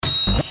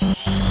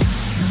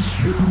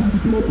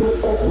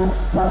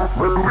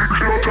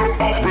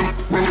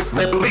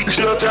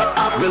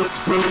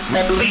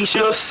Release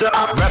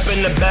yourself.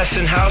 Rapping the best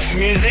in house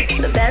music.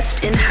 The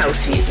best in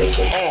house music.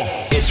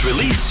 It's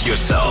Release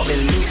Yourself.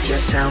 Release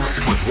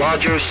yourself. With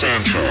Roger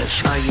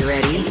Sanchez. Are you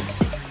ready?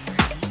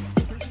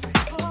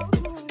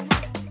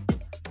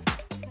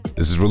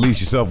 This is Release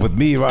Yourself with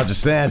me, Roger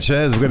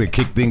Sanchez. We're going to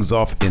kick things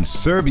off in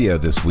Serbia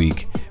this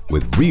week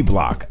with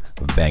Reblock,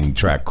 a banging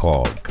track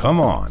called Come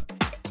On.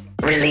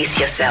 Release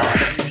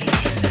yourself.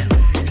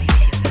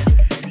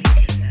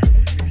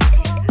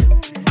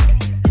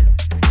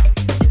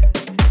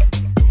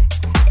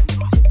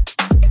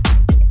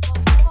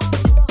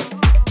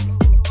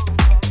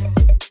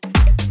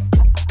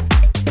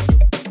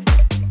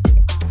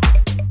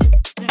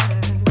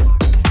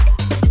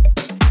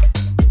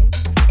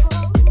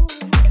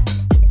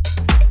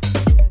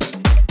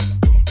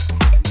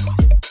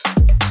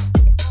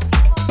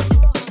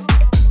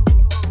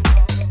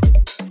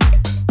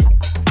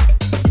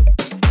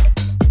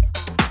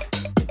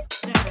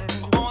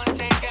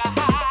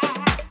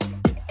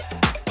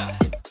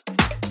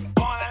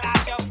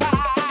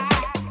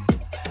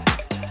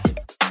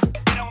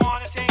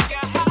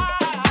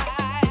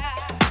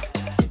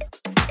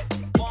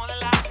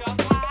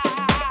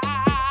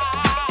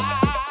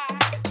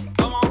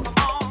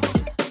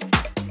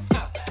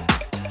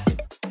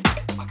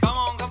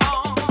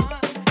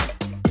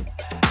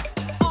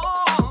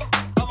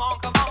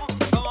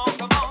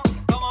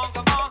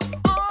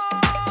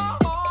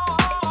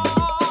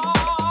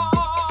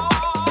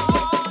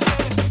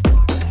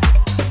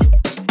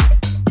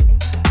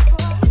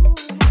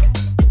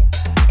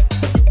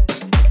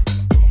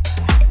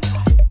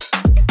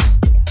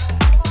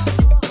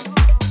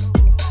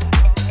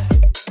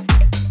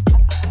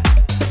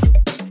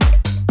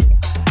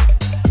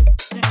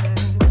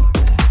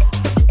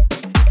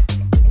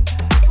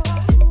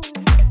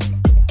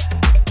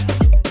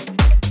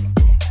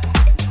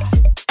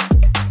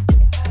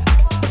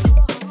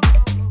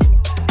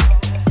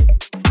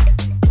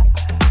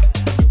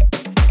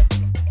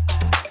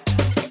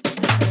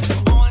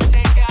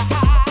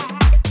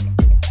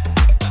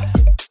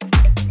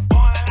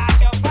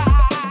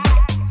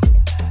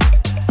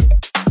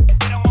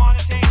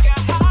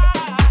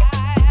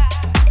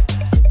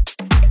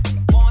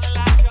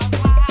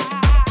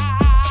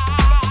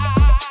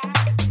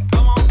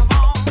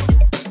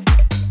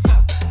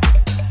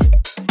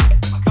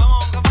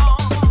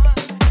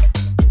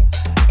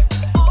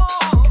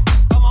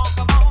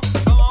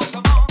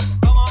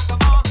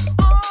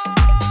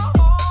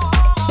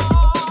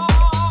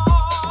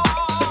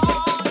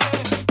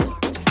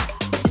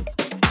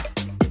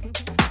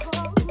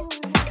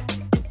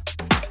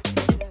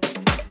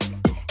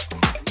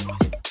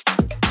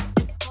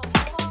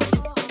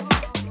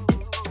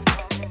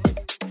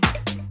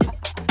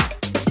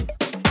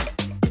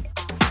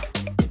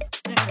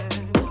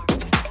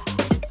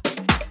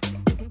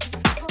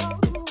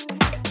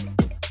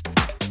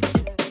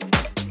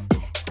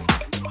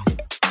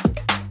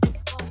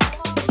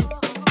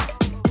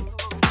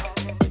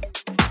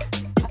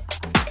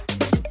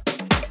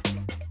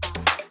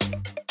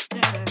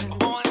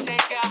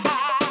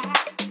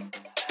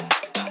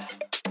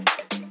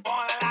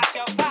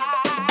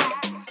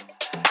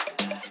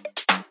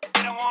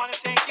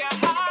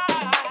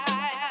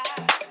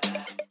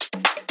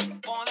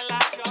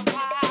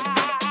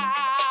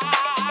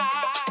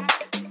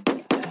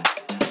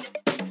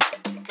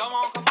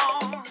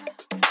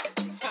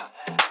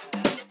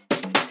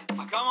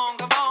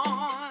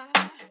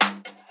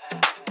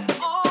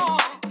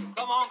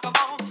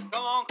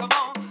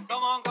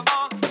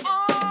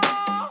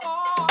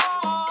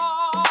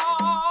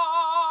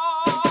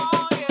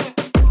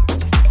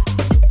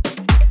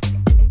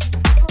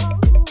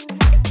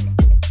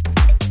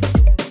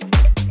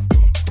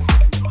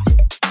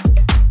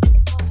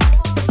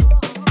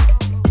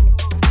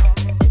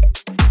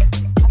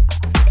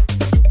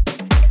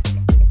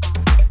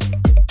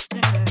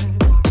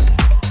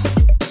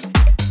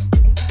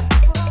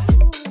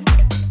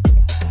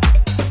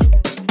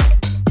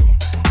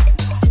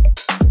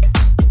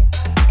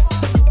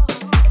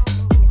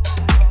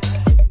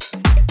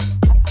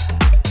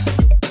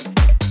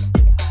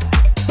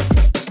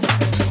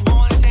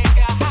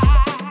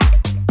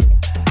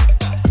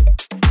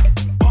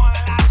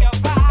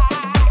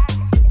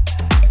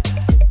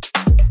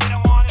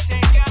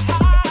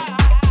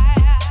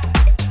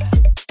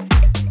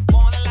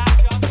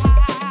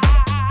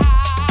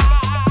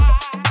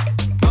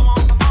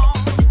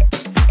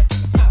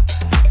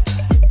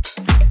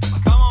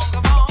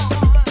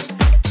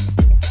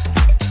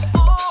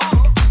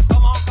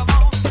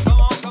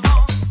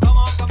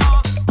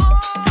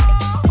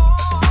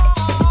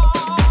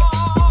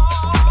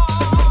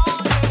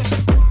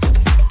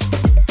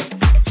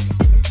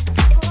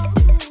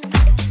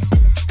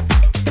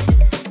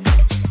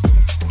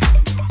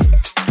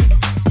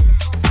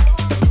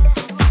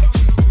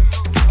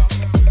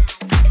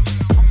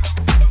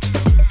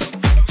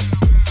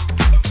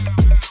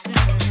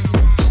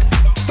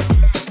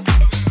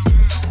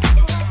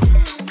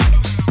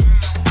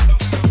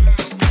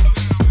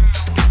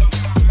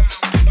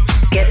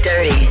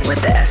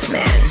 with the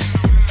S-Man.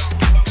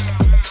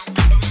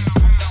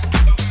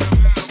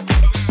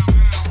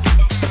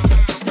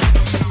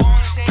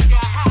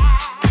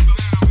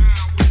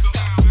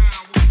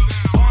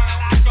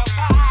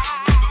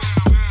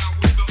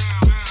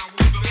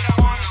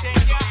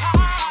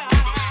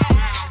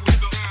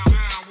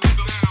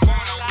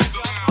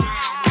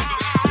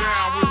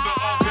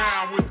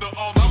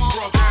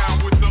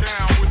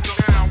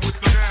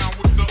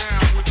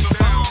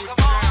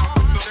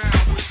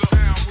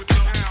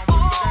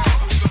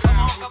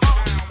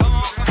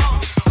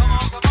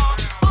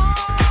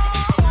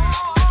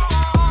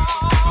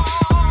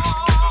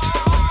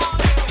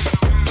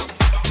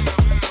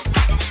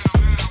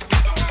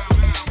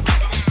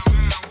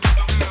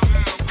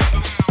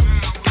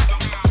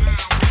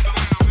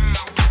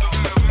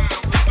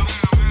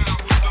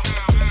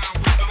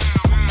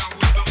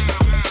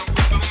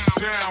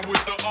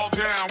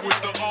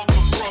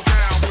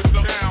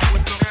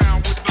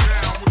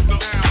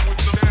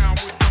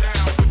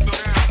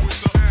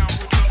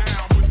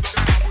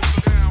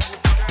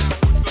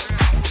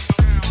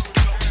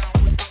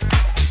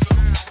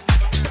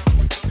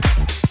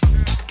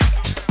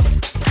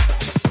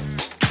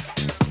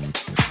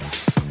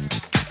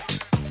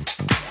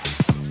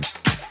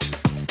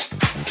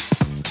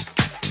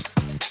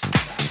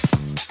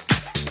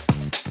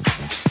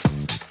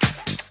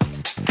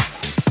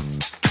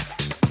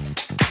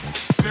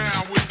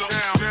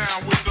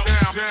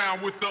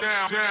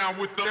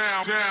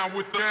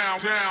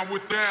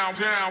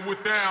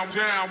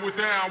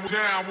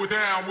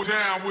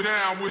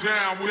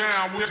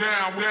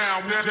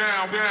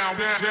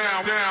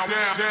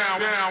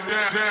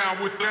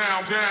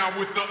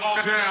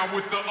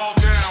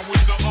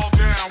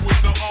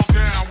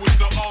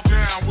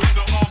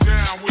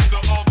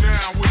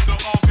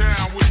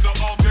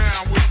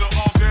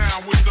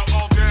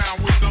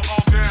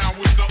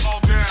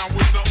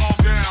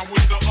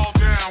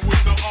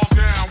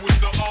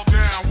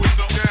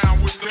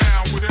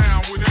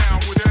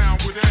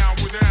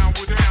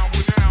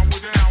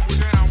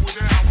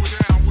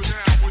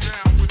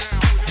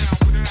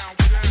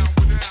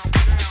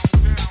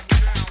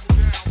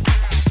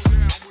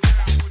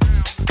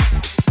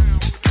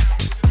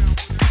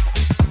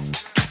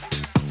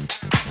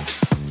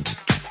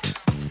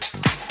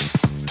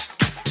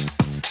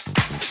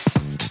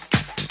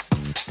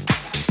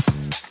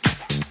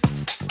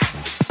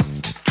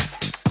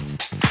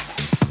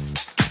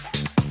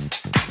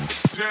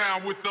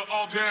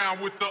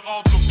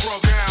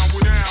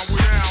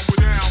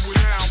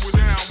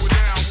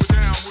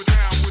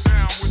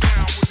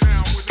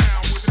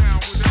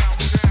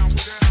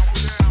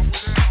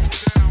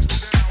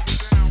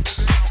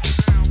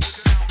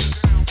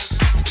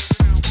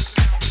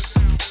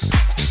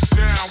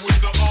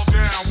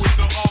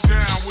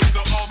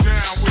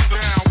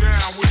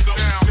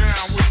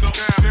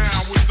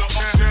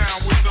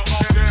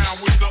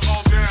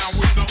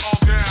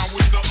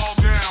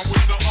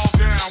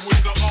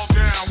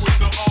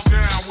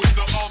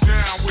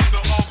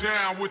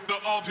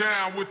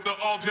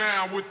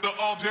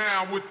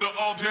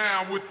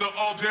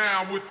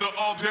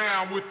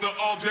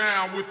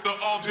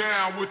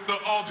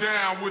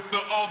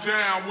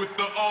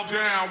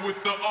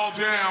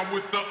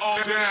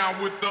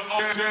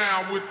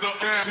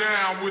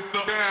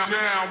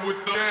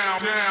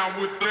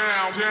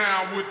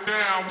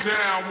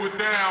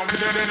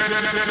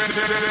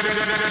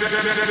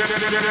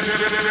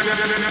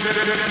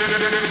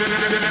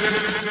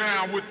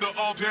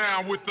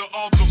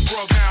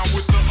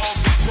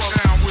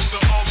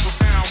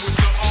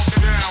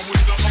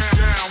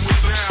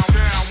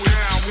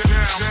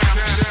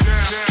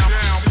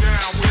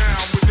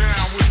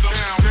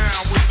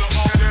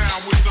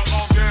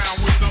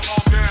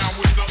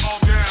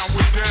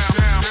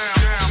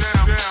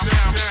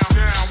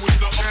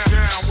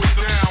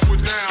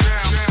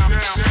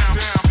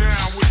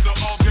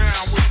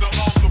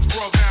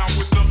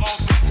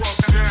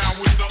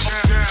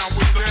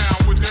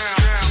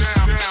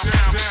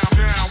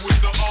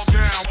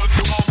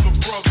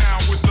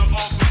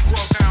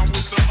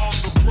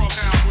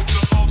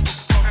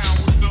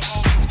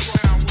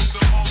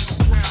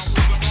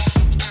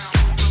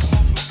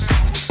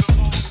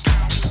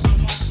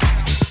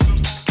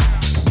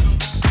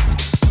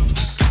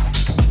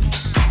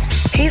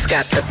 He's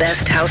got the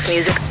best house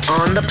music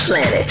on the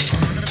planet.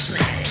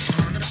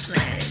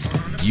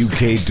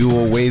 UK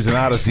duo Ways and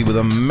Odyssey with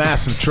a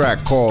massive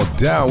track called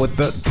Down with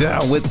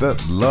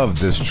the. Love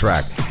this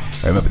track.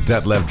 I remember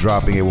Detlef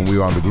dropping it when we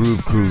were on the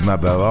Groove Cruise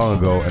not that long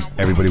ago, and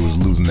everybody was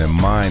losing their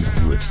minds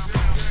to it.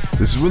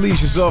 This is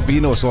Release Yourself, and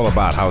you know it's all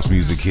about house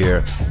music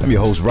here. I'm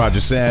your host,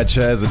 Roger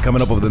Sanchez, and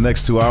coming up over the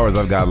next 2 hours,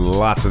 I've got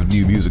lots of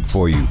new music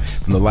for you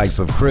from the likes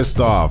of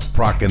Christoph,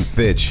 Proc and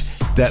Fitch,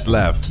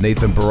 Detlef,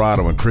 Nathan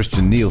Parado, and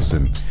Christian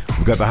Nielsen.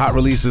 We've got the hot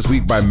release this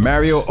week by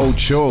Mario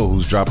Ochoa,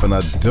 who's dropping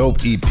a dope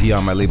EP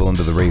on my label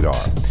Under the Radar.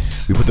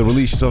 We put the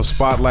Release Yourself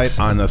spotlight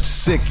on a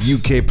sick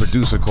UK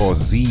producer called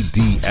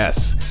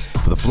ZDS.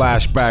 For the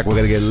flashback, we're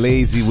going to get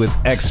lazy with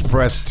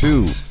Express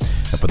 2.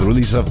 And for the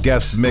release of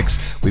guest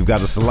mix, we've got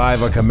the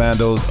Saliva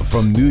Commandos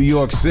from New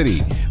York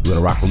City. We're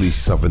gonna rock release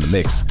yourself in the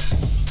mix.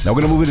 Now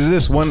we're gonna move into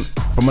this one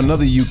from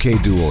another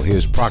UK duo.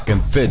 Here's Proc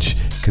and Fitch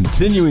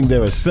continuing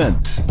their ascent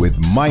with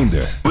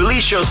Minder.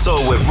 Release your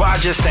soul with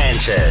Roger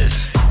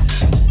Sanchez.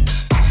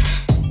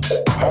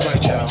 All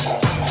right, y'all.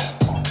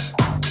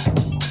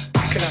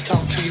 Can I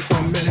talk to you for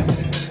a minute?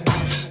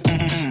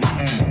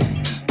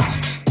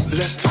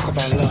 Let's talk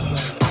about love.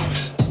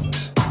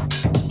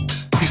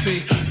 You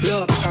see,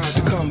 love is hard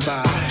to come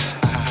by.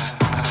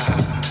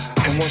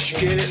 And once you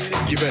get it,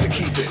 you better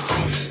keep it.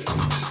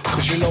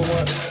 Cause you know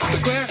what? The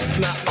grass is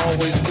not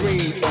always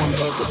green on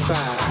the other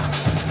side.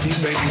 You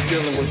may be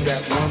dealing with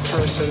that one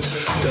person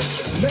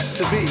that's meant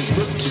to be.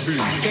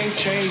 You can't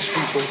change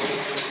people.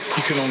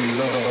 You can only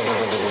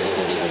love.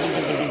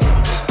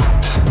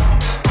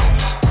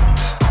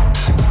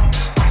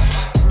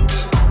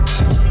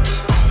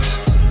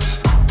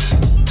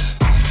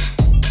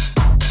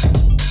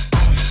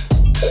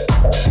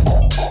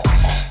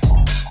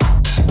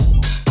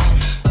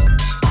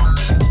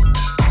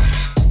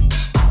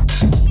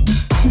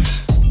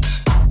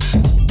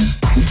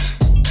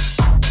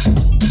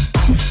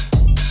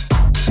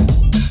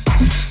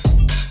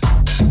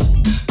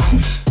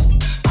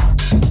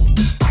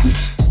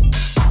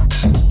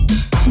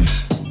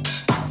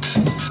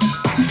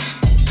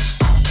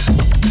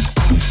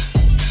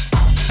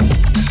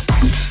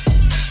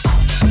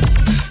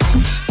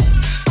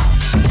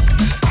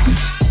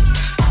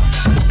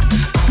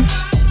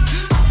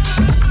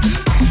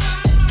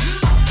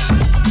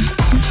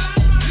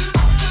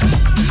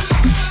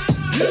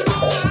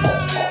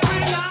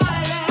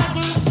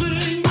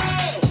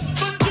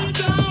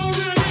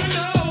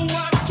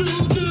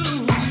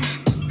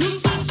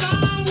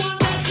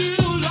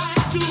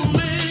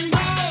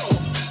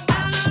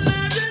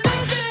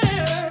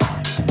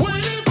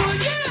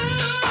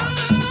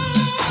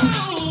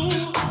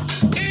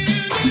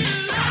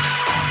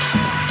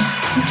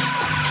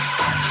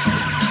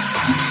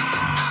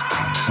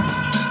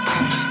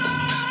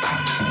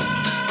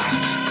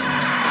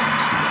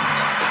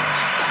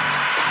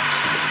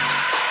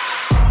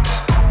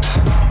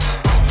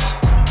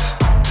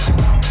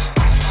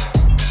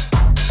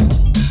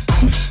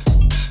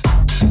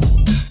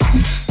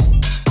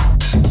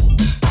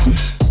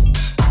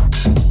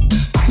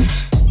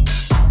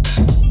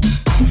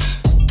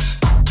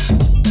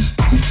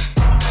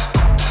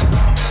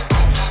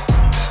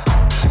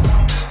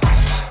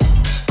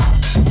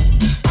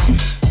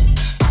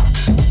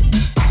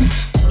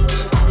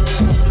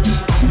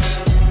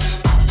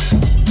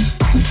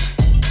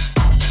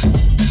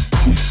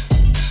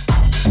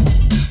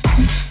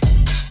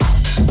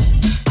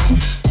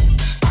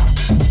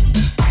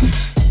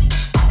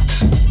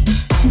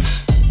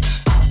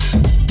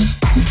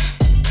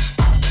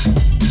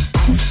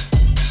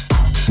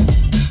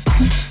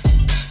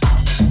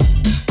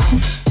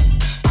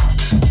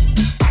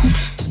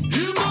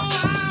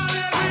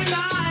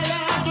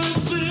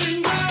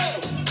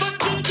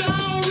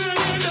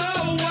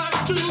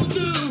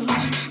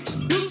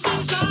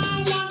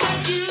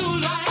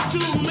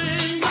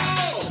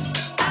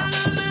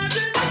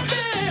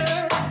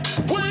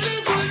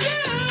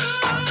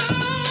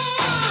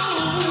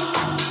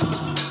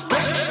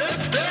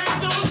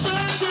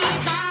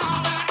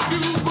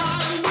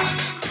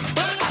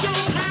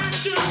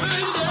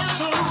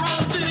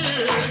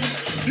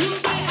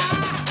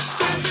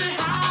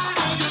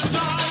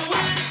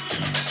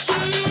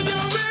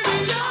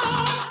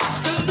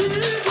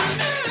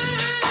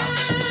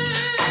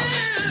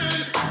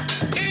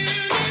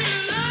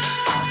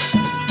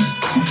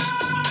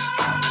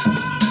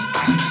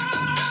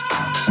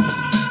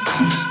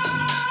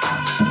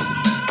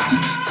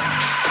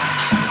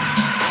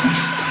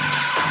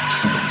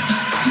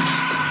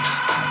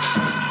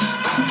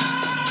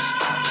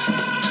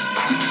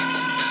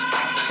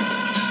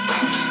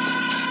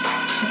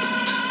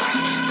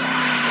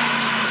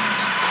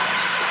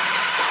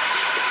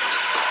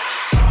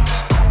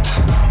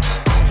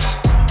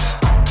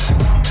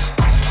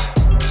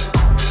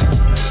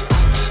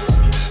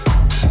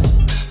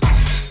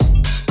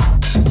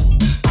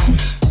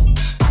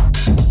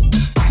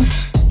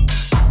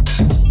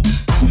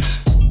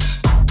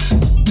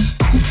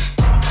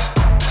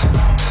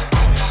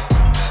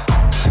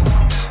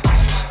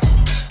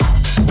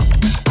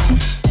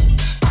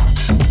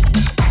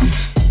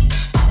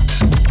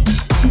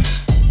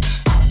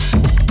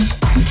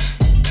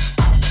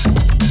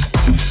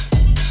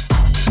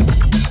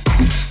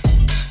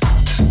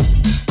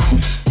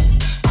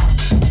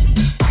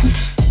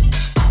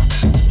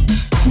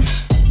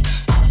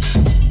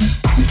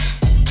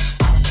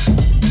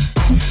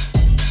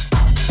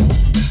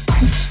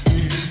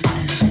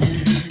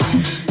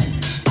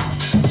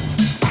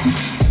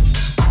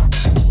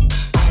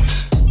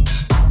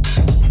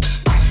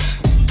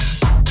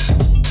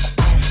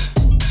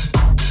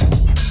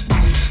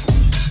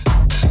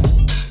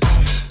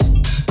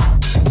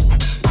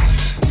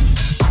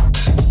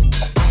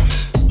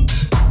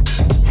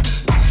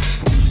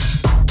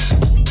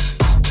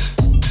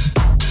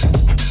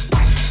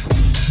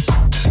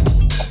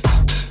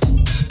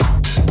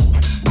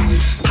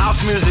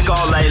 music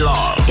all night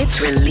long. It's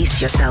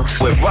Release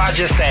Yourself with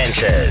Roger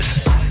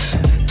Sanchez.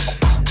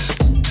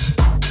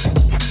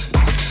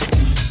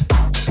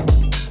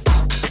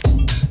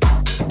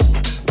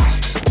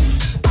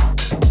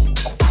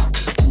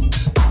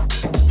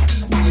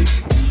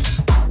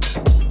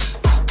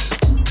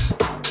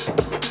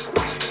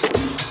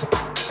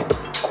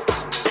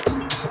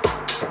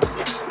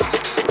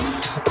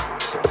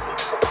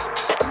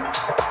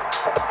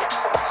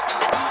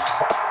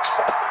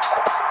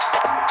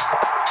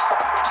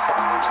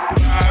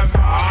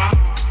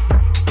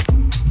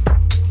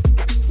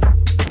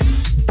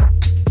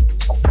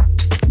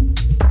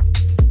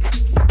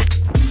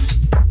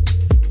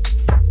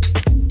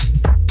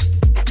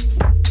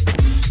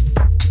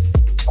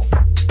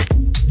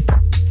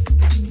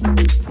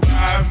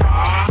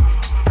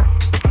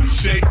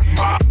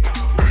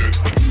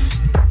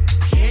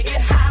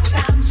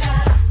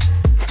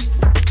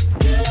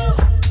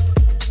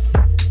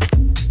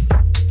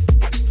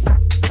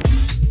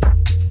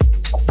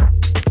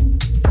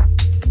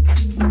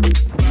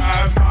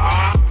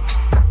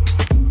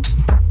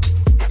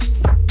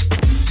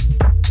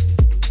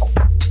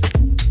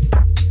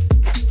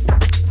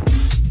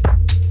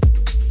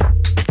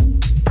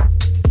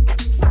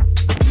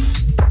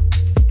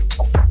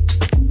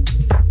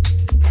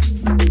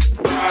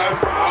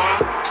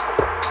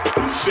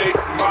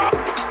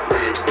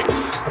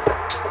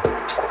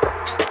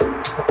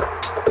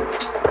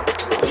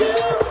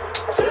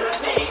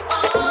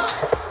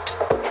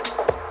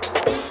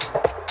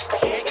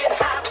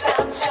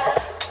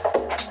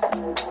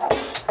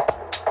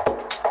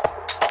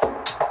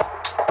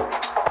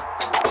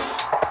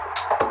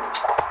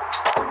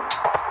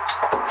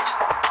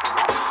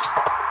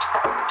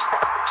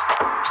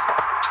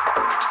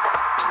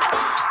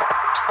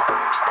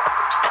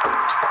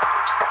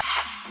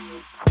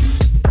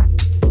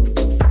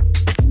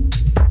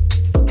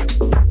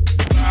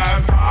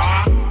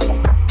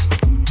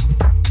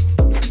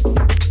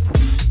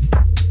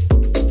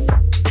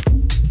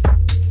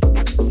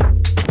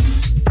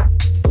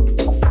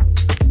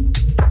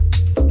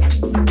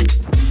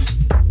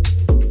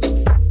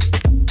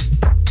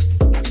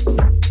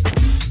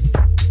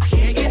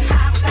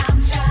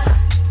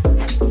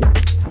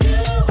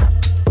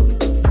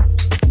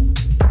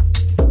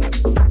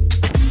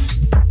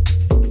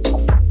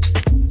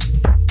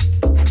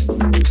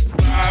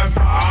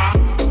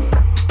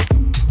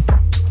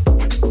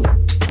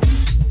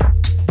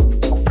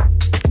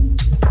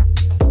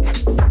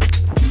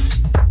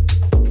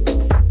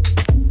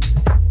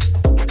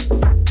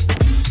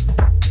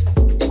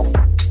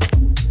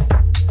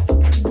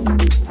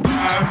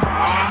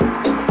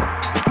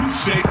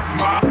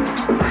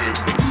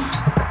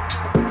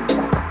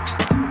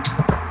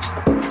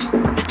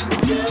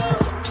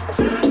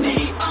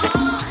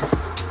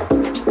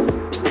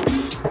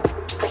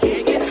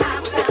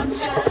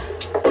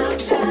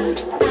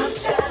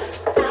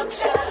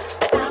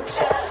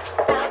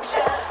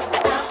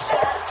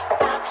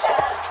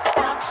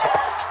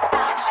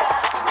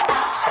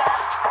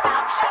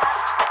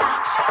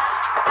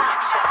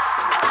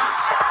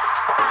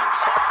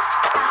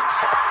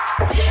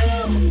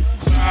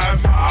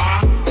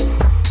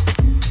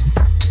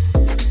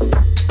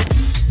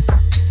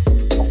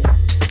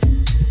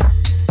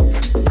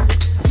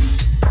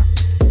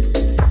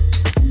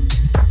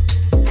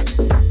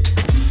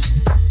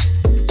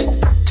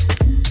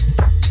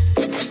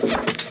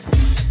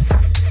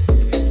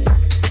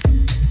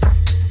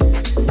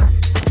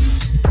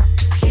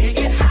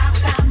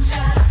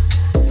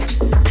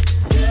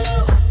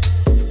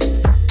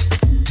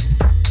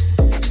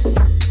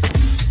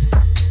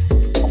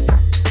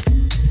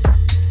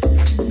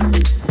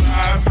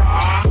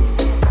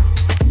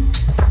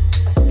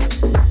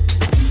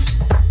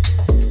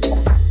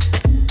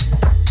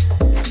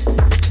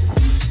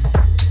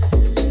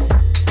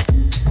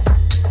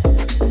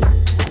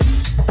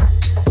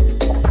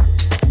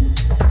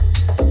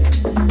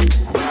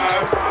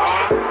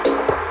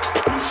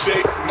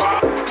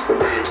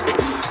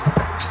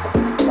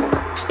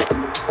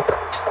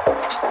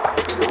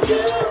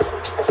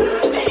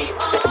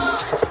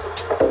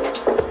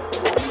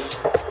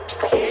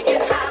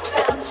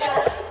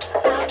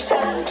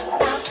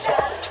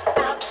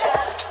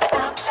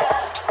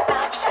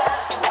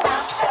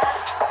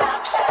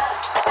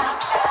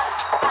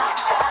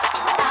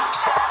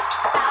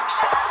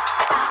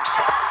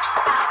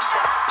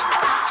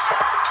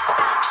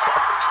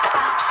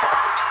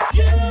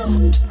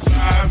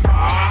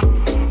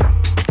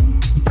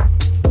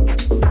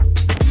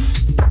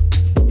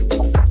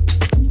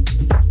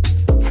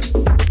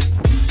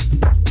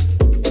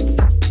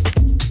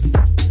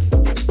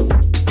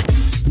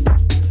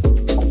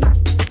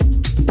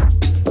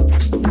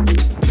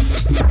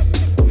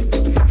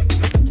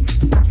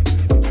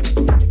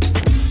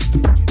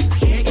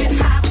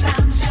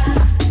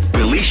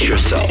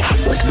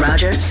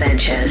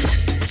 Sanchez.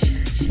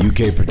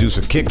 UK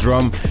producer Kick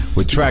Drum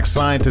with tracks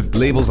signed to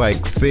labels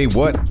like Say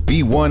What,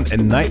 B1,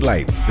 and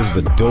Nightlight. This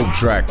is a dope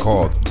track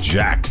called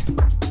Jack.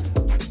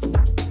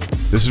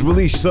 This is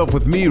Release Yourself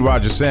with me,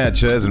 Roger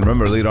Sanchez. And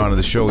remember, later on in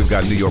the show, we've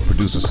got New York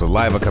producer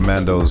Saliva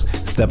Commandos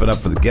stepping up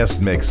for the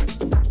guest mix.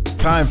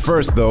 Time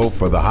first, though,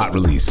 for the hot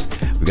release.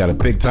 We got a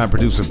big-time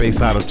producer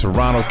based out of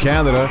Toronto,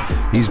 Canada.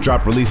 He's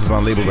dropped releases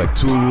on labels like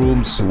Tool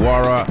Room,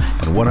 Suara,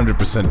 and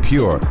 100%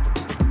 Pure.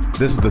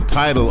 This is the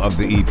title of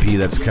the EP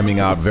that's coming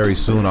out very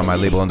soon on my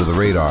label Under the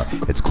Radar.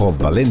 It's called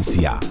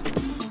Valencia.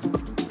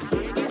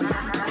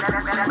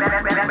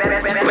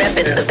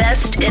 Repping the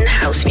best in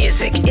house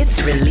music.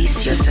 It's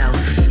Release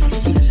Yourself.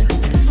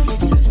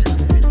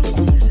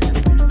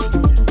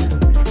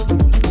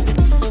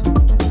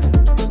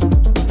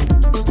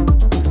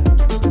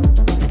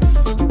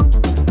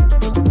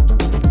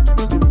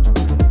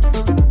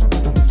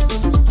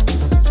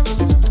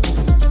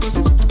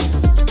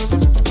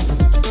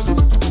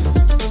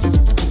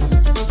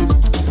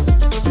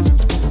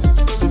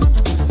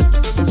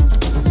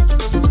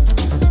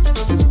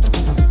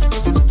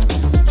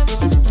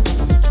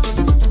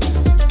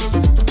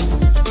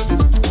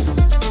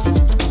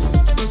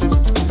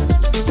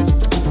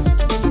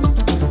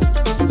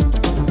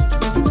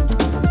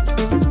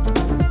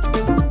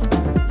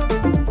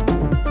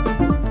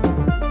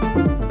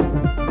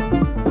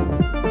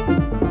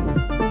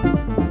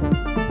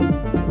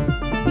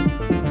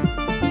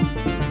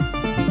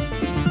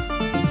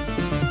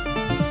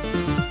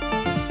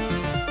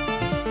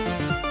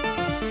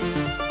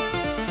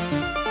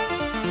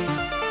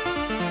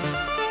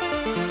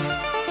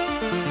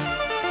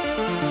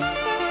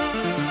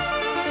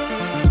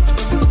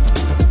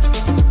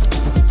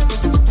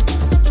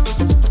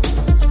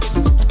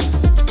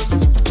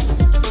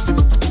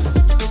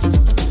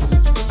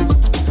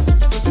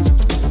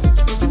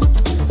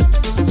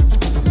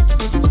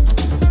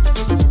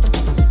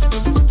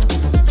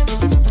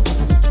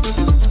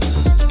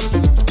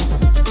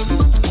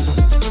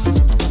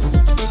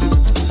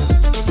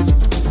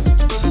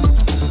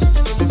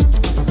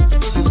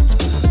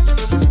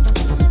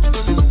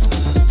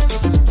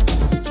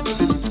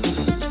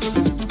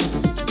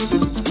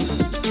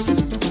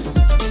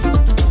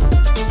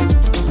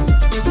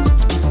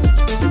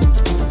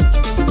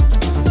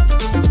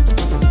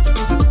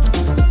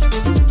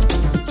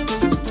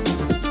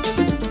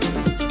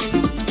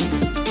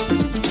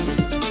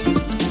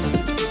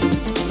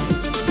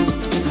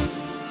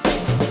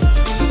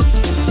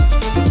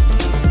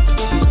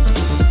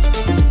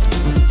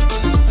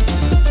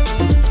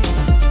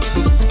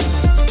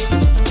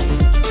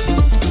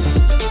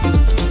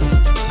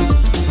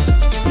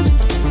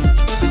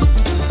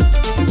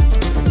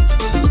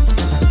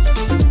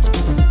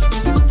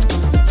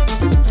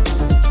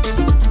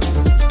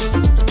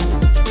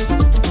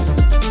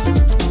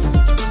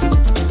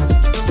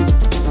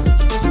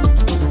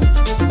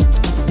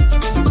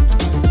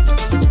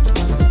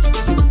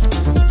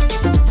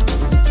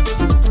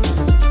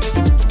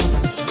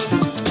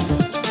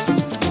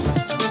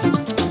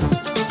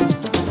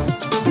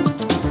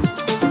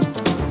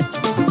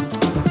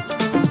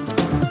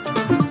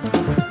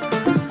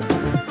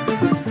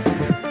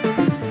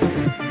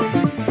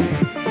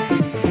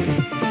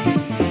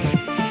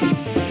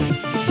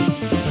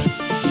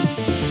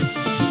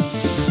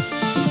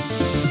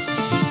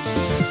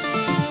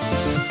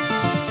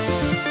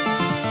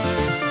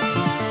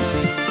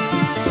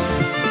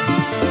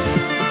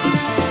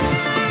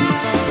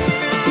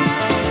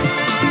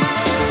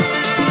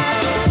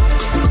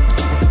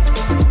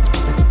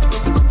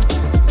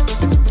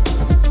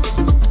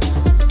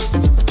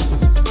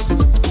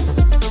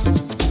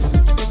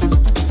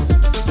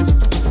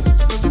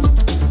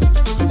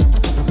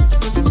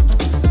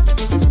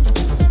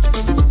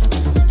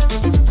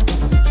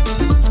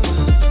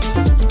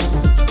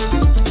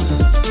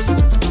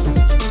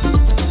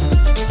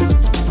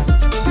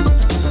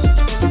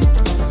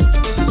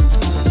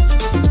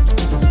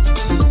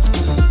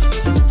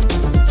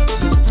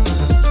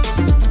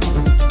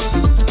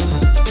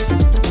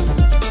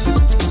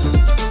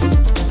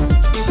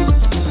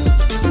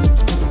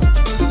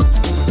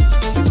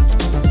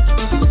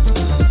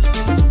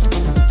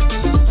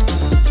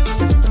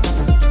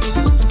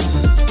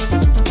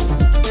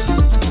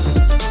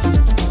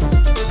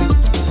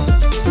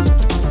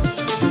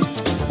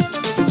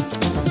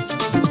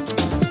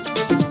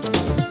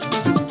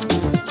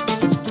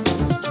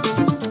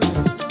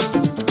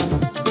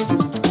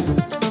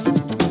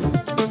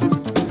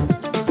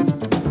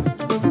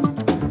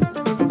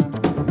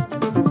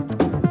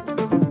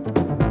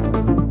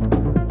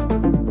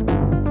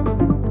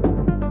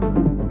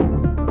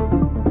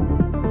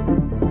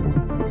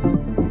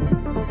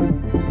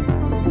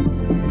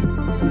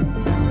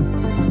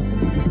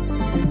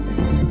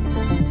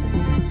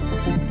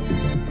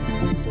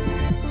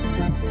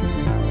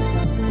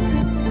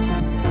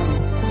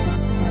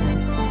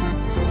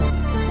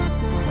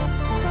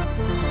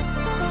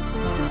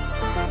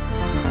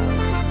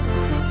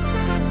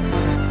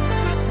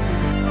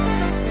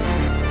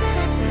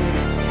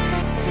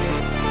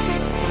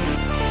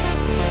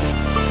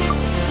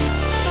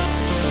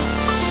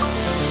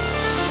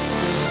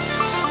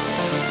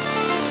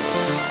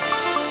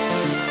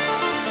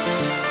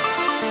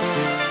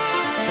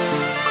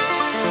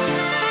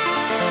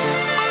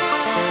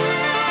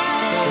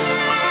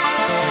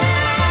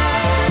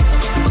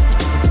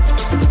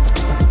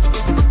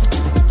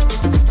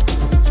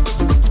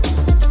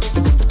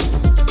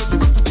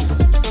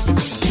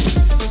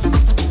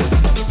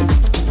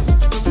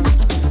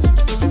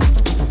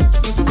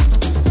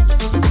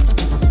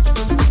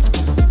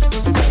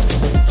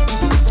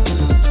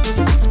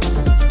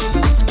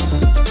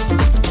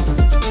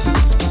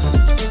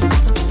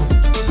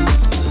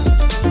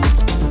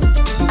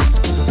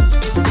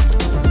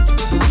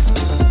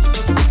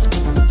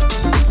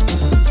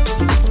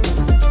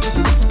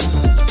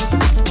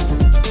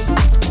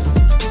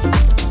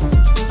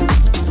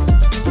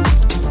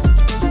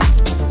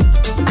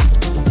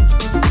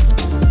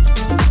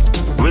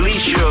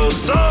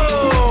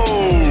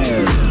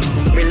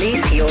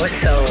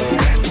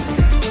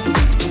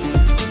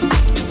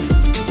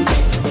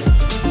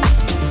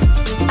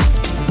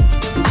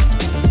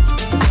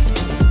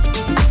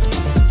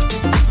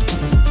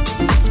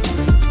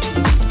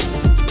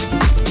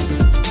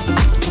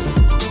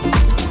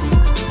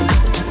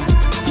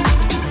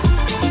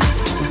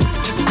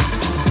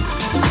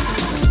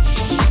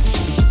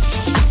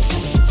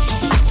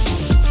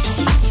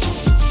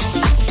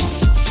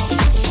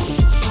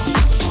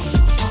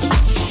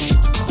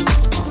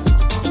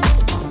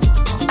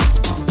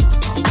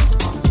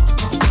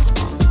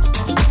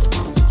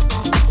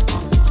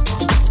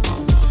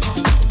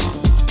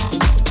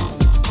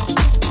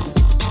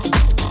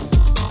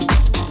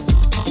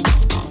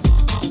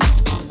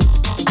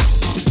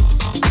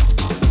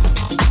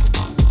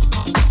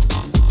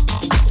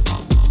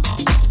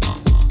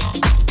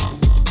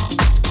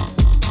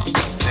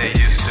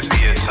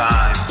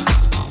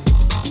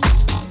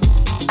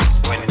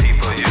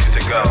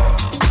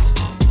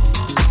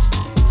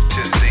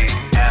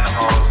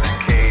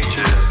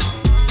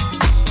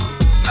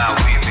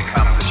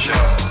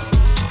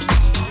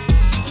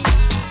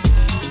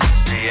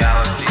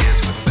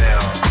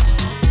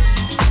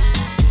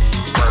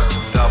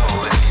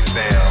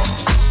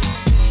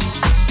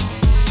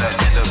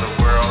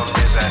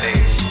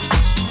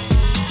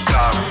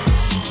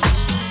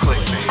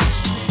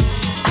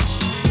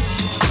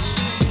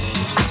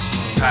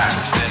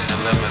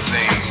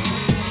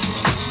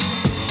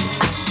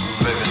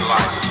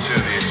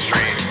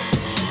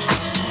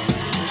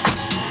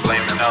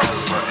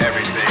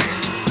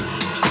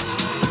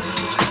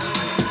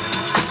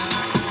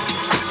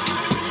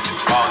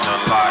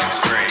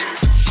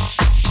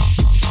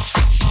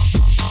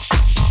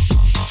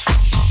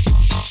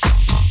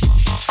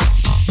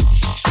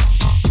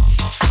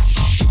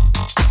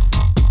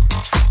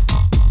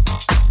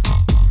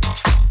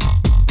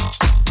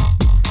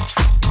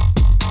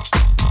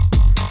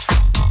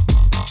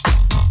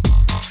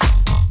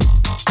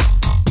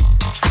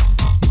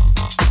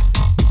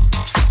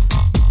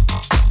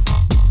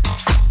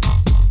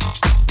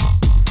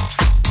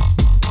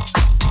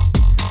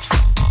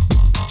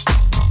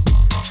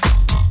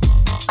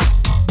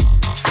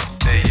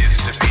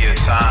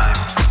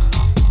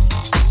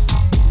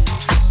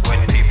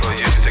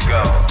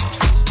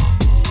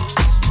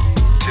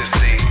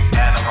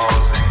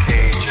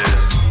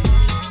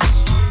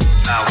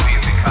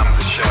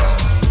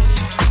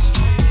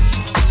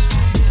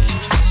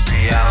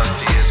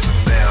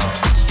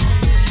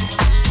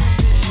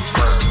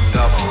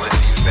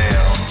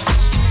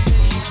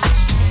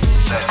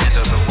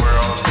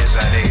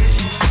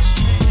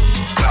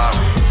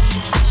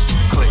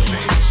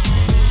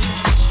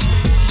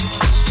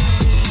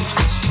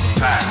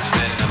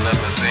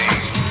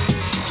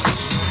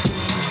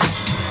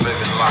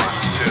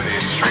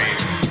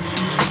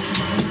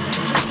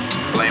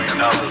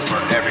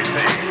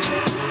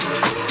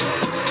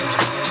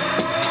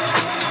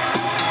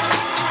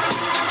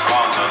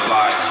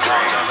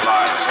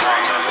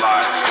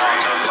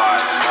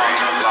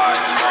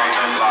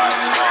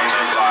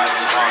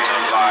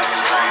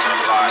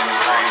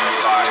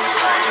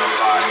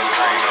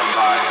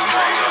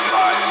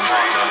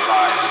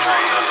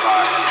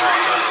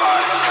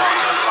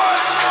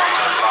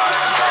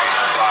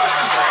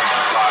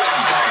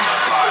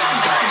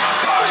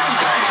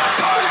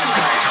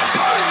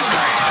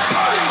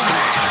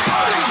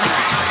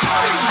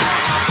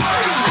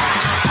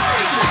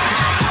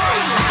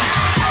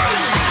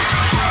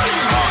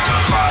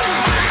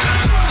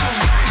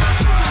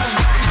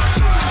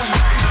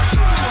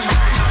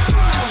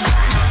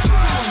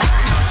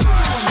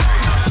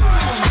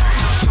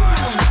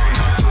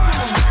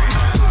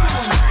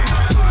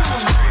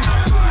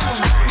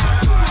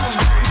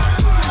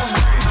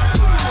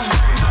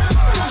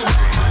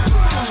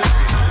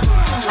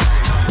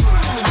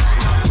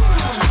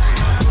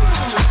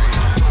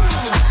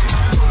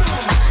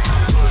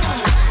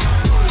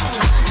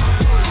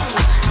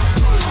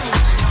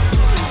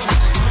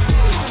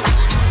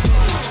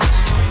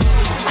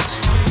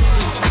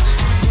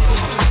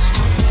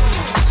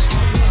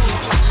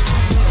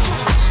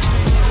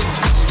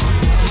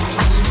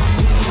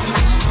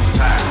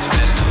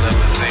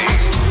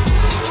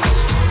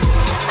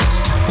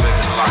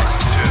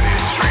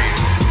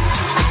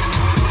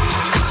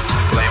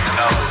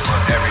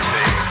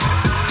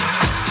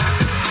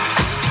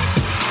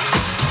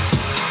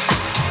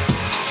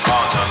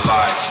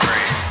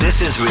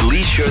 This is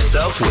Release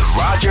Yourself with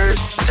Roger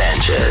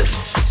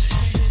Sanchez.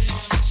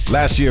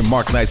 Last year,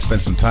 Mark Knight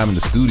spent some time in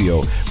the studio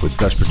with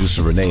Dutch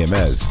producer Rene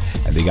Amesz,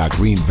 and they got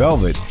Green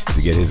Velvet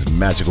to get his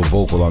magical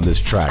vocal on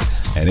this track.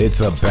 And it's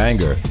a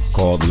banger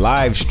called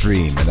Live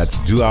Stream, and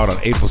that's due out on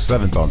April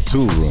 7th on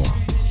Tool Room.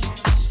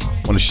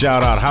 I want to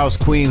shout out House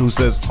Queen, who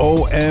says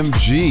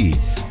OMG.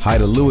 Hi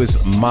to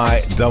Lewis, my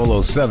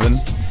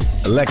 007.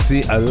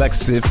 Alexif,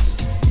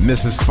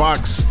 Mrs.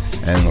 Fox,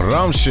 and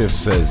Raumschiff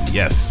says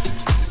yes.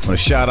 I want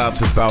to shout out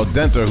to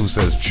Baudenter, who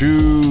says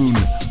tune.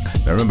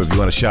 Now remember, if you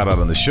want to shout out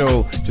on the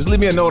show, just leave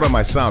me a note on my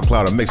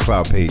SoundCloud or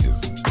Mixcloud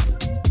pages.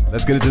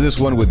 Let's get into this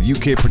one with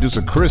UK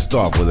producer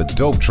Christoph with a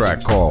dope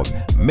track called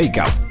Make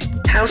Out.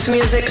 House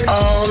music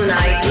all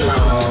night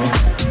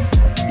long.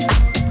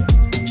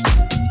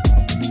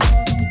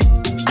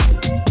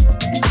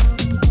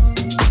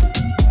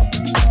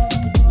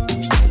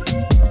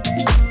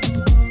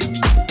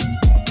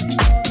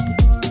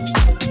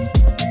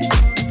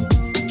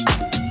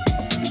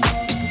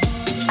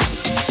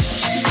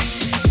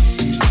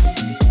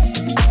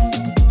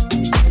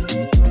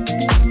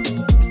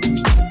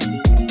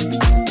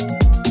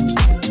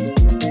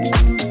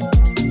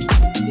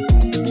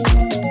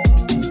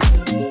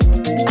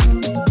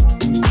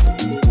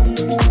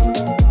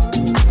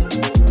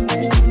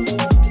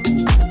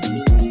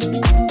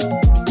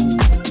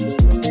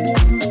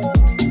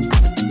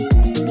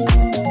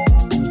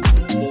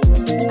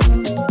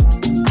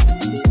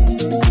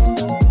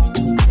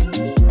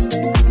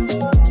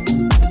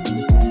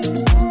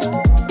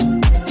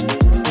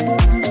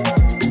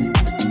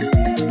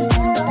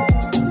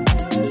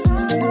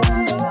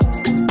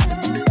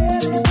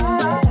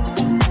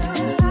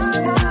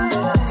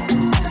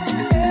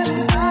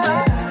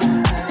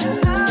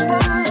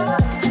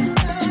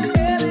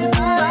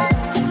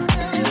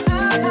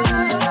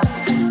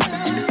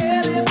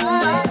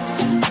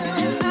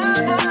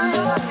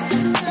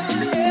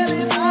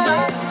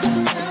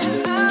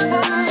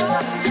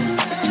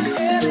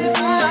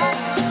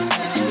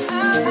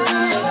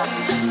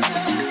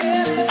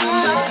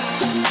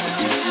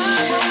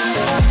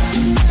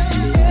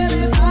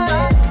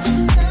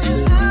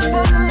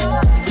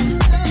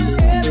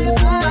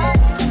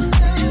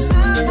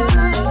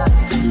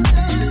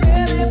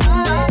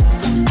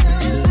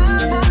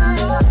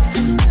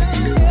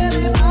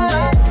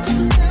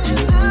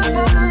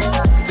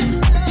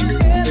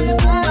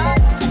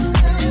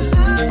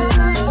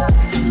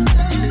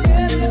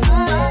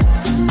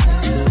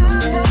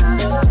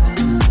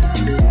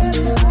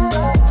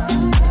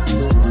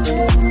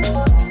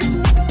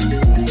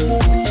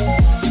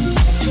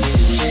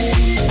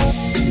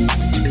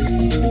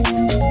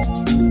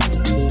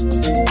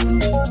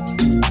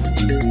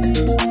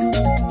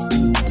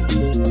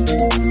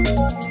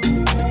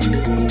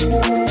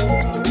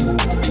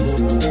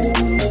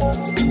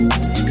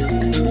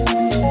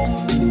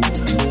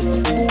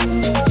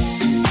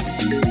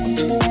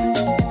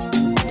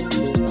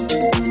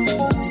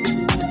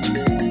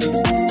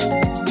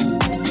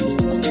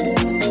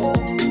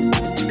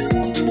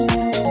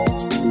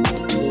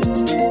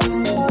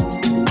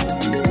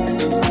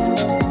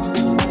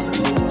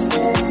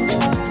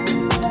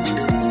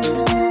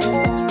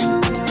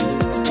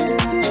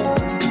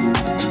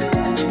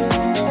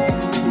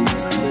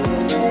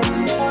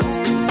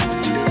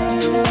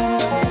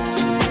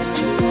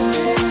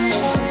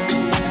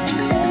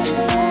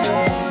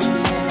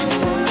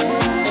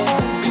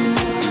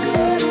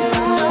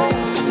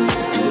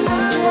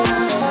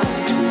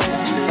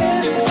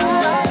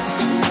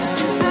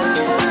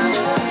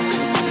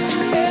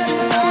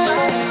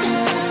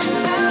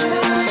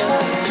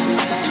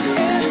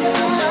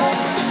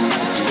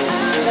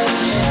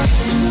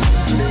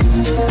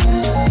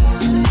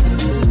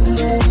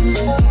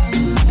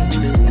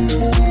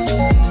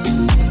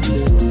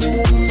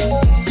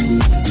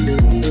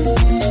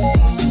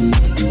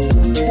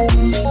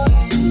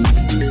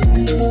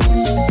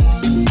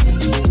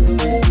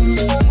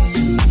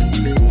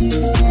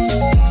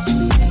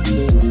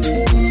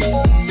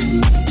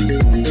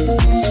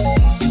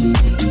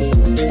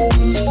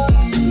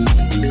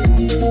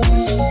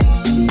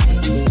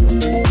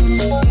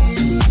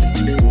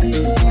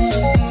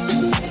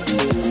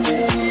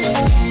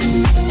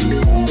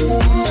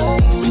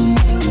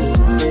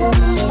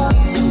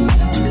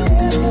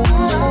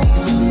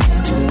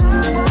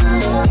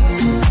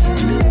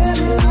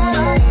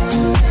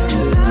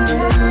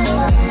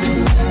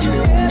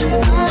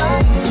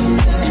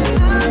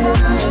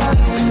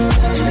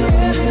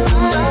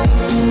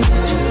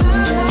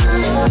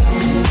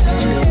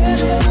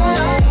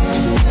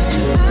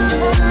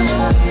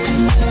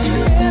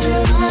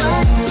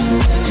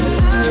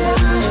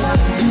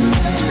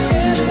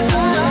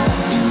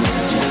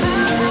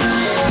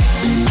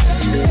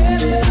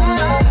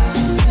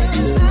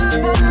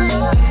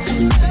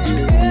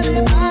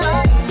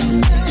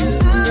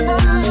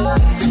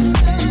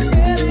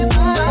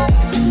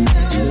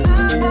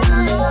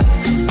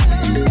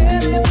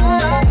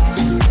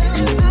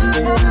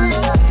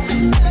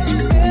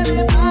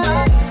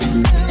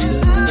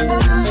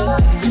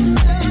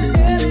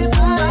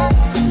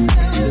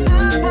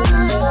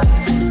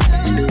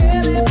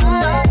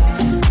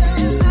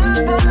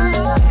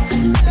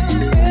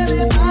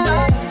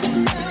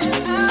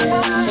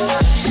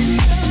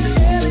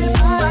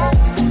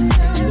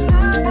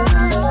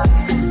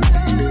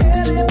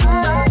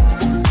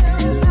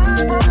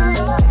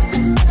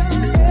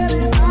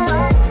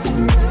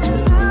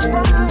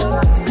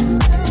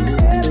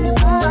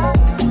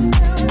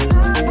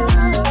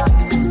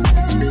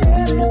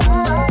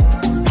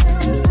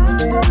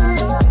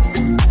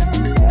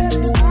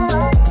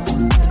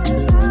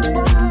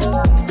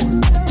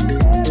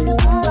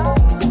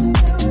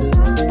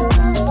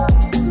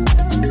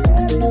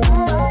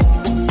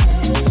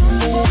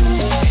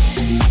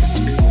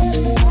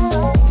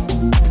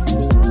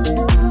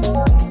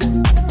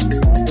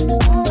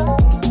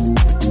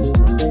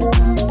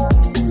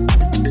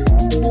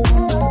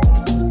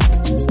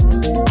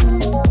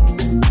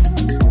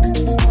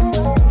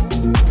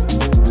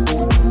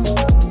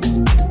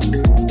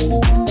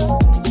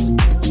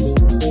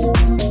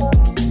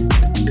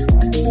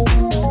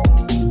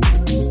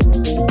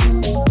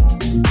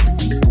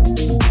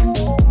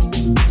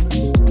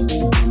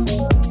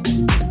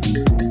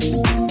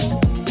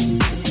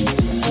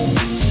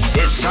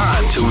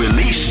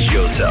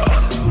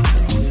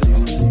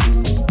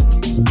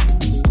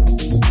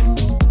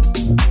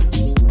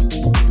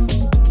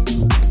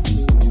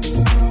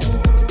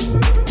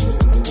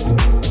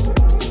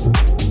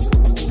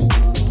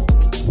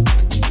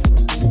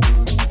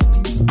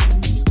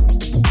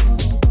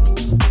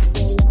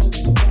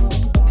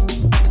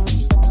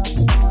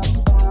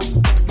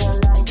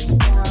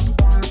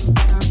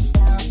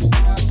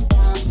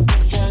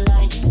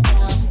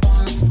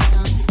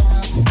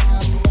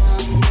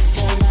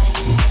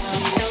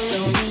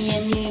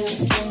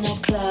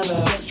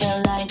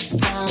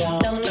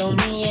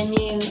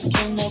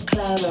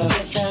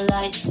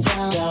 lights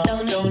down.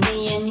 Don't me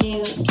and you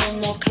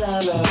in the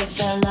club with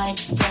the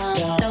lights down.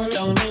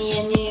 Don't me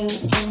and you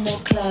in the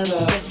club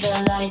with the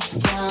lights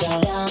down,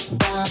 down,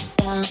 down,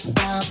 down,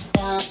 down,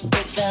 down,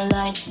 with the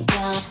lights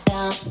down,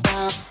 down,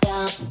 down,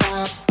 down,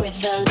 down, with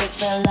the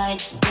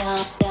lights down,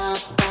 down,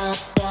 down,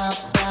 down,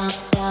 down,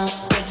 down,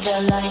 with the lights down, down, down, down, down, with the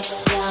lights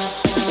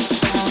down.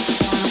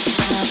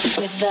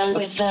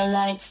 With the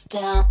lights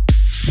down.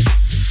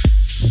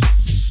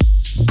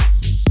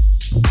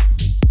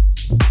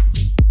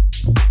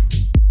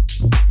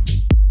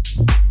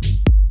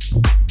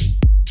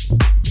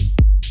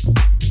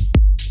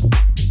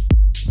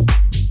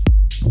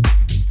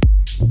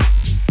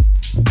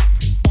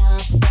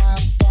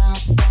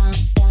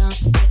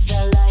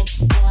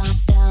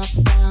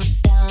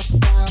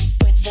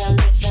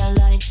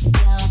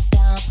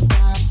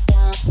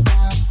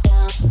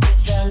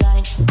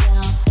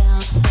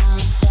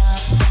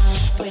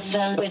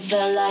 With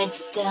the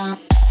lights down.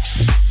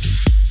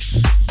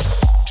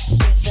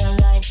 With the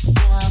lights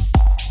down.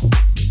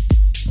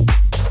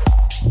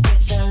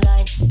 With the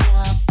lights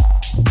down.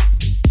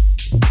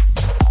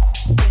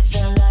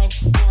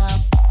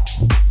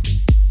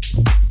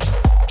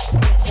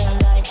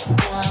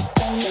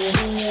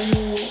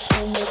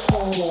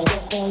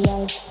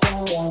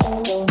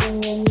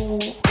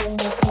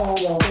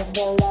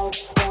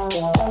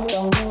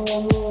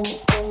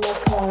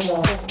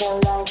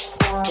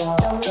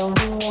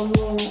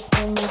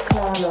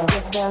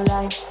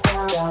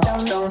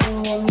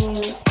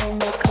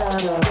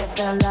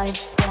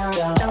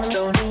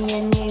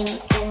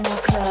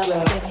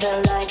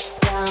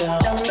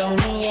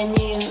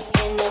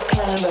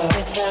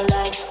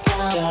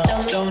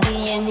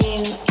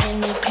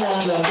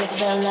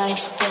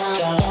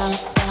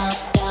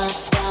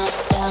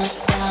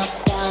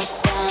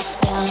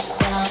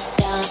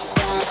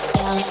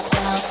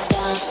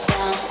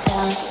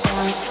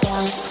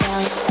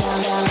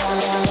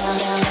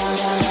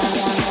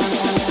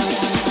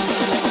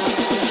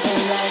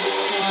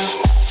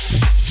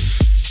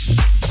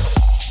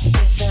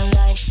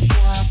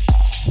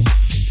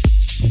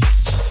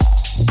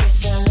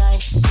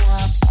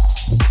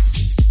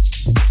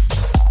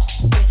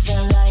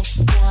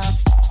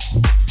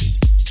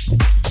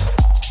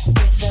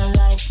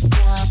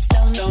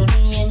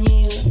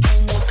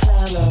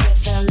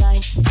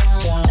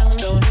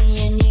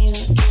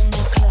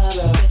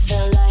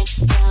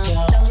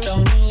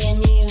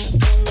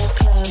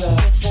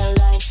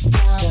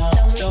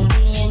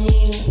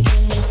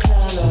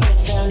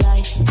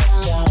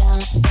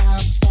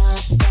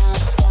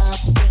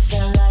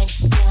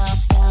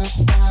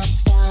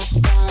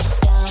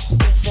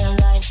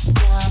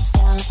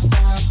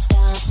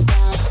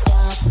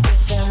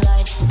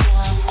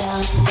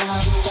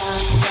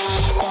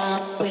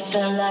 With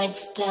the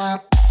lights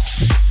down.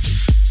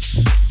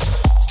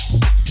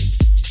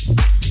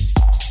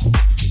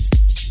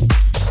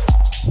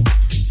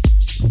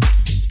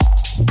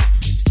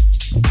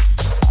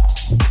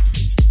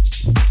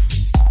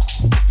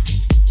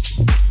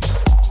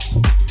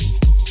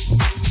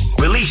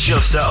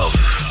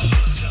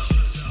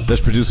 That's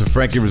producer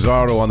Frankie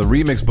Rizzardo on the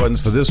remix buttons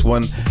for this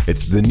one.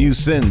 It's The New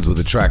Sins with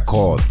a track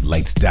called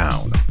Lights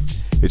Down.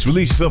 It's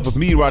Release Yourself with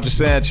me, Roger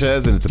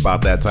Sanchez, and it's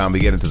about that time we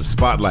get into the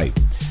spotlight.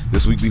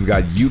 This week we've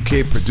got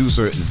UK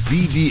producer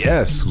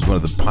ZDS, who's one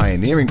of the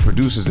pioneering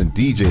producers and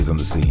DJs on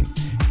the scene.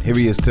 Here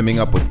he is teaming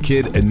up with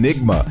Kid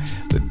Enigma,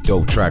 the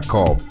dope track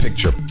called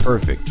Picture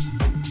Perfect.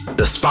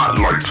 The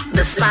Spotlight.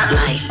 The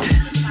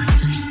Spotlight.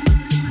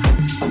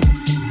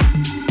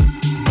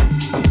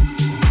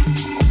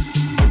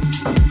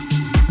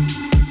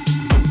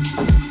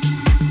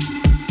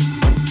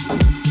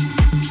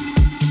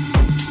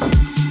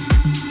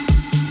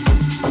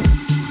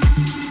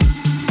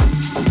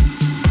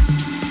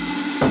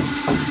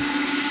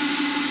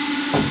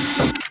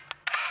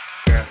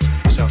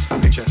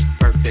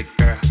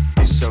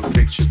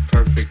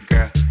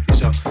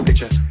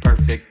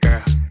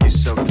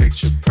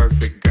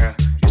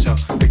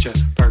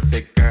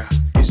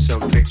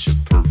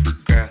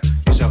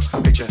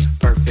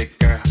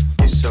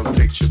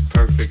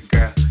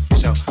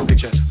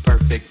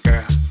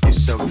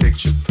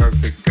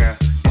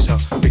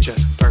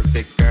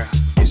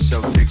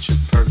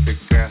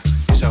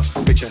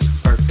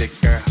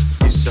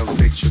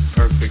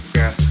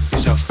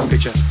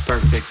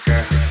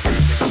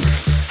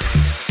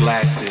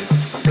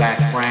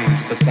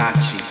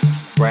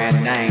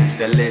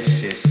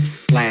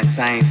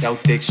 So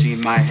thick she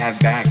might have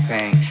back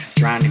pain.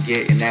 Trying to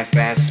get in that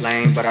fast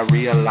lane, but I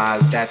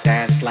realize that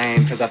that's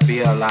lame. Cause I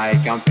feel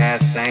like I'm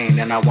past sane,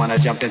 and I wanna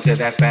jump into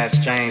that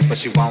fast change. But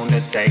she wanna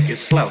take it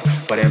slow,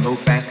 but it move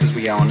fast cause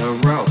we on the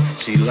road.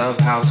 She love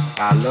house,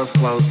 I love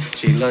clothes.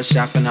 She love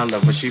shopping, I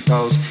love what she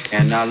posts.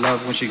 And I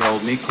love when she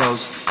hold me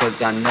close,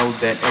 cause I know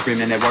that every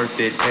minute worth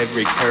it.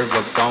 Every curve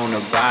up on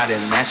her body,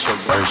 match her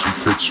work. She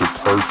picture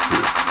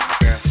perfect.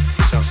 Girl,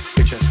 you so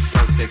picture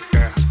perfect,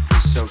 girl. You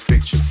so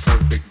picture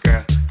perfect,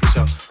 girl.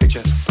 So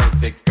picture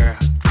perfect, girl.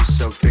 You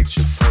so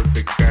picture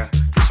perfect, girl.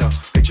 You so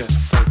picture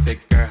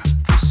perfect, girl.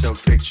 You so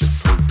picture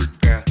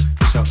perfect, girl.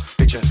 You so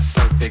picture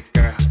perfect,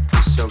 girl.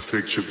 You so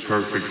picture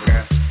perfect. perfect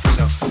girl.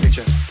 So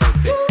picture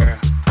perfect girl.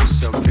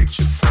 So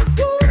picture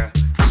perfect girl.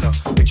 So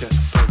picture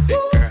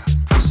perfect girl.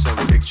 So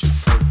picture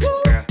perfect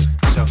girl.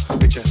 So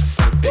picture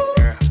perfect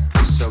girl.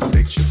 So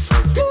picture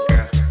perfect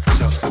girl.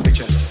 So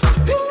picture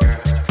perfect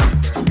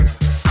girl.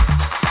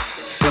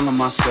 Feeling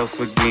myself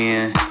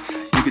again.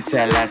 You could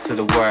tell that to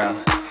the world.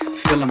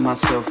 Feeling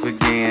myself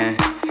again.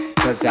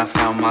 'Cause I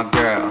found my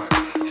girl.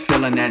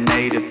 Feeling that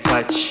native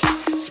touch.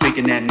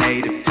 Speaking that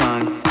native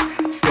tongue.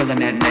 Feeling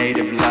that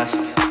native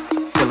lust.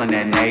 Feeling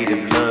that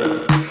native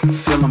love.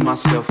 Feeling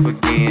myself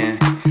again.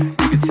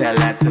 You can tell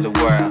that to the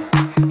world.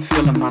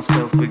 Feeling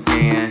myself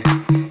again.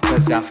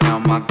 'Cause I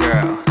found my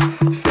girl.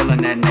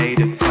 Feeling that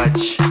native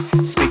touch.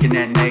 Speaking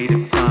that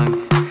native tongue.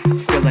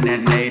 Feeling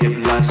that native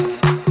lust.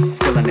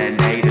 Feeling that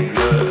native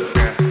love.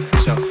 Girl,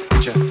 so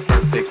picture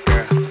perfect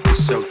girl.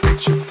 So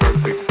picture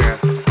perfect girl.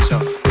 So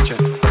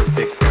picture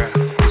perfect girl.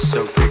 So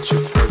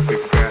picture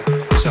perfect girl.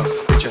 So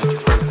picture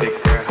perfect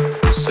girl.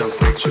 So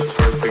picture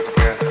perfect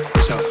girl.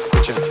 So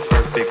picture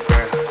perfect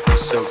girl.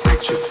 So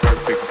picture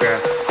perfect girl.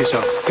 You so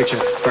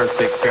picture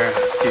perfect girl.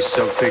 You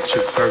so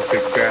picture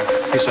perfect girl.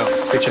 You so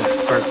picture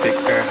perfect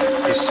girl.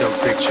 You so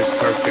picture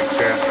perfect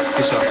girl.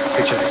 You so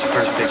picture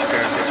perfect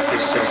girl. You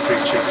so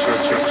picture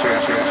perfect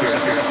girl. You so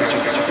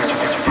picture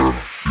perfect girl.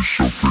 You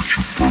so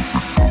picture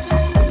perfect.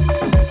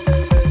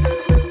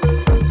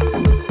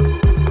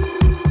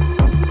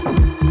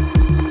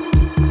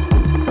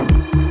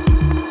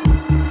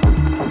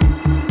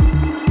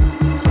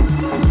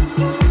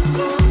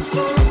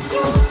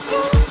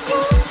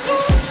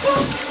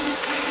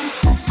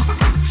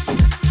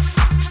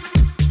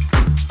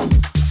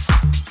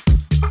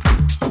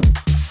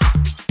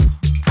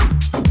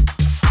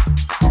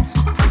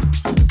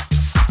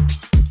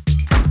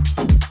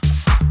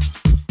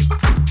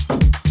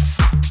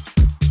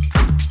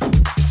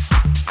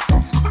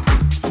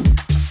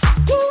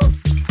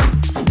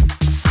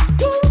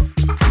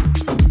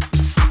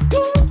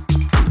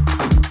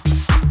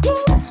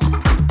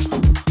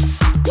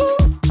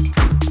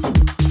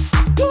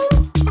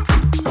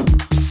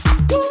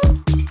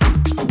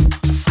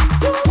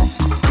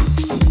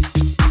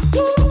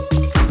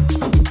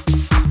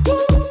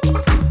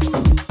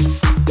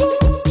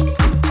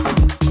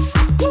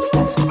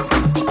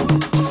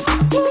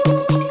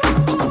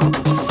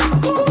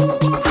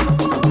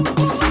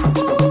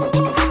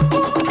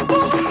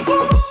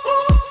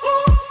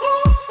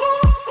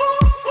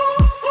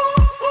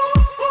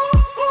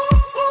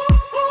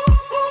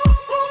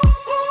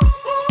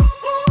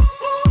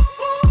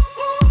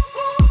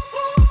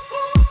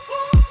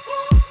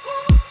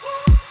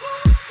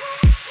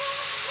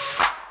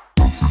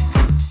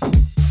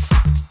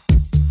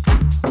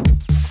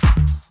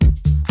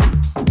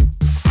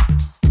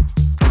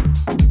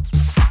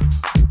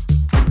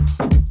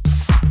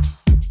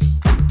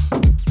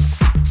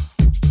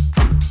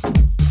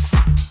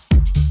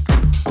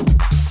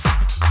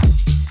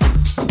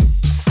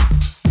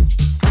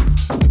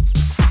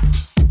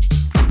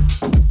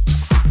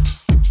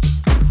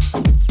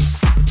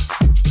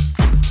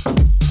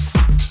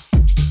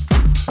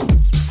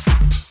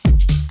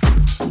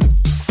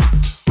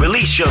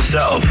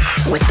 Yourself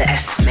with the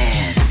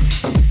S-Man.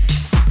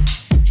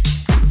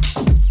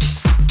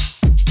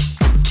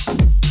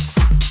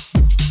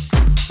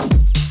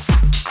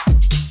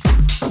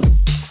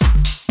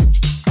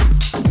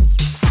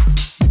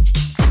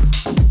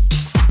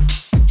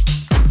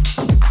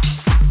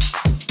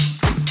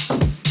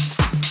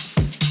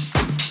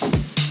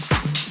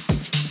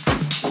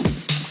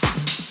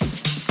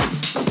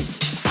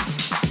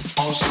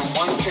 Also,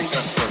 one thing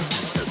that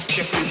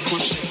kept me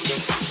pushing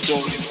this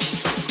story.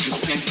 This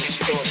painful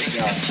story,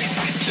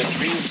 the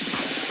dreams.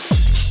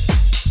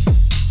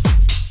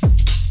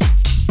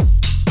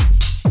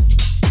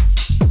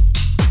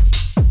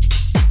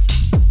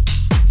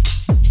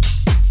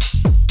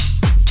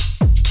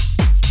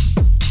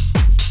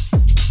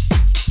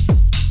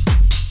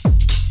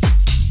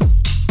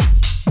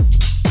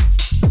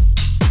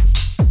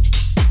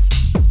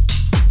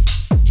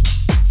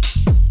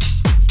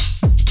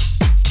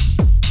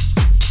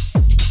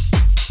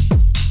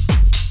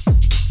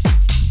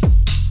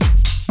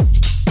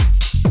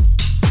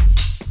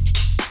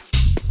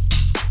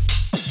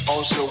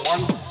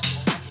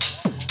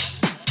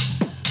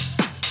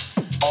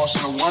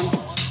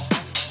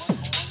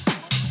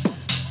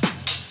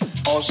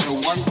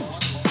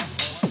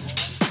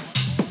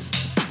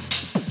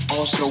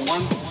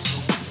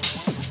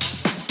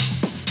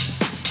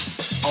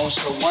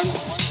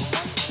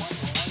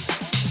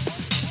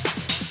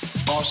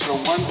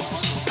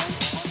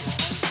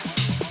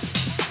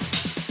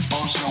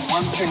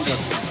 One thing that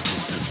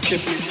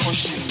kept me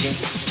pushing this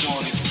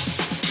story,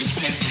 this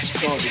painful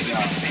story,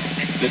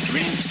 the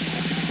dreams.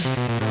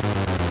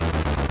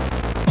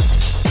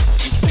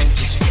 This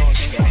painful story.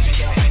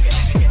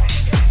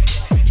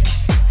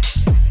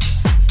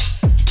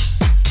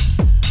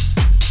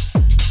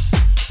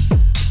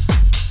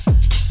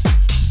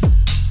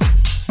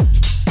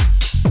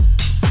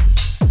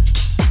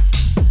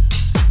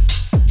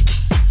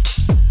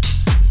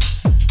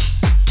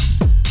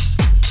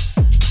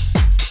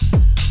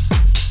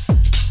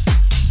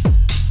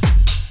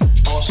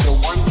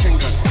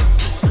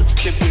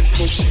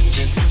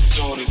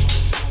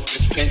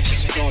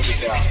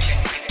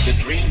 yourself. The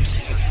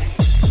dreams.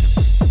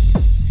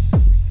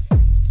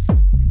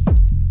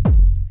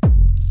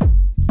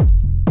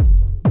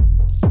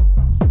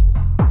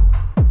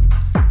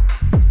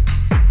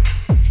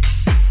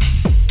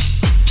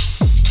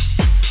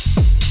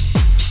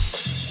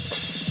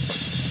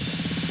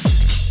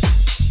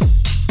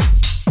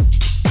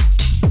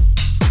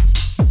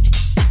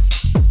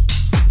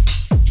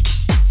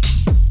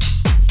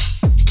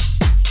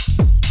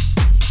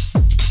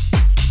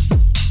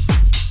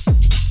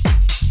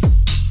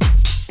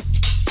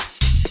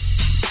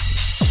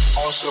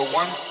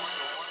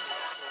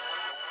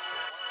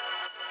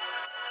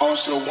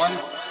 Also one.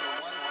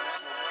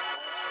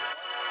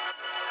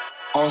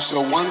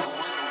 Also one.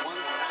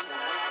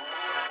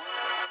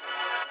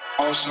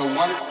 Also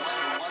one.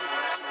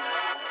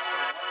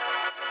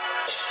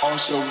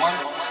 Also one.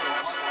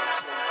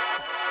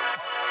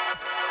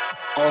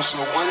 Also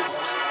one.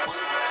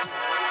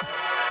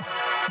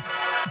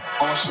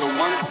 Also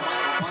one.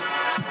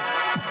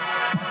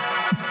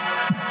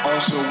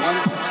 Also one.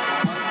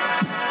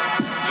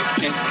 This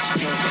pink is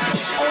still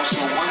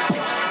also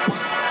one.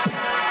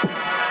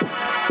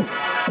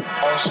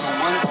 Also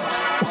one.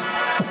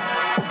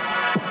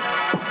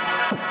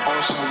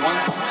 Also one.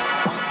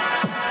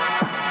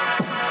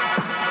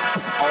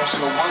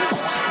 Also one.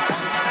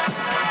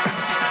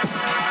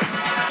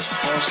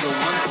 Also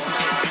one.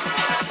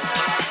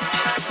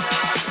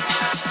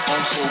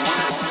 Also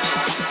one.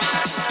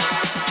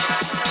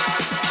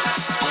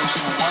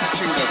 Also one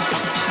to the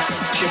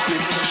keep me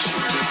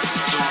pushing this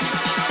journey.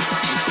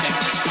 This pink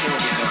is still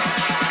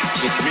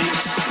the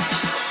dreams.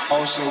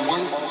 Also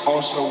one.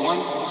 Also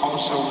one.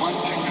 Also one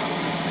to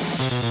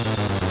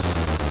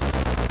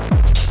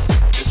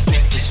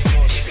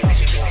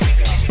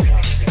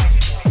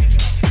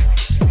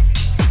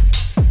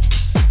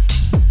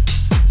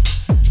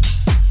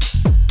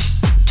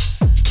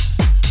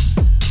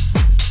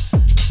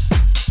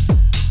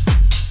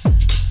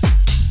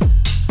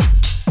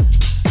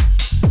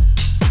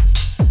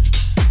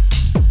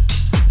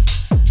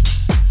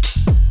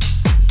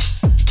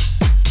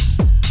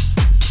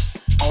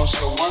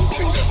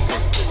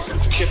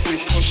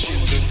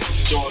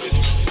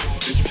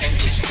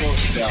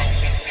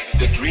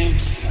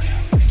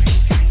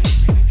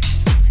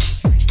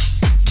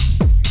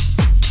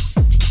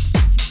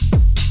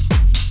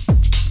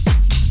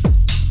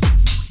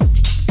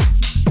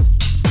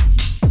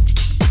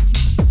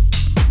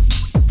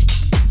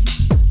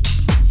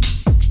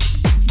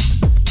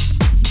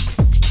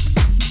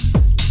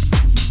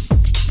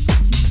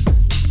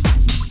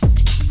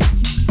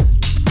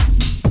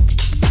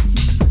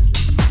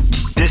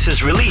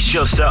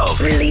yourself.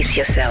 Release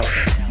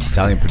yourself.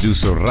 Italian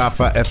producer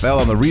Rafa FL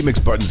on the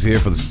remix buttons here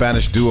for the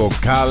Spanish duo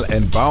Cal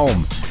and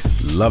Baum.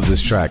 Love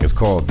this track. It's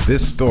called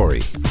This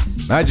Story.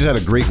 Now, I just had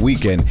a great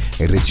weekend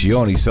at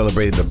Riccione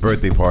celebrating the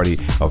birthday party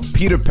of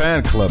Peter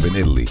Pan Club in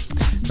Italy.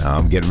 Now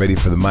I'm getting ready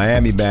for the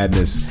Miami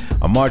Madness.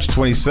 On March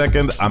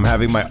 22nd, I'm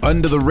having my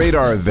Under the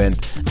Radar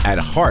event at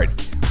Heart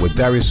with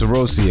Darius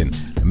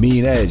Sarosian,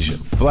 Mean Edge,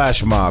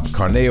 Flash Mob,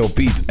 Carneo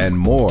Beats, and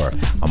more.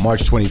 On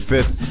March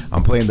 25th,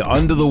 I'm playing the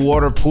Under the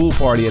Water Pool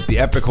Party at the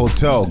Epic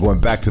Hotel, going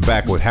back to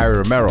back with Harry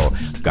Romero.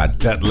 Got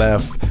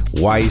Detlef,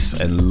 Weiss,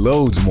 and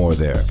loads more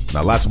there.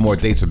 Now, lots more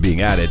dates are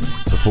being added,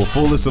 so for a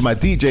full list of my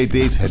DJ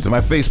dates, head to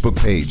my Facebook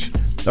page.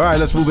 All right,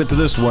 let's move into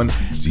this one.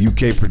 It's a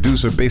UK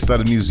producer based out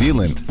of New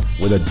Zealand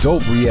with a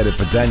dope re-edit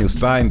for Daniel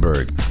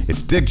Steinberg.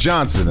 It's Dick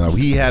Johnson. Now,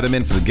 he had him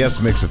in for the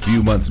guest mix a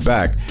few months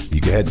back. You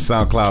can head to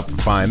SoundCloud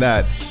to find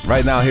that.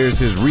 Right now, here's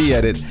his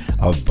re-edit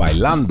of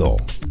Bailando.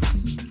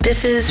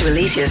 This is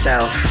Release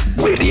Yourself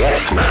with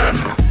Yes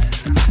Man.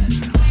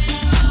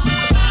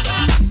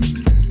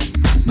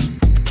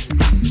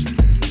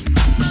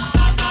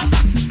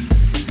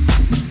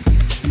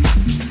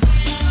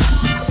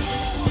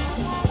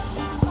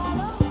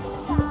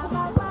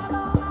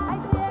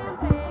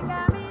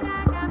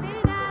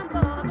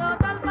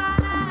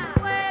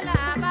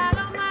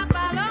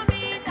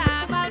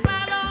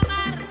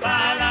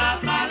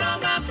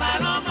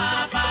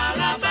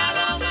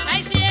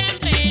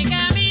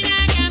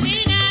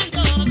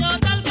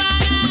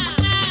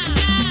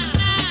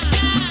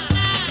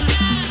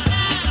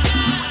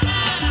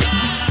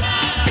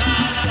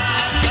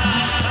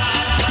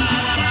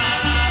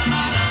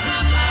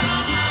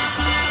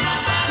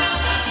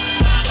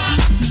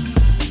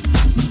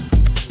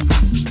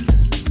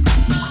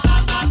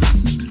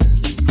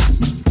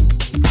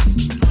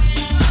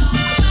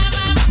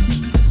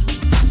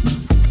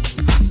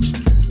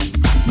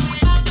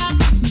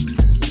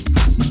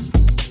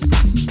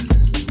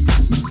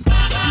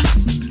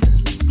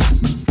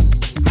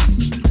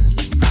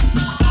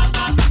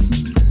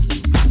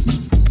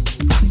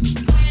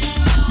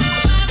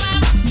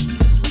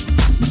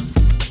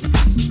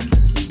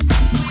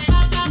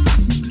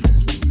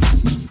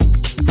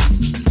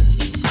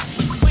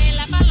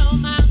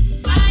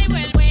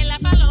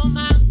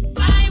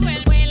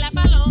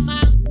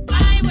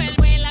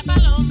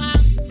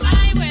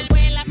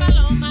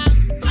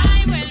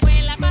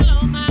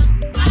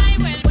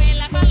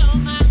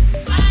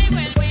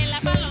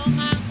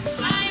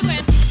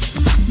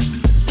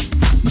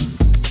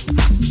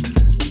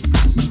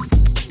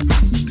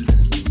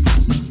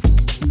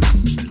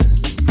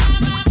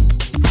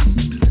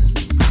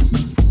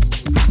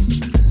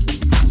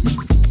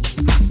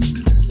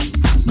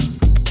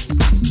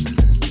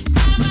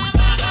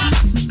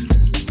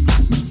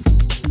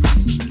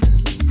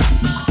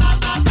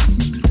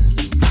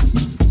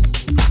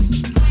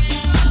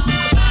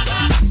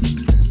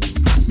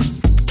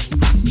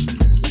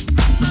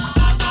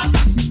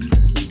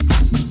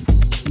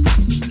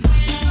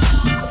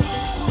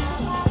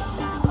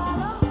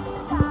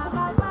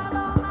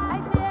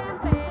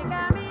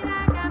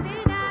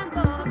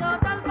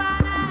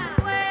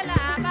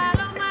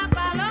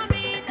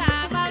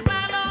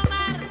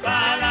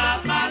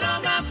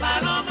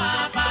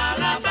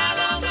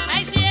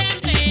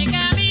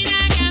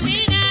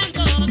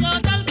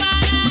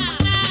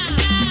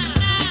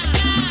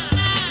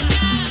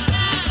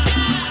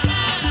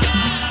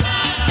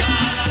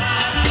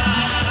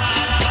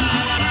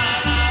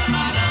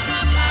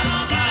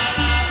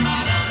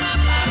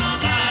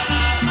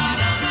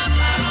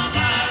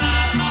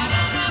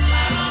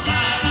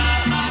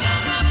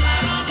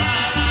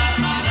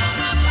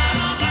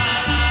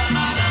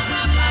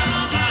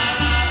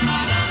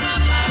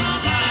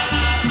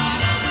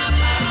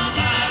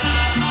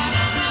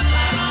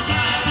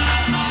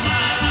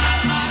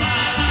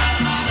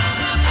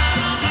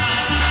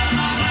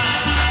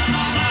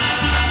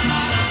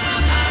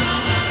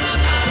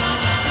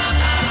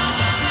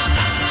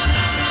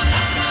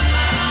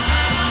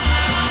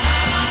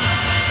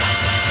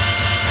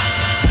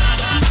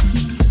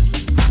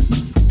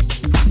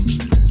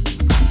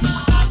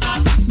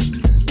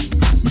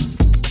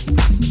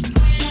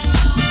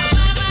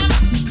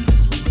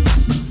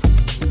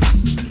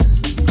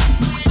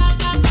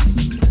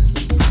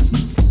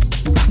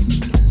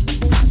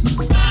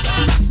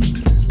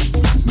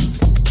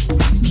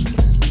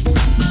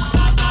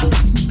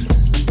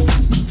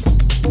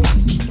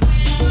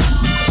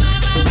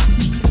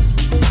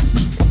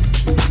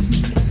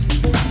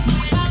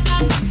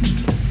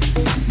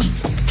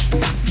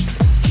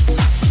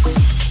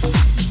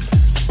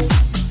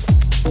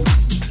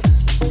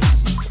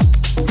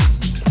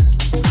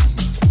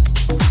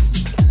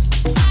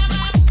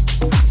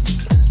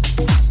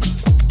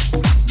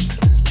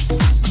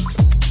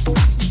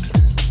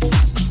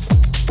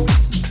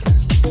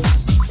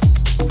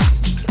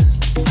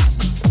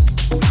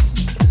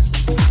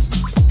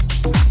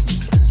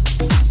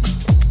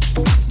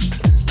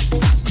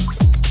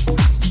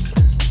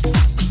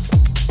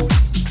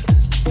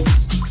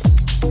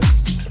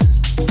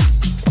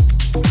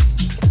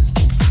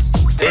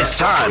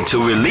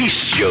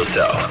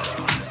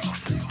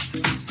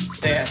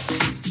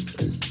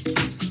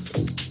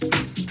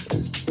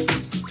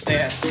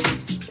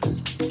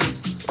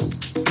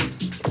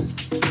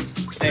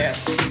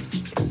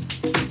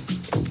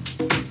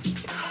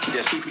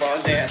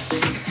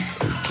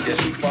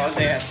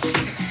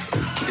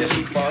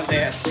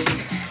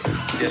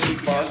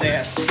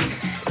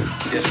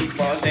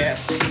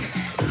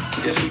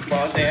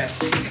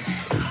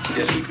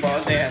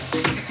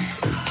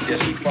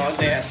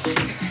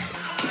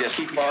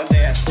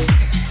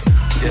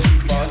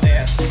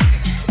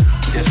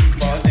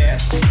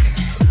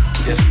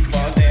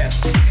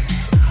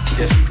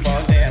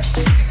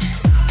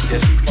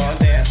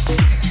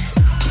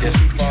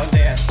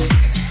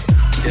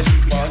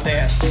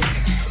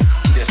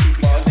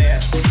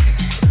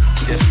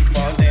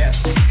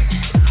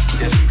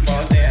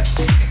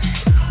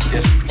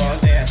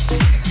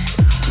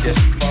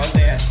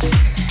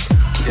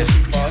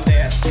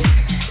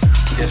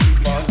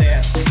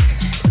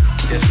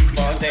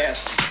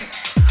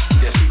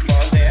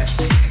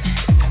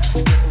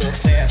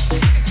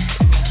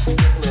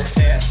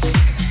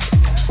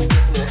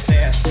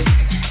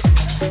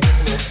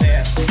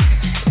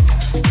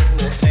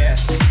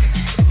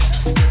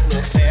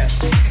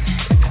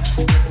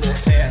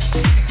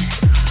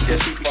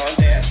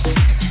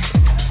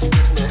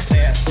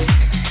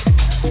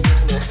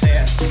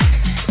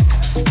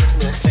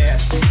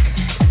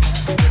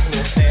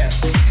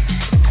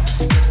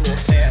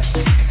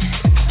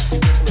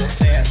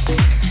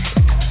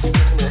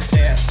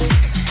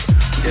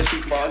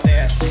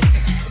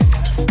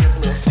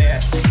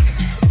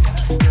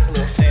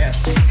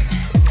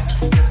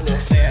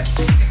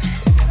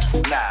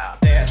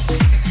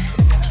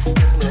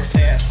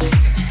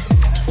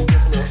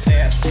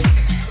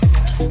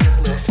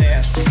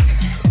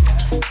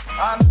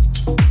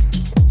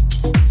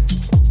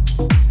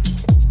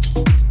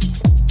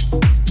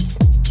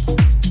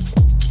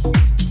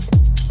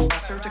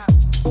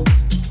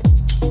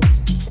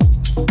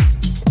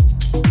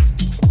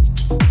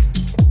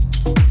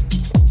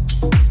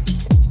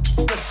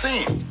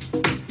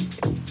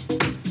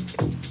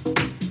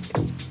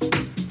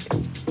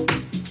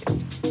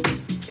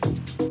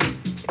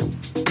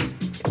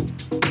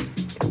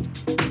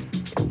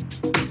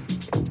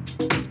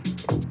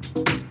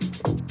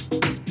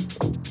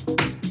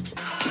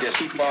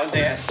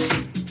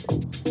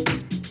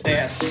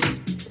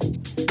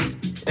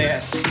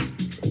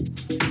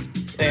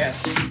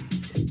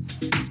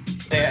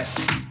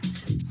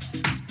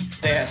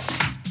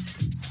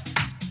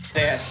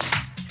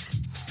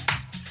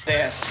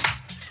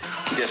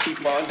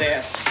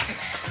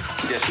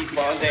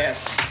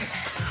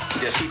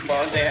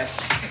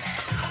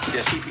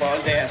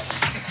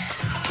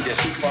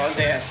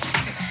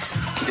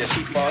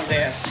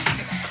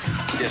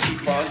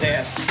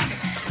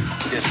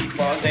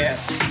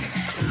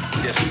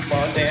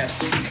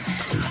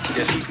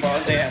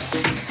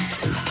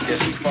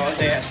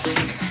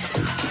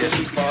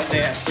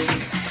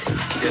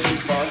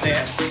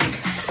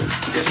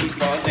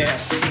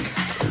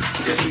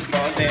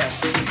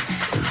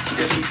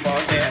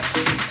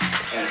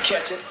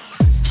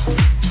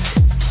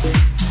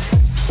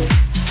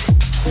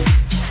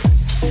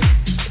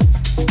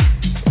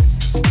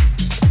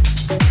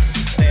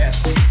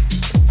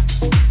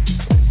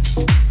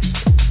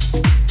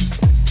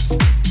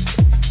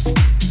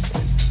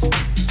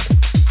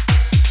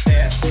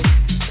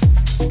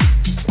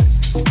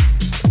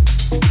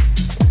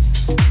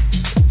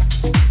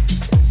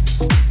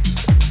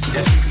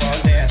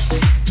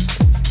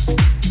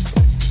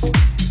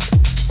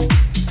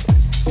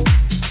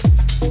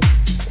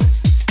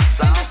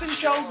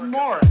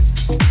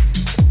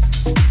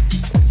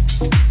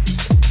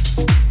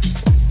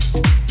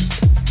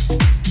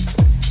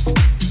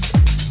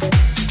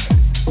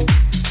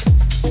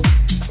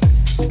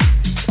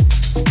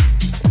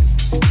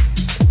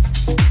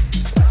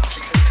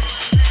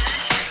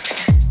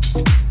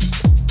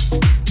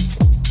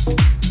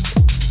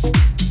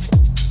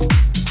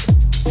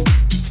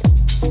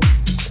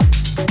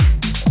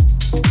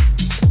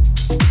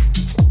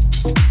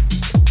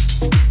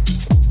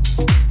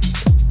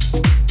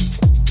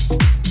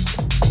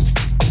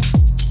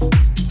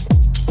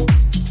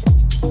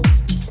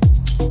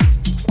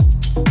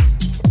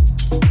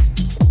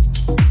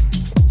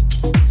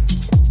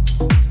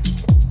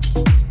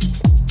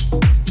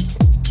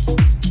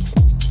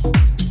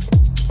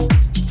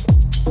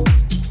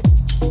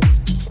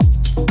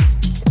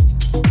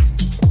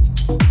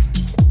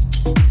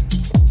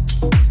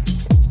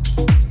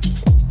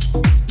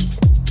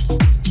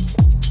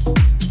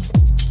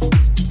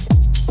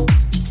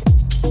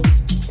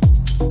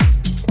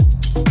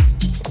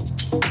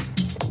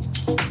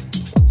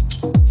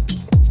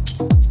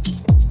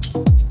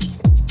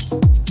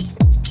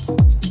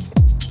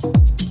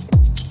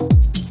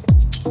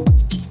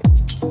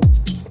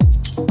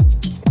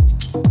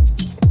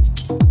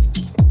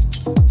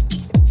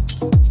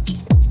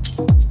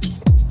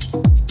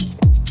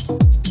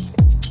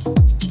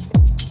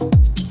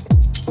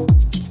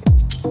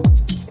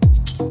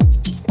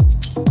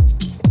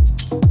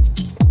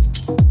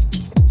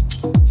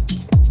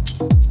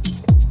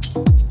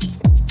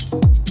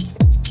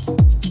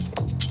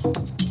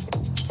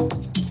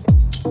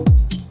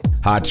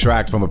 Hot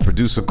track from a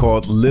producer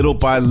called Little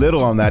by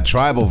Little on that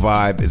tribal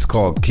vibe. It's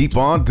called Keep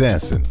On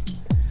Dancing.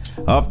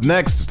 Up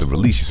next is the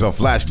Release Yourself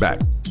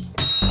flashback.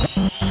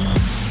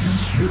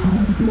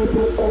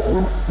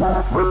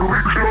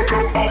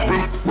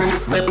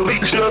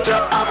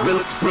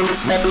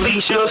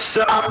 Release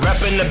yourself.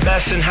 Repping the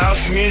best in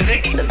house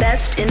music. The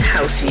best in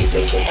house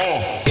music.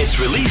 It's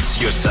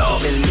Release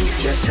Yourself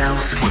Release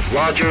yourself. with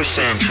Roger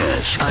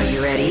Sanchez. Are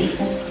you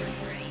ready?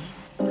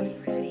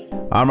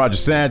 I'm Roger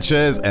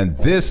Sanchez, and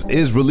this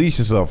is Release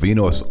Yourself. You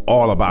know, it's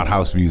all about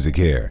house music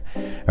here.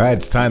 All right,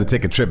 it's time to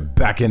take a trip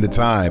back into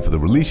time for the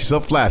Release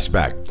Yourself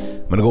flashback.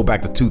 I'm going to go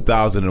back to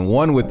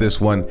 2001 with this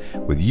one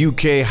with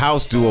UK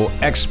house duo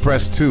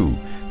Express 2.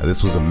 Now,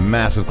 this was a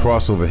massive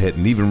crossover hit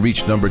and even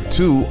reached number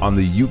 2 on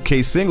the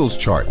UK singles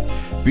chart,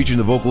 featuring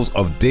the vocals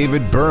of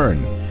David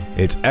Byrne.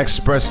 It's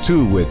Express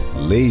 2 with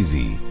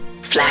Lazy.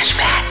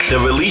 Flashback. The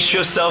Release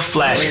Yourself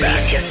flashback.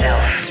 Release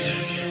yourself.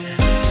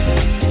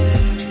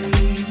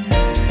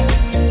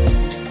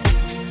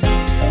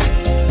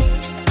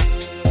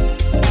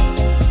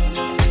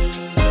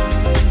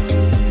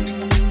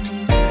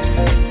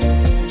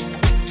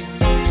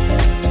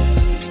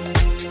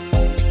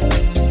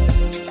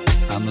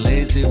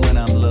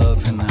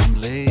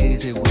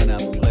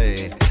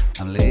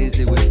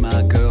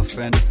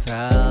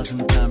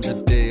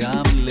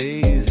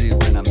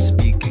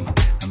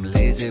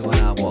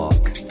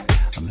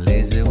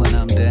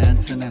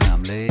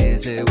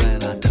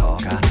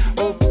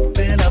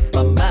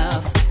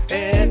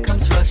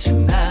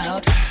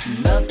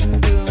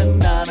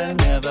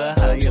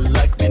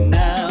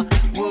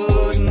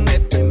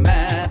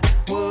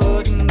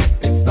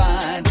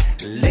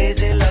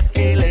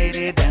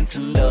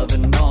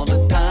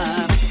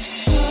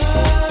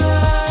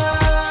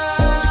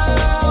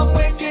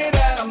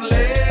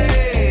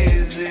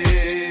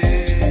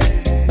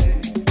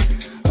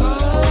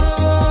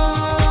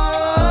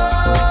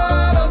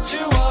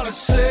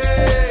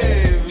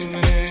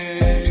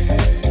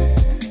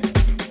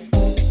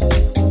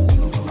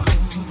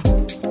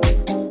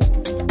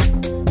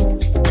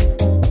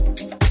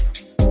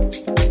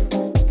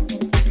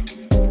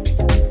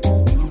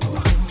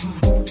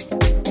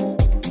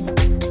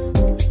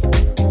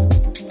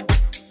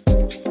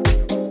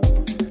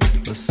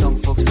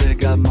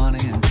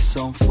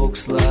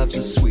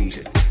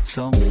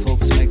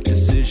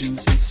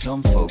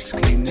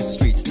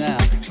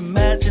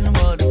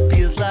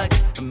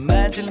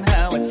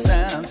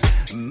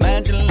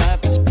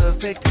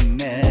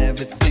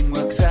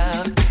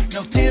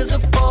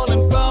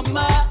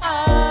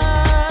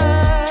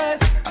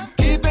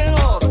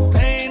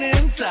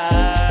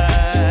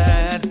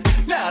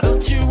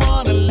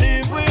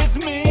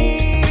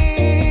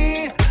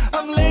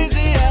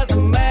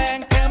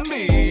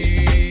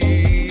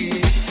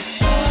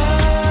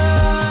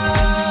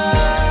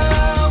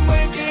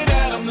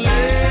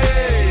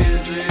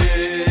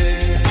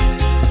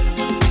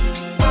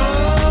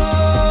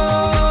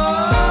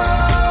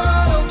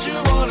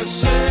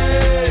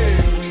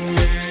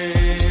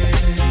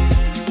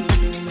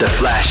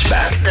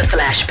 The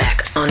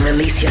flashback on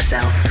Release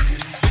Yourself.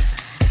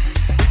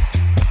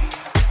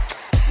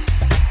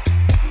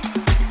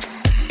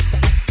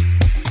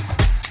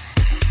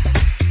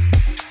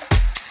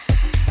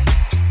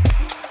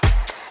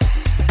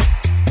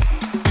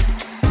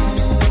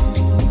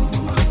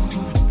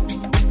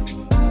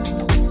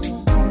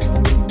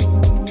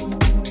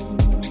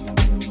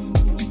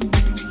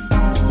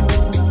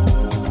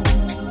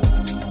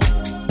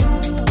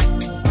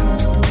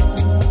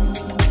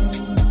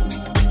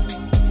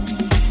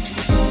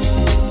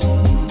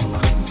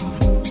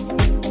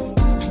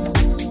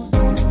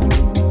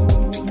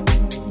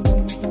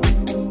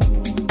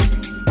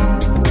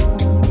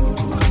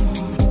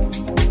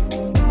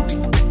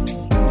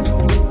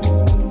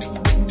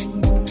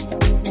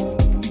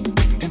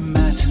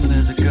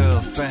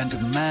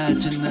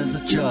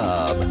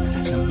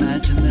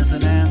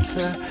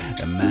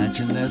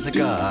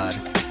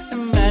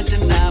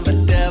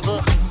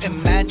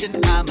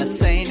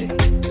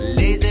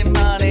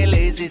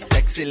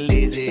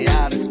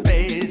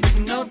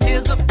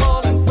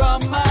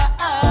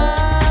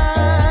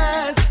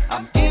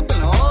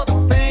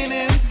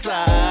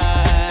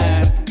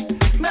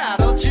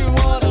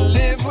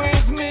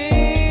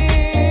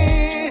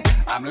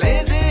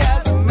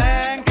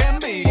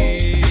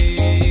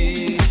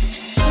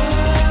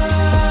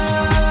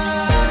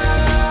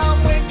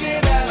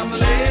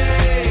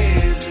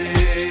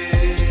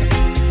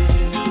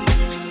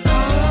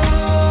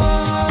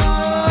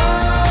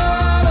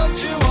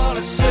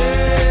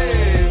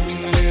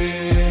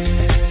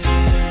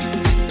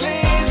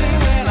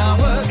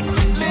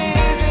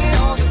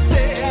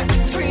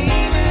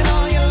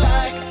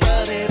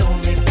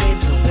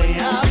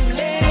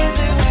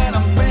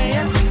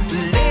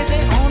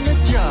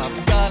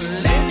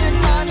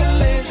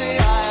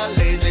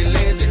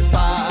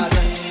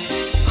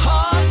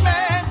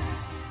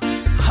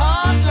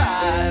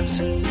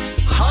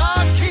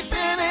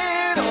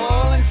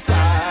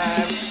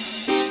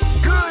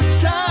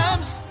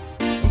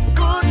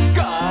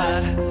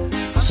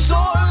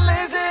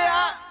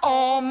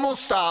 don't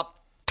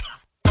stop.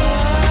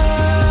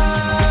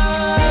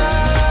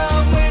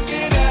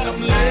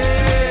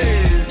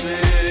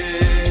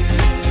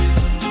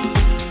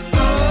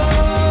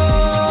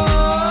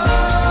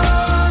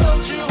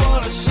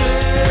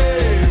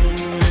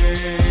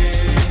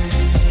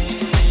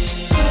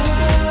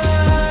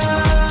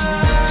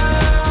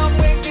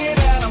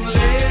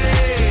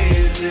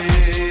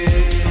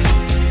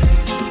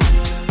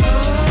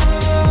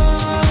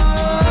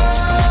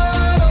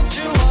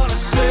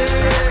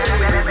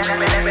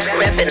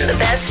 The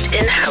best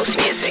in house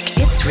music.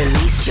 It's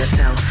Release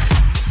Yourself.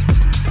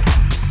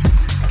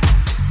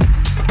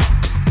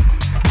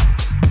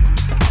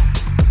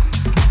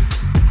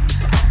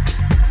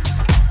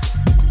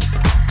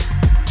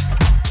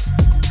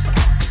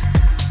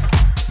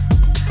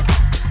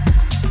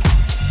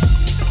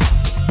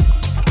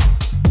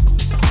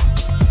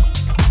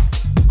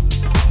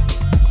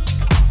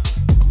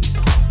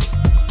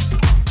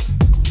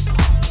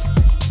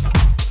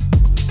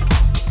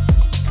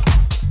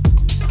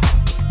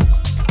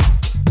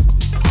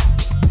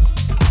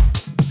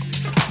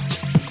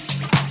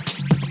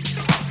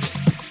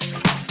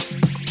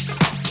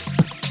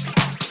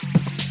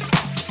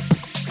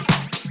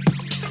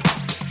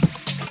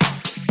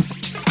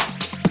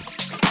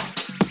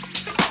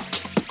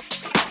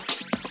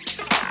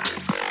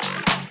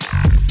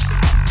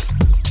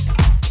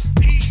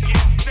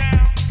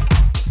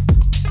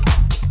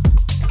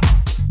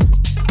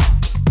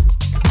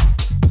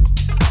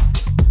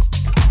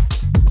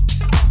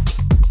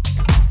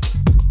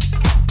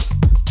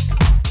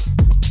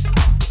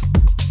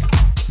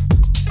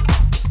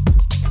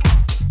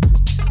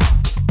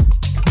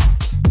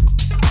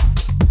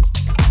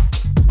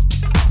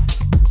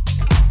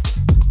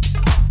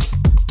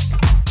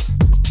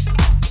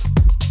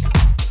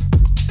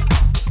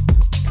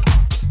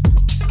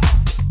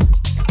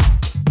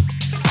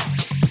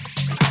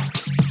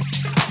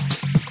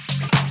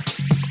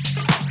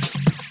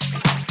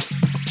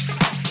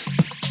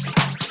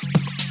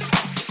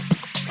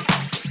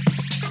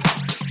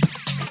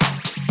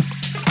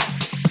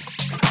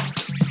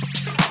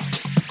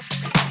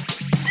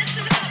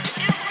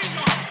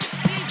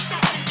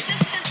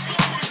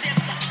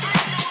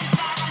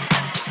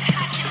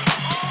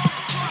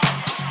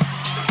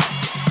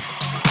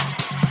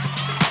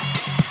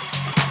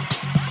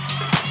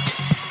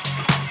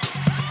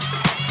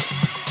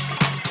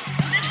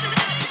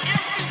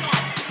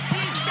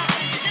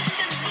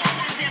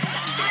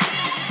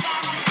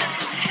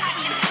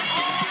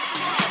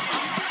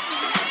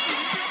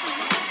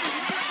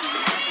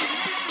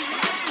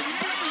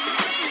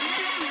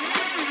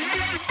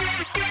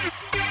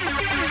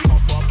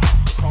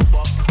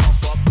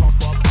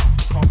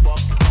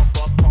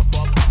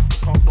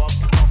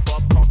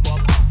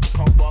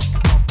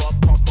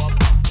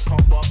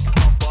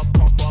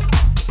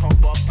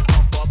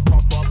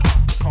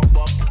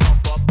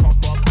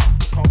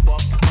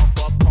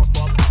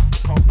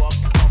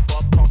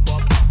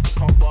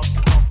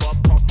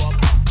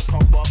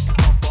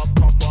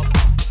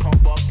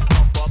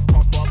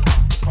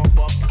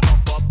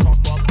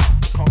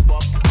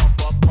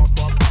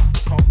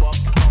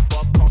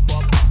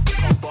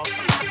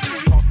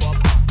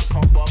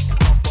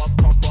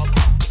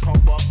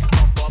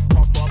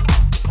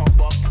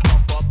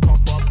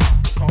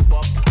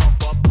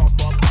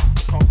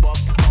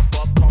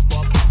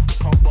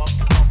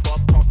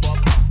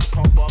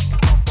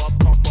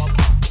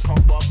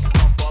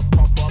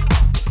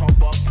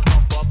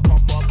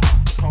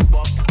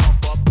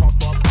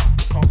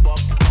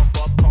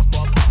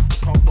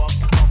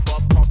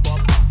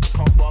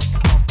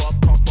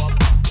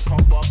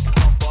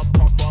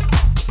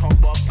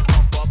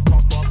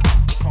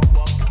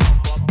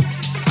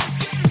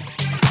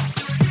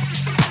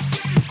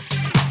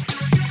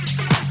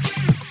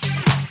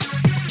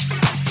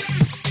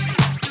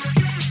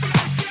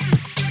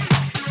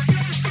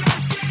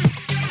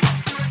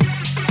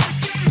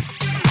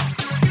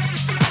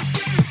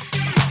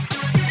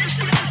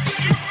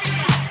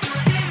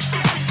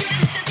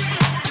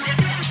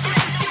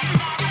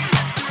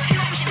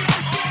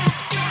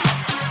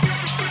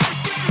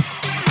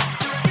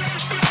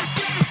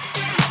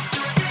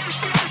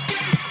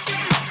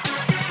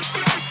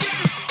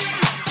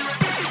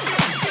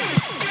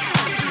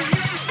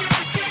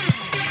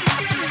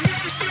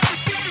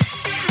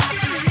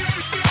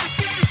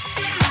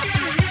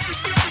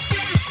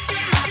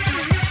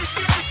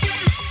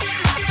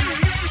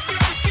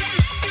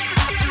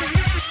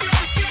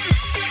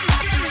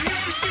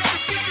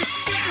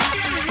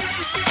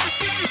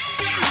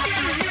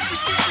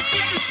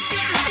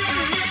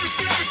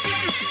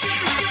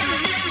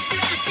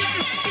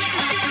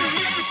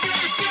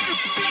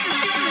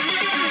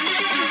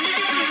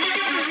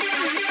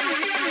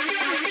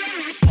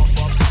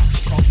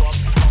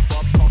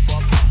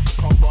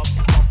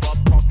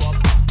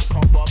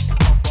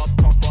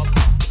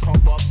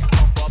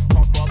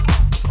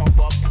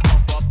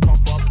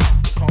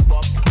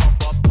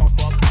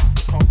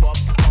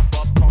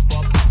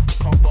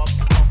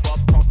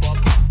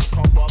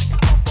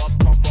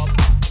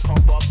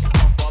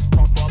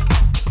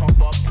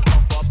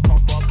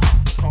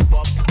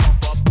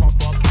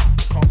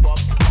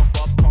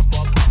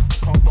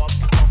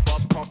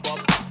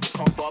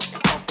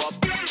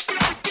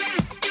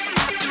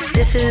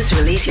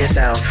 Release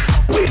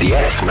Yourself. With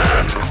Yes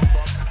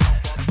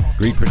Man.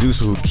 Greek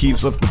producer who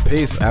keeps up the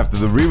pace after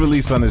the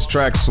re-release on his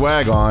track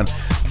Swag On,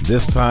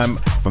 this time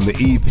from the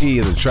EP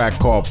of the track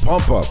called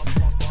Pump Up.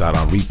 It's out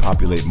on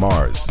Repopulate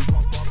Mars.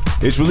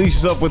 It's Release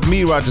Yourself with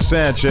me, Roger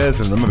Sanchez,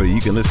 and remember, you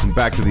can listen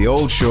back to the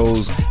old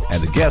shows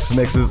and the guest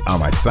mixes on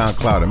my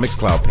SoundCloud and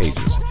Mixcloud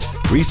pages.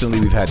 Recently,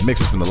 we've had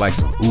mixes from the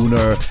likes of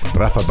Uner,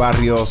 Rafa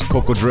Barrios,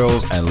 Coco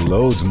Drills, and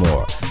loads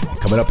more. And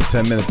coming up in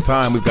 10 minutes'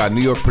 time, we've got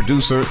New York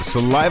producer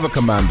Saliva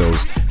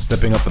Commandos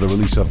stepping up for the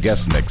Release Yourself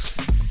guest mix.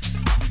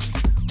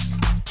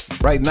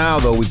 Right now,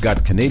 though, we've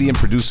got Canadian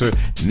producer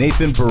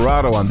Nathan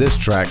Parado on this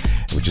track,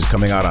 which is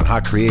coming out on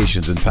Hot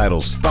Creations,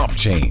 entitled Stomp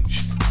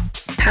Change.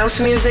 House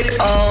music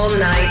all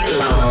night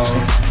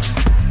long.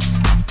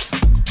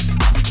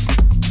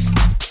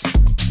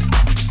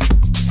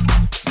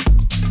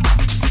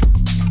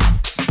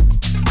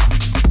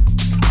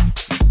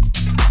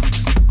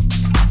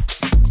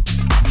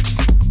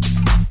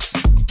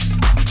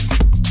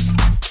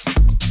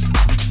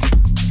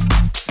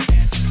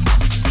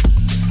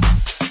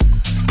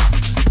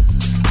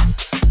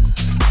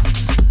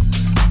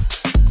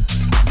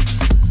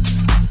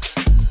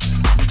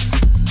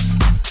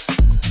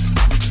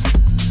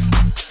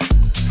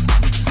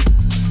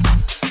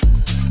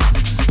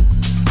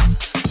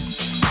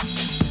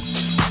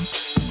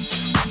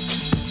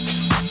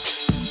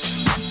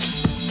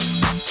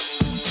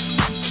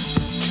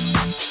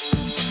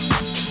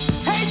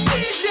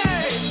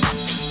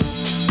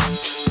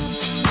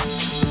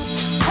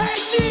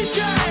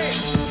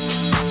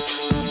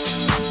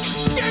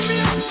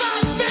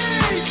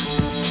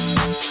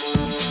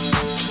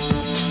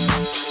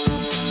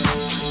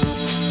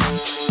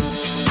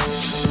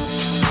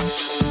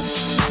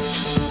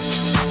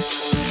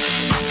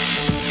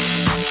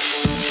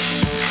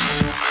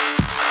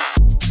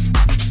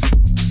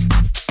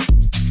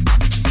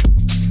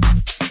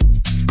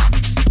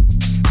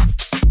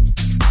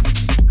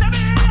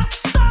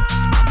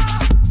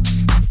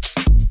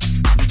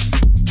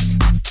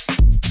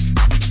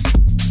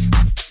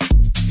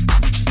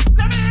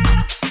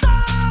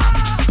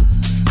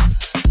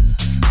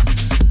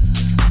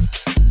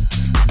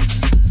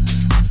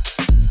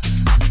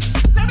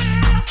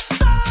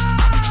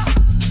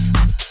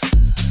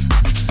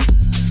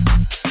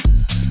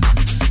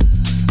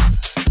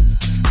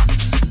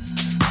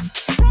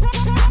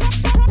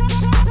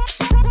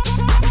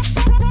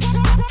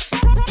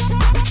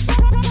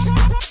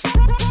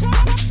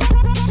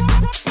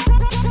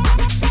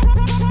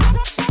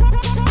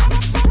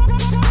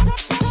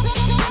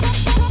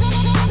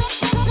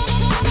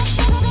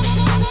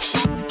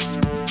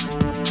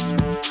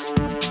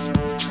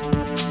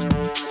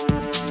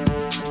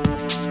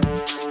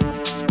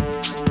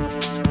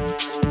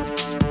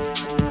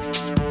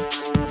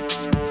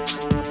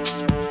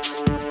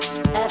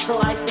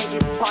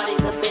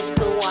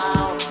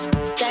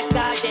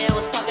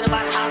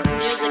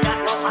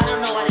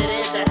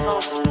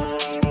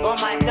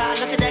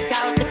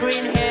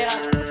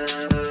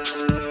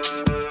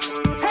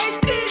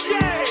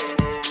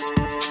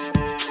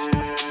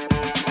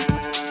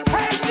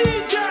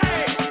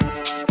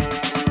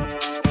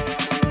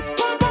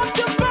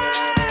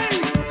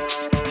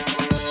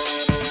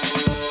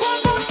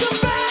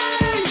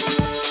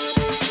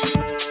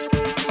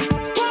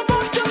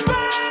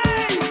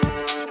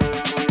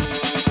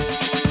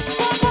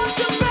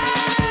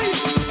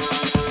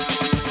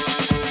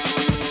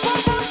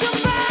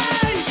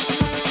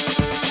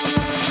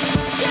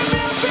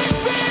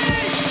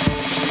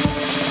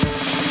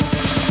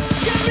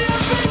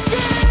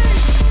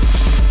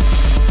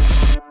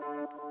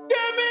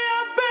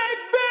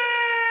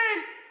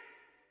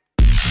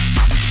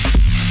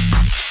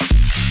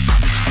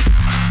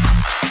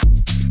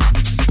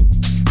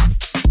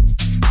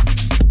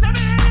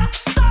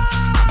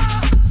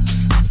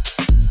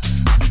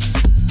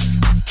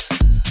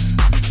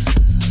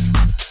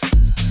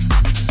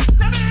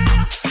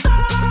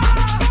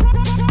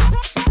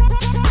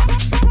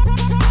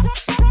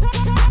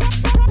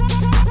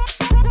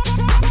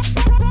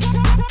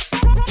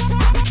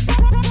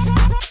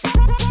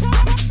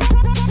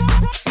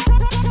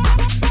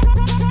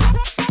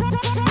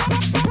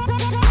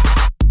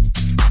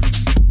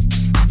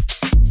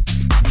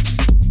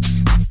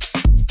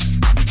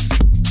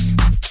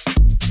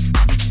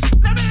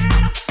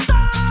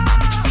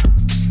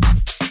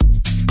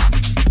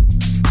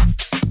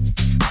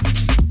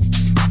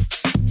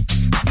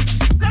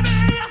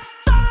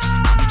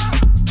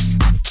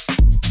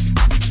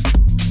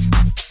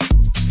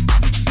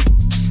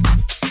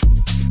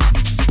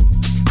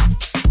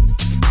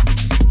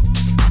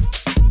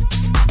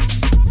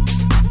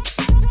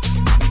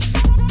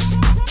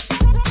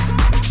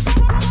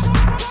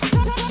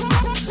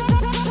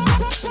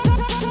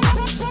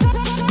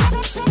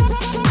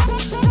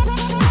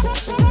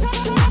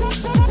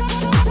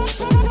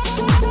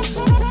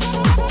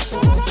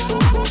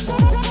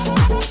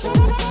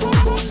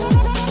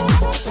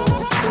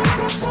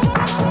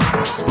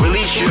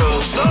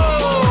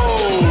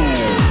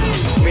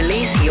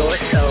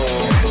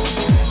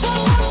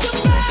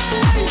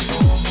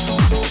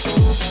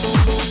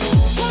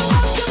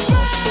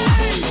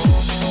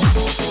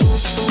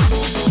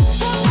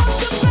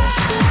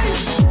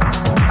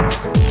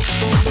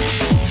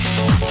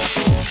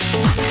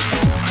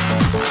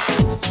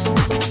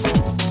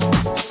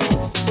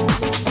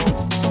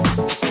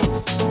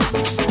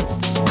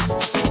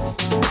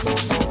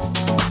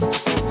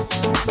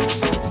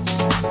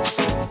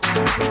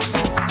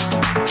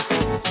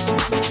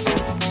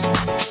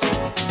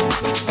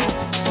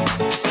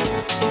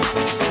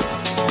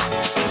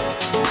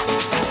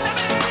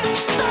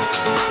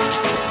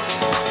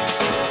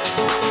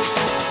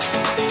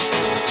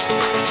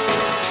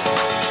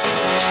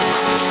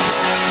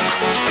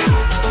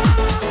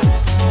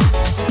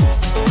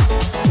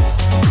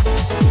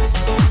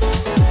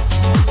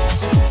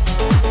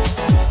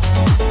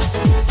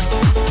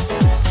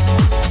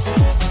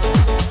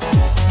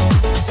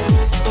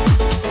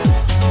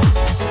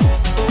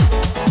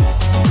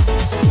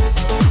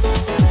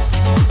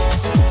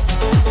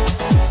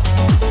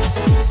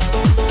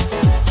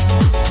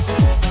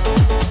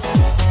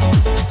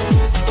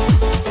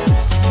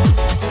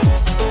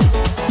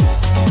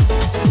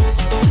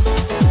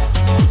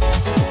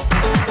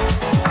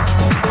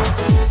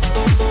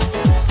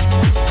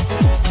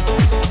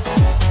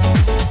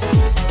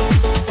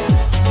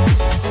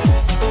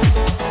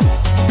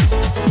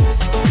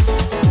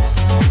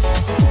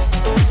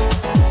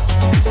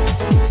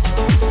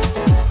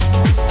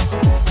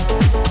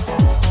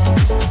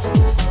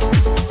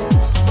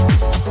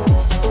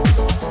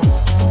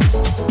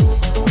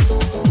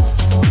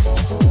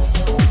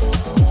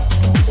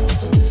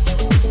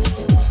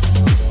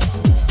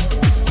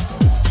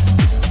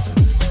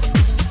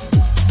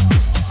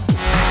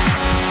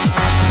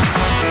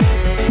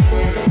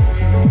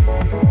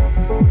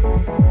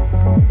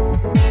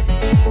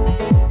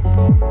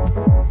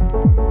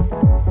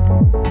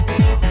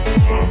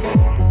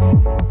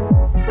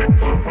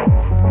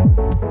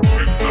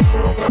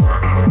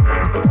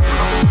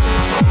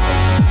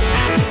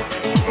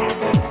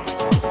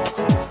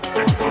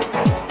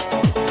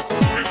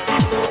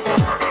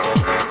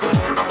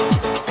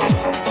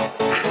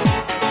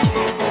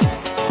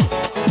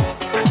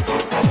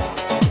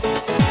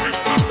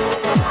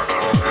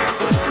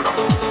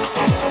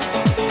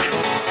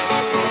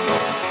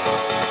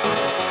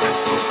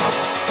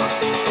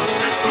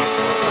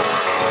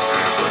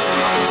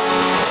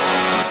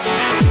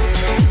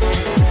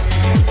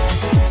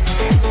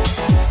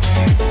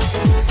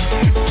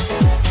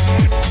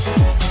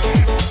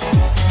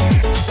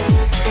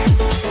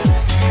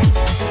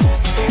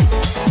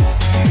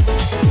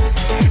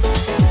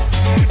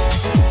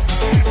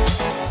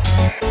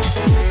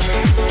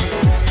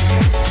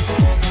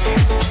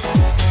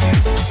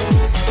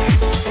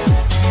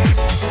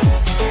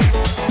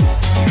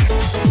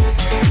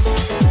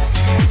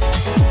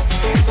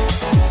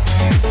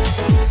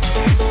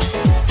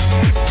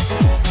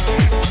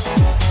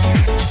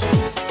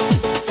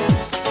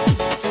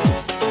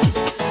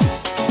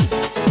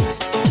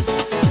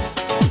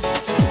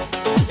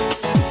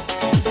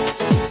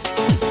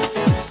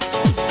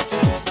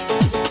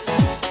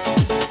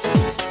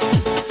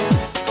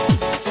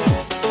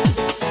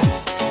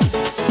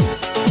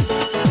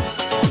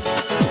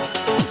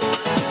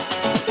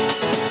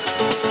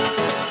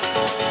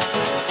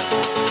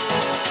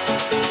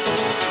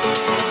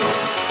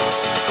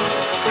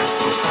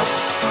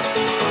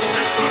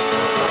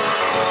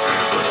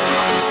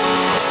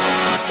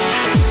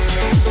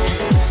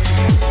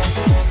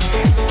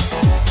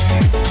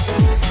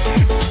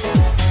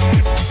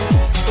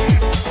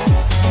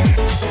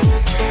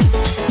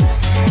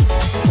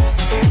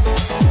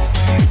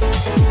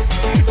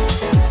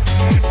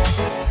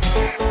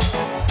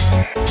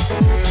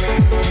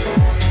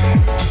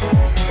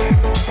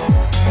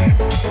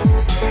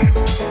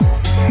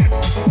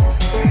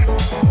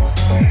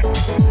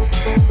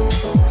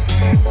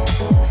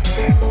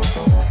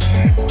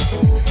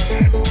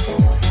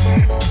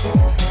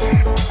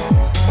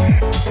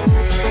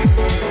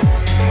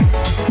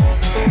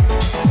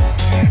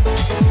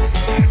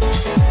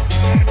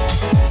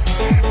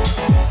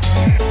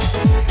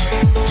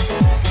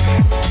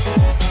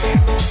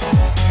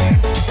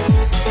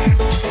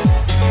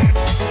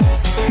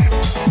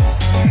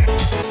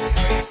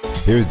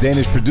 Here's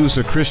Danish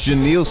producer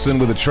Christian Nielsen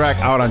with a track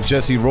out on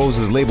Jesse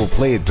Rose's label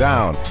Play It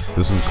Down.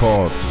 This one's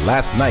called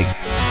Last Night.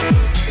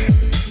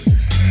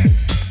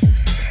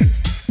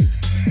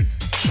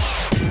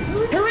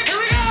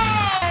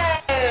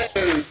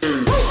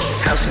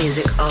 House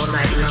music all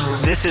night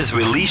long. This is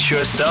Release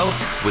Yourself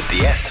with the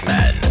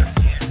S-Man.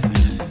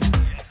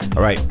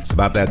 All right, it's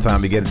about that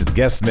time to get into the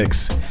guest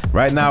mix.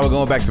 Right now, we're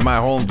going back to my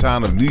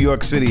hometown of New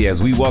York City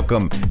as we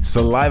welcome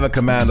Saliva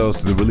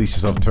Commandos to the Release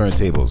Yourself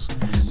turntables.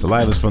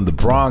 Saliva's from the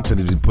Bronx and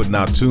has been putting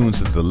out tunes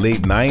since the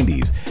late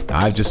 90s. Now,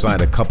 I've just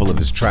signed a couple of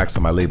his tracks to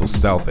my label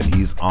Stealth, and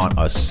he's on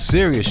a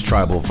serious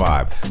tribal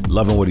vibe.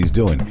 Loving what he's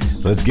doing.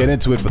 So let's get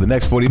into it for the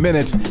next 40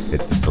 minutes.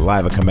 It's the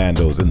Saliva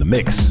Commandos in the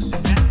mix.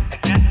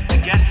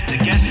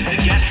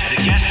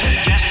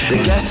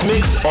 The guest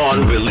mix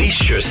on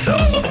Release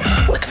Yourself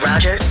with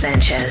Roger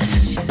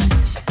Sanchez.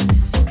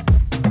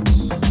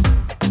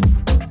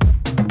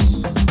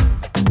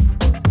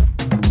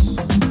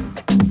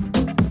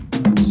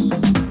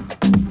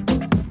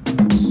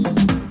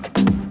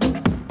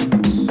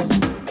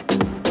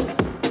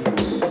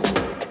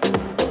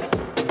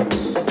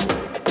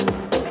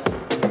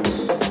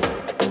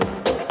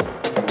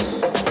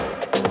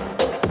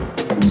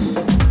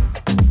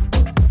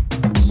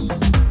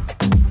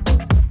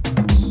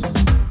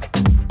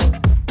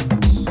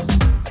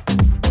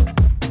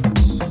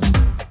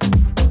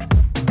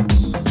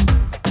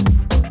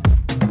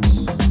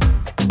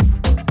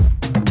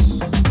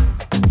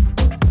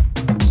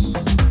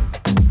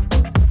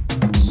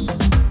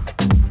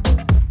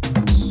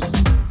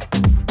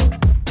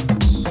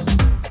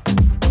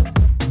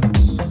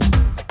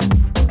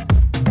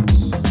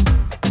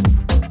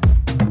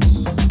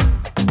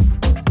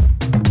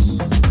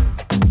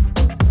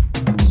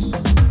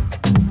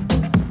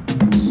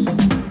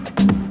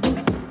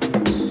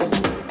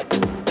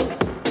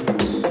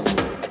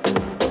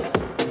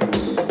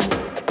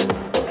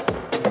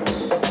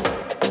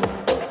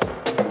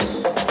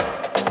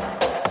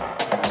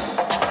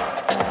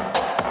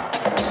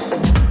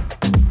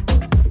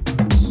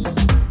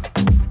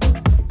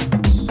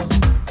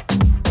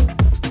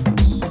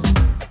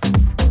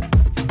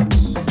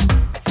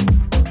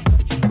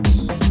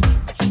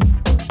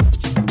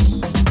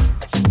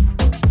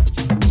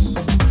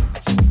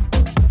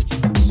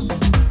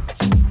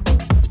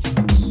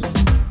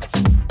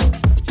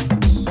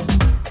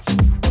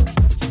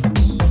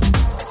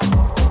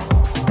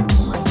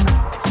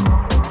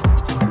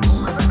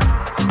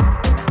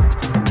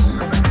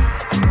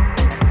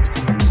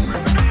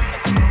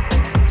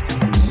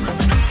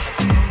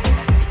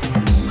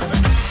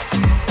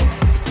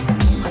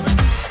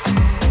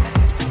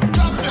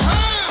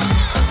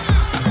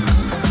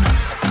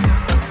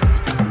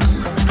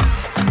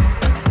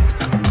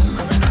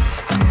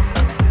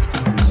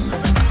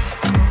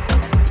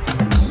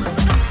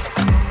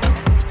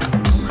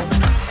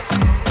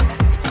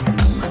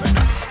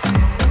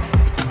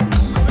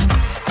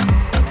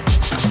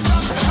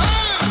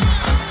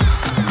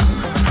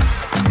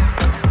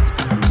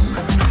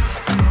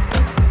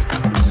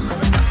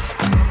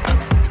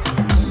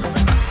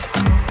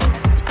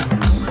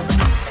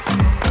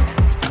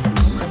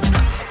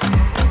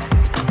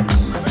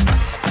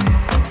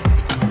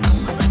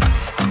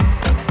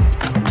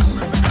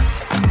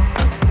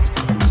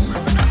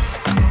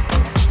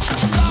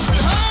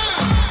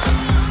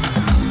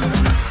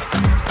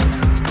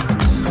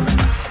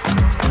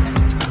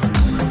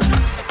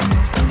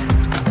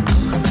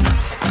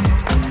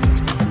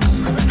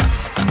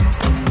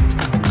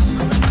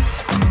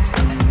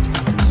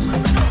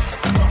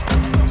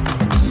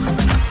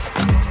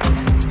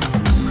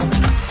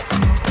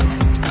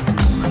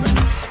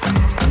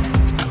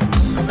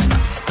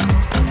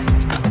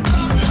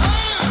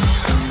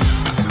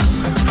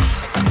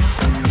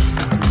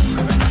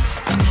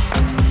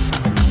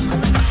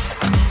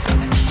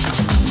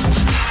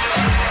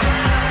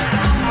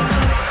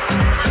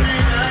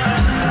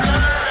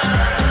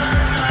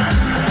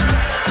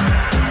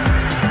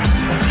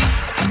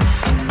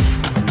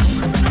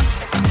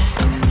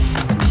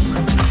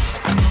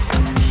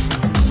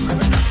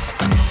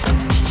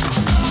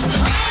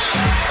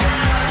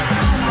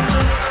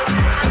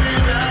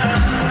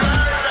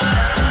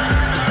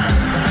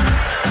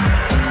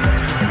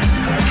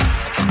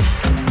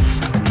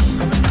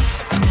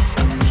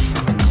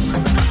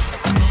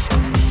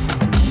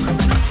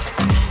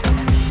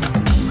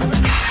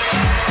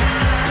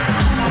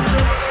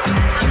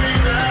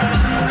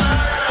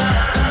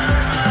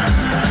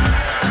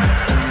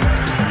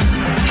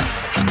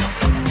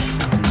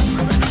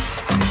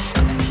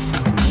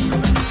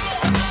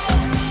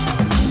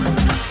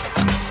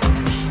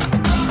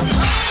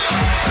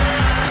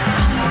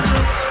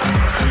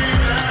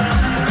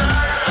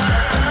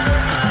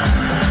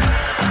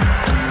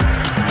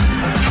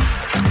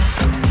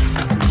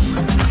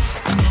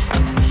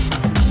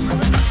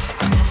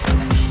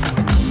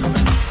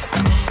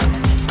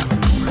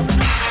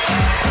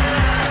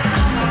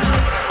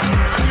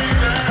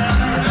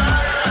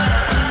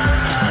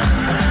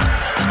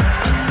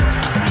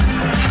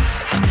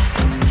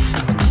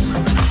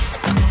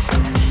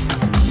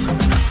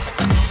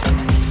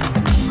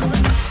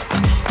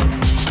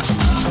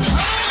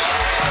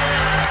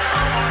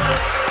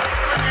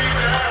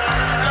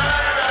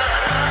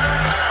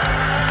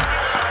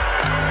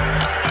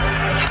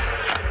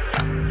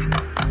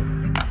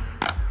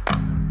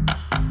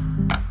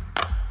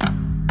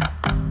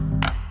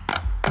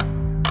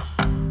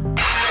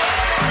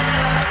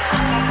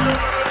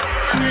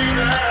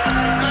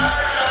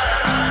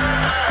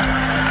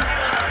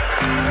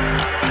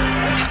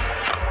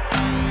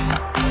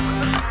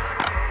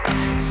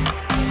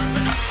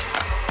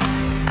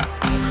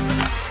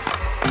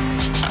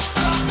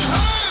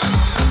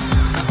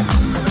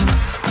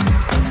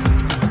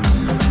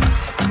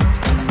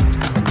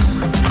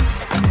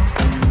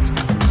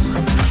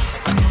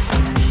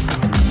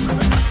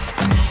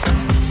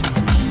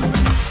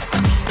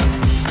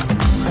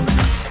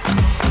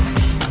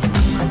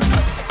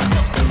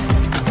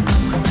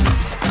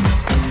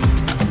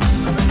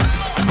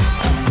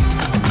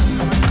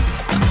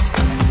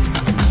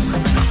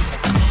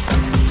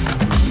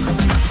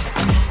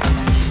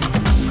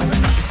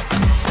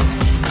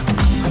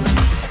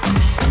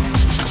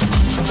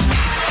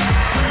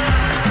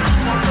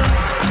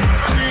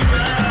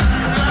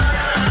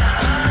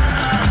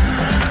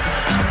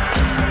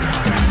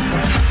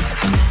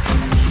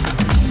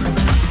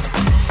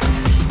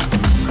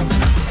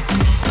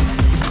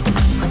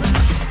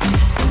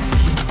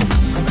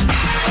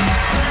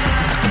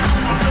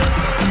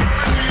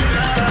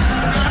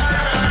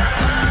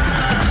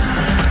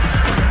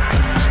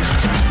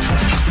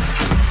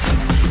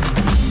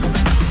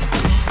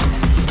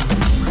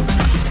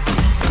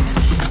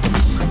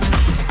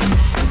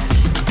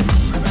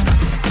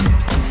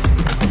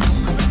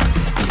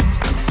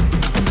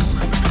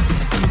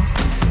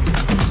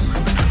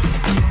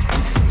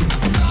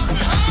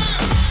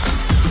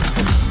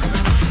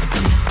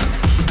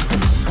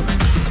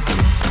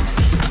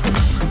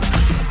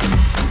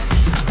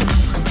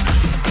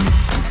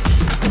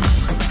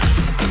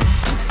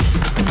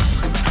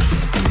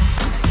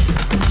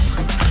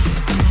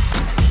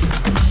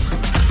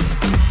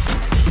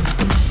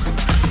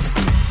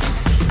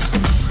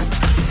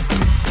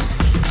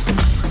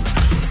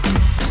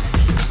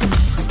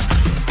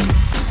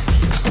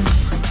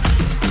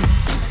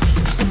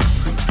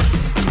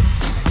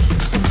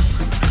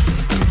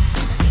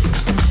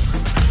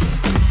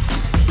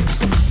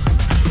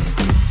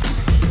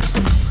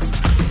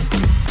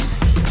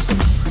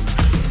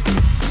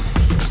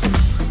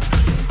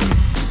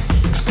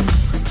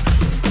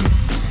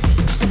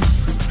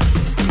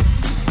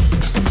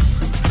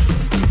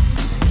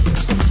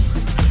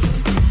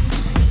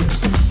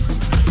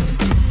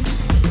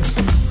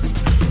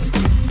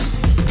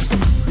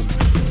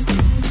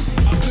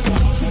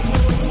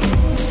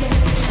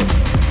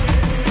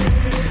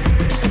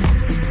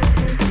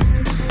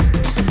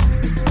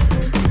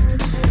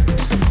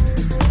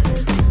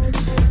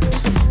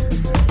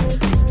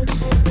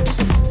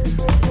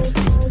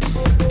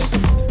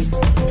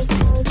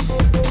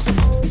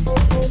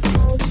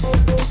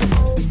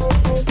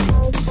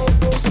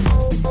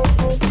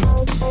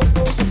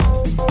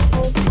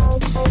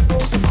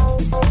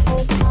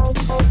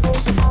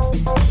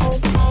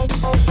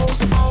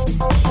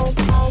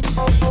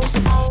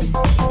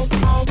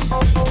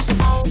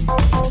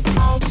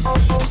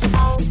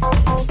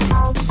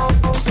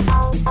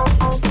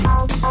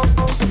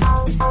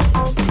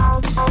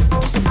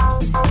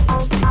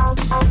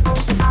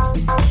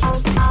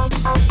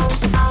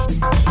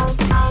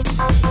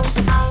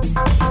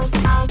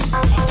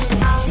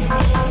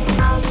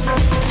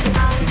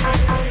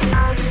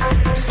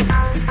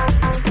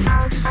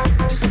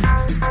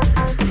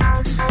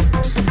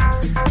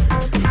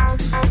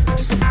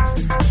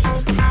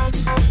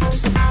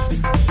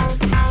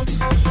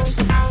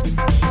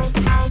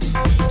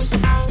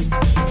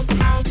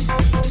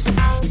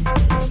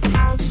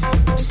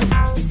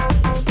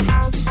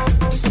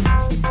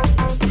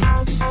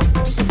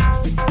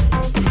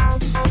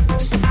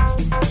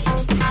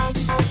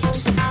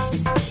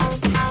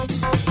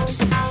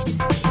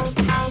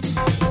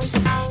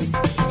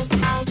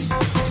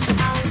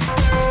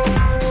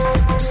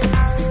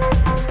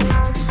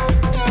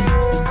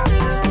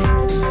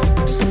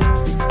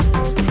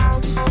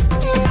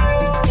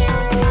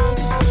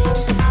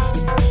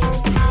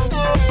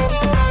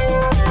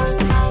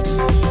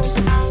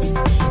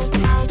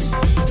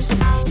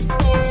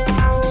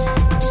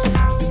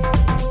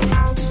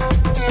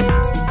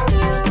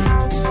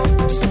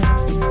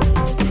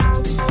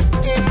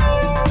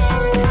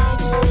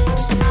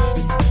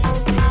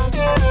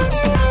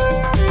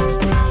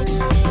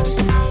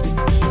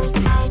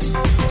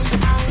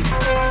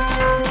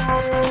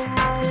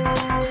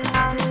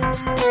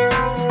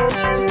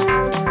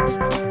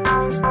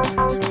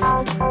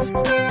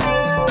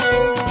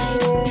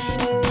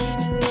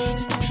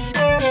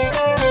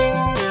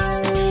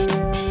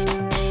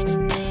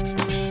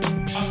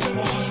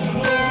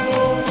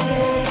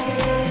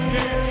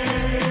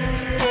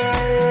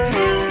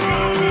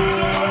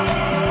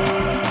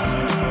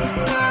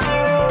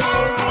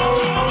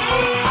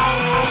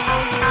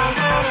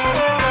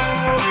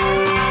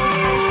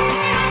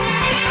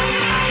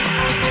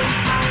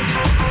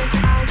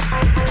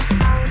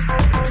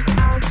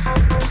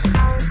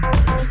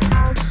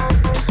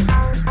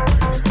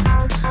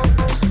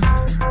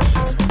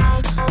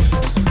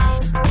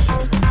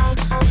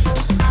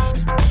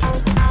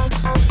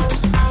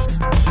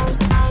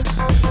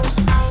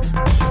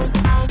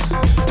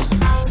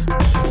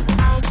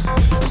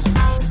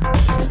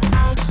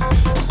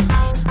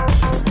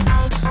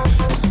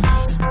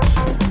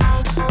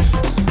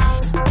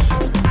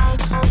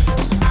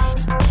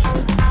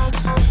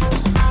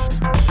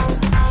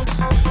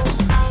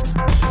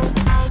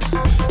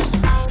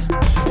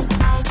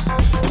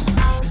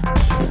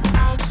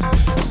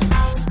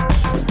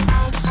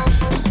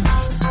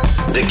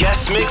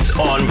 is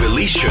on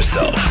Release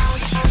Yourself.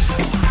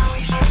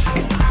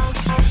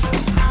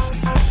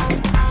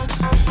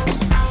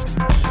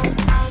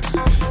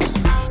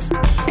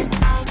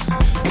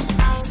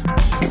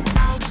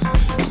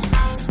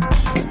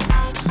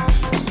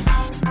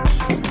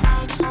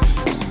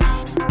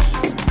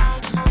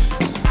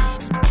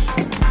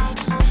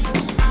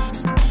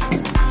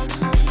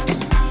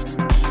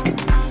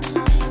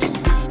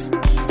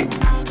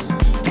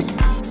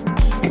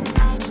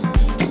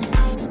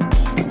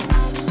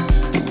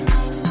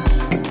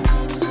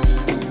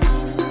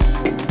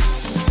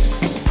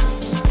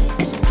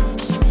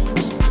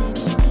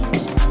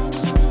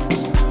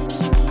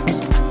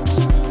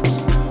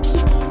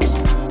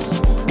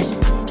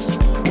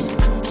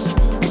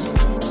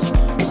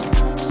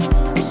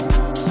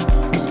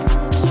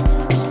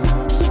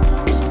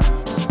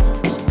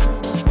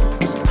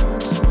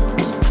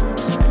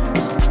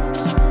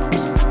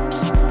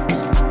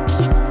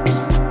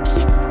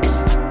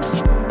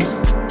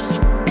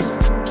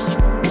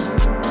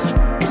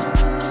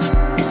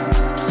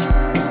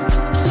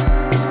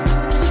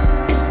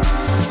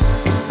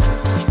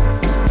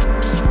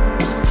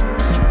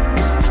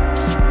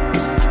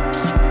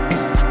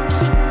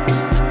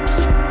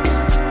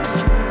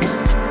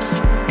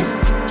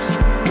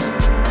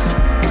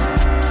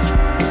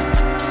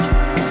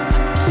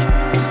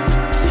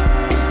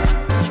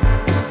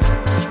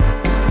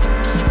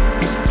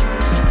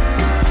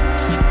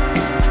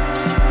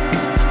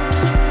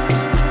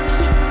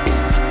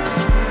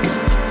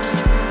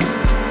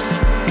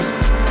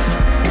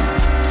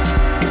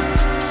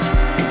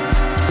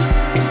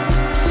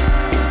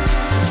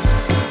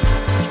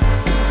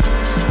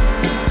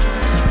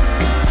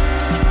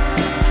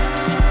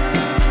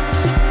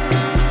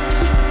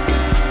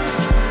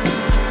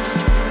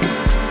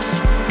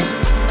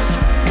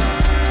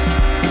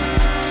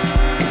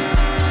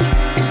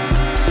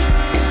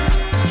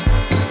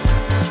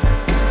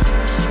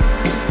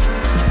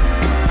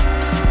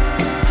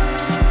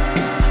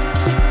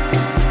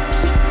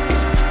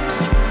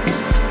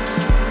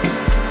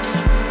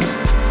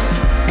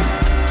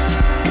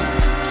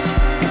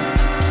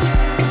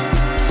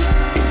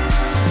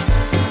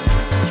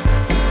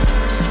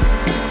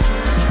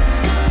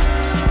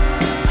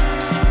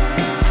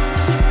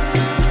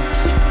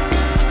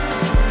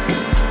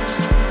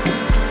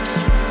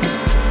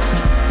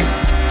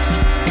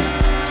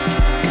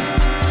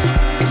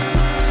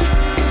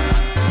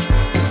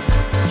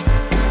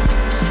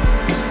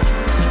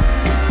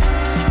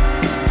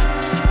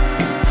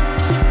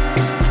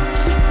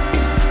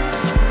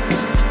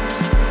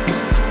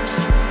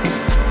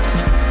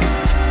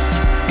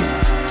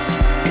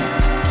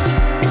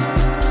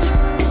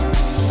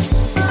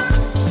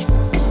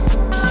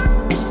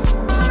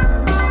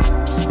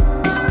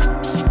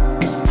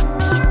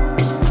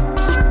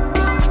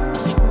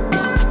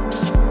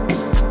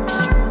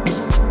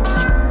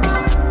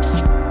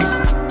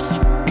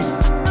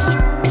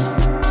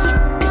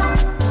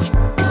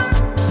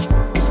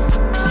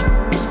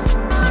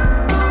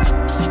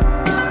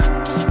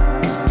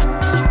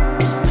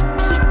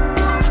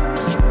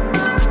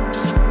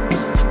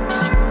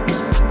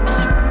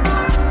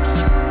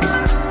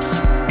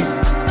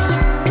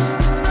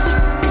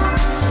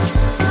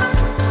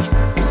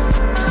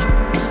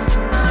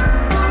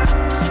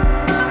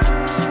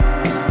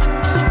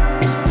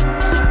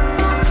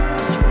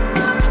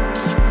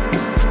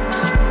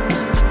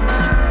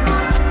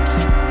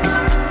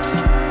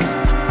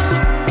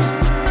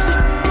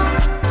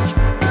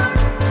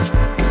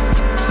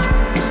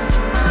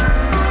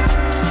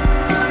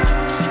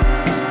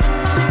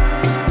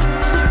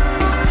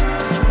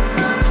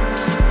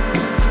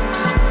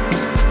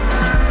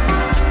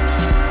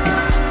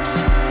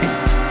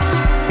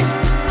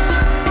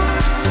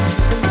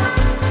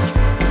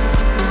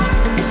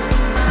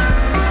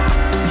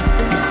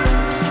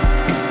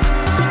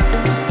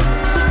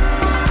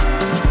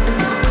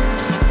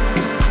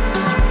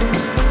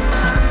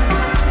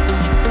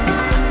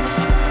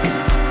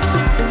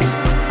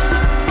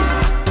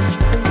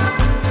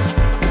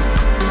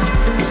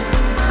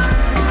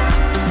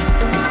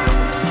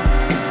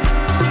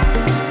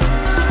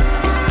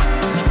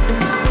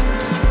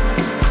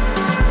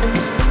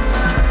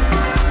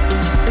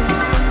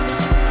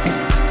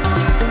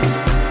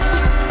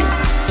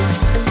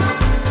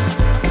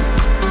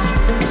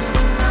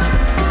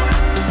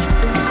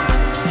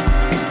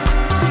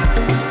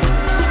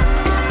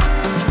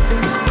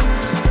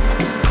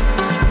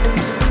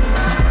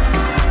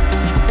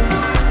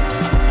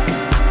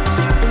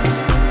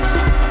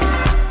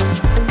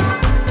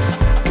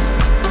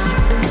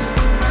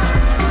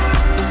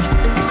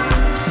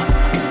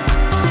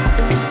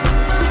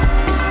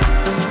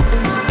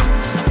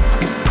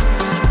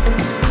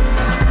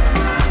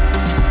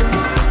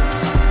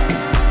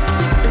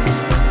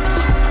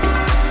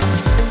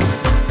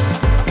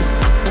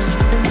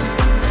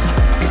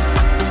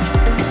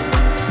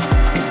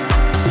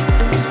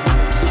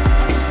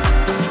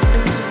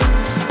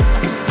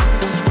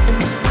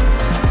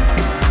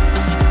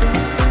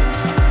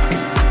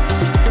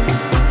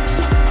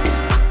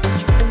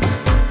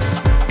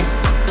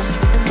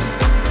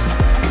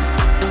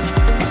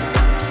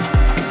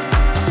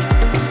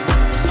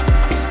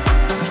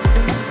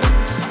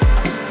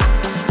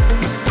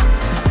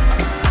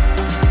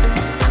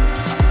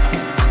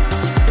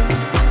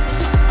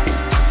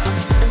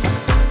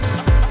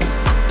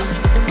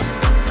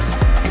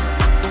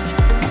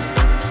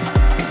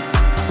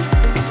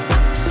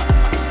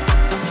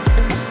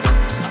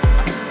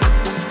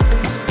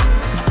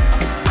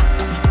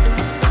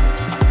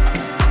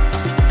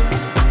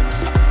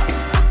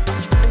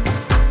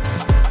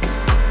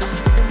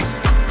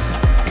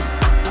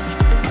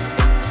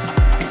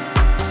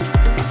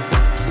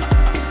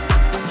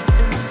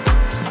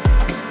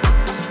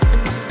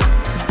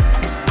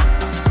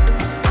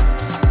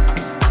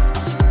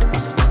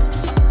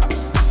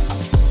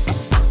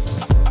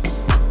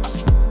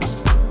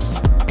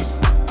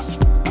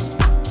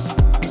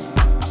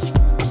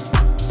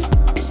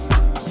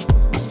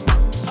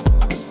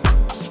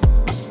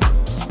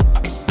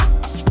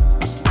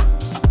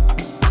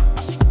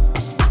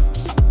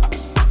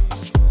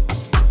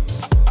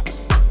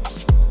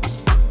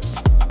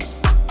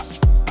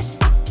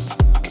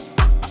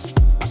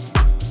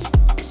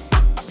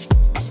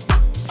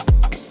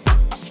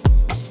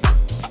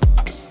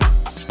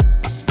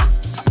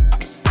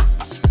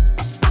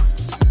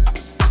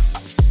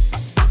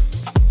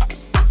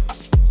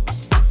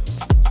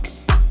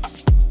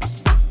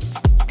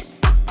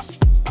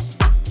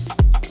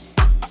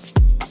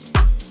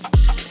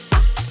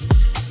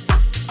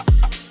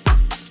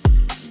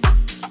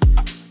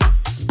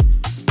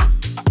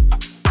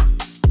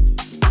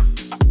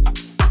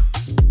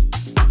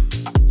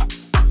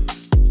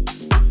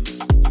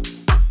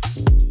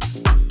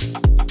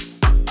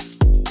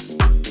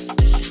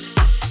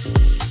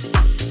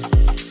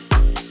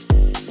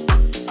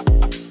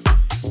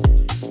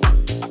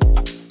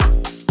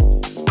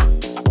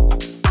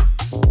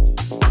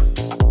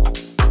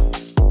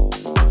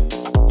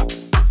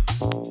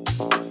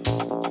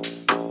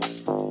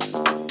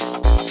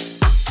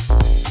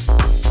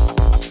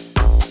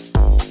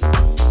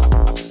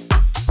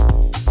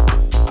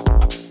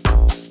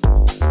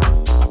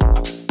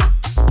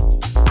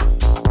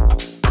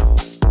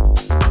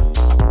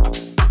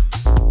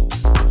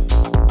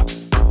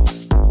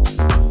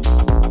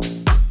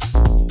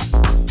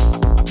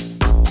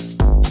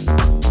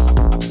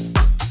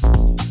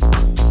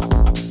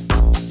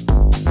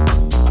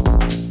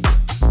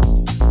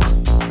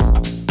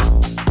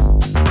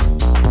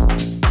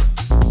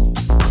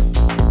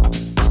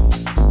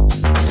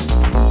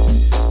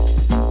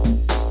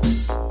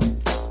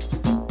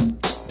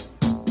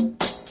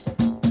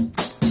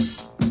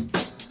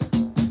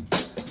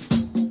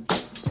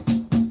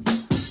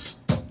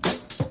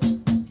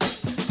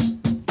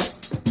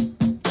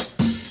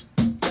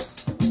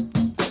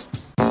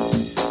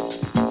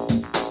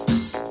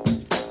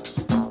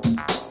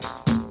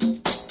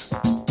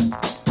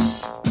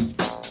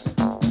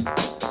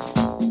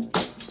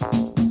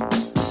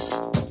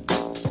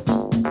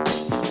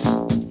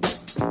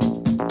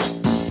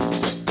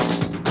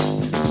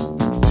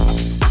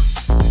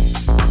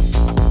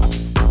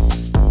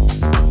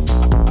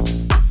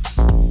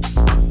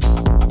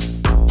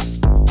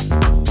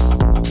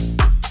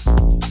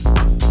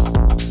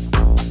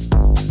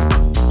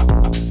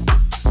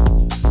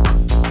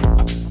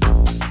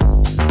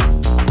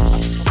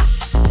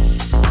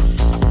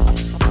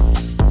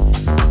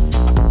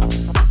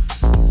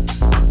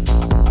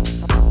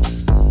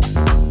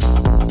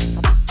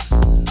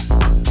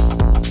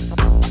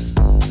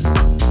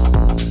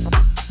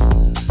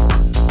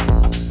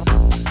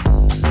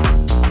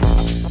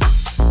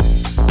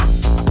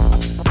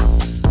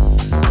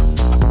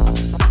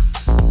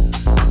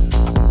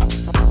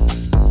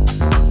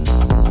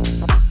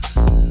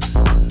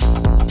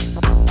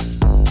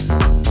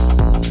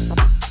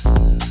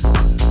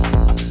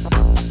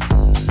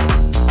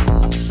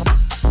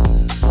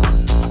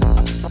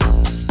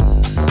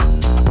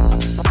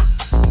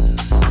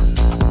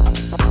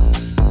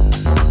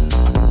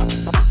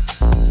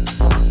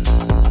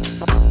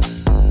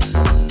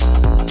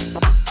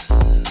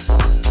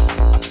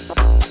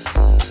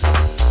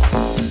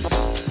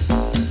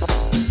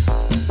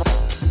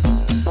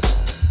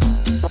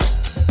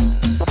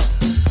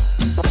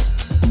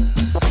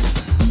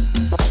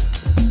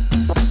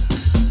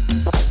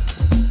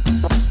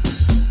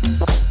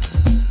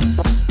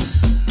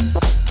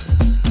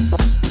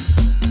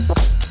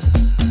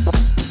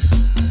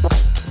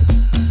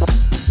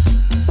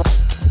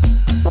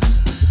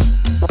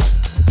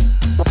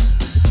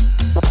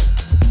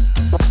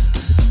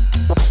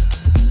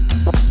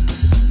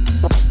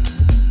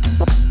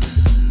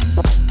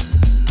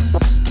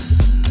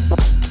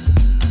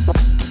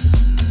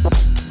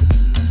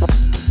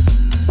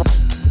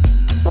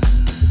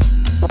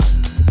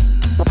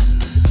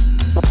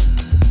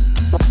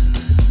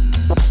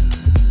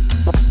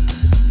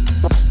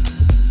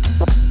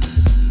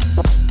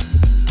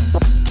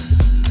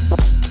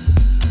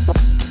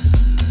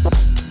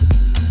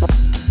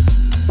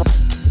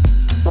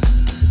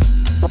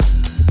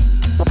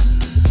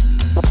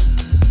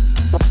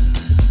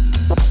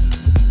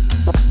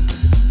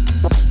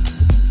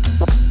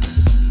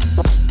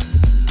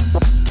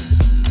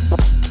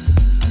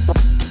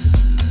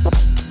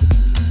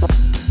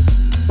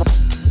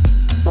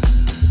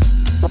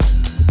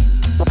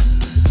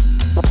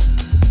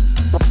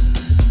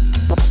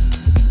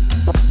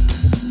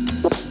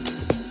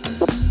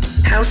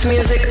 house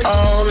music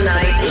all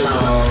night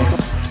long.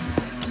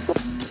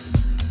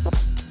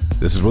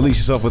 This is Release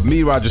Yourself with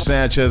me, Roger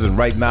Sanchez, and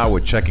right now we're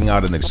checking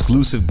out an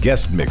exclusive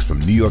guest mix from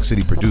New York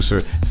City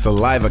producer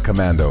Saliva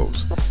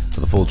Commandos.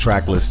 For the full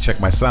track list, check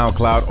my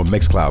SoundCloud or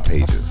Mixcloud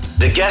pages.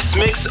 The guest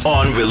mix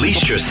on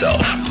Release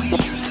Yourself.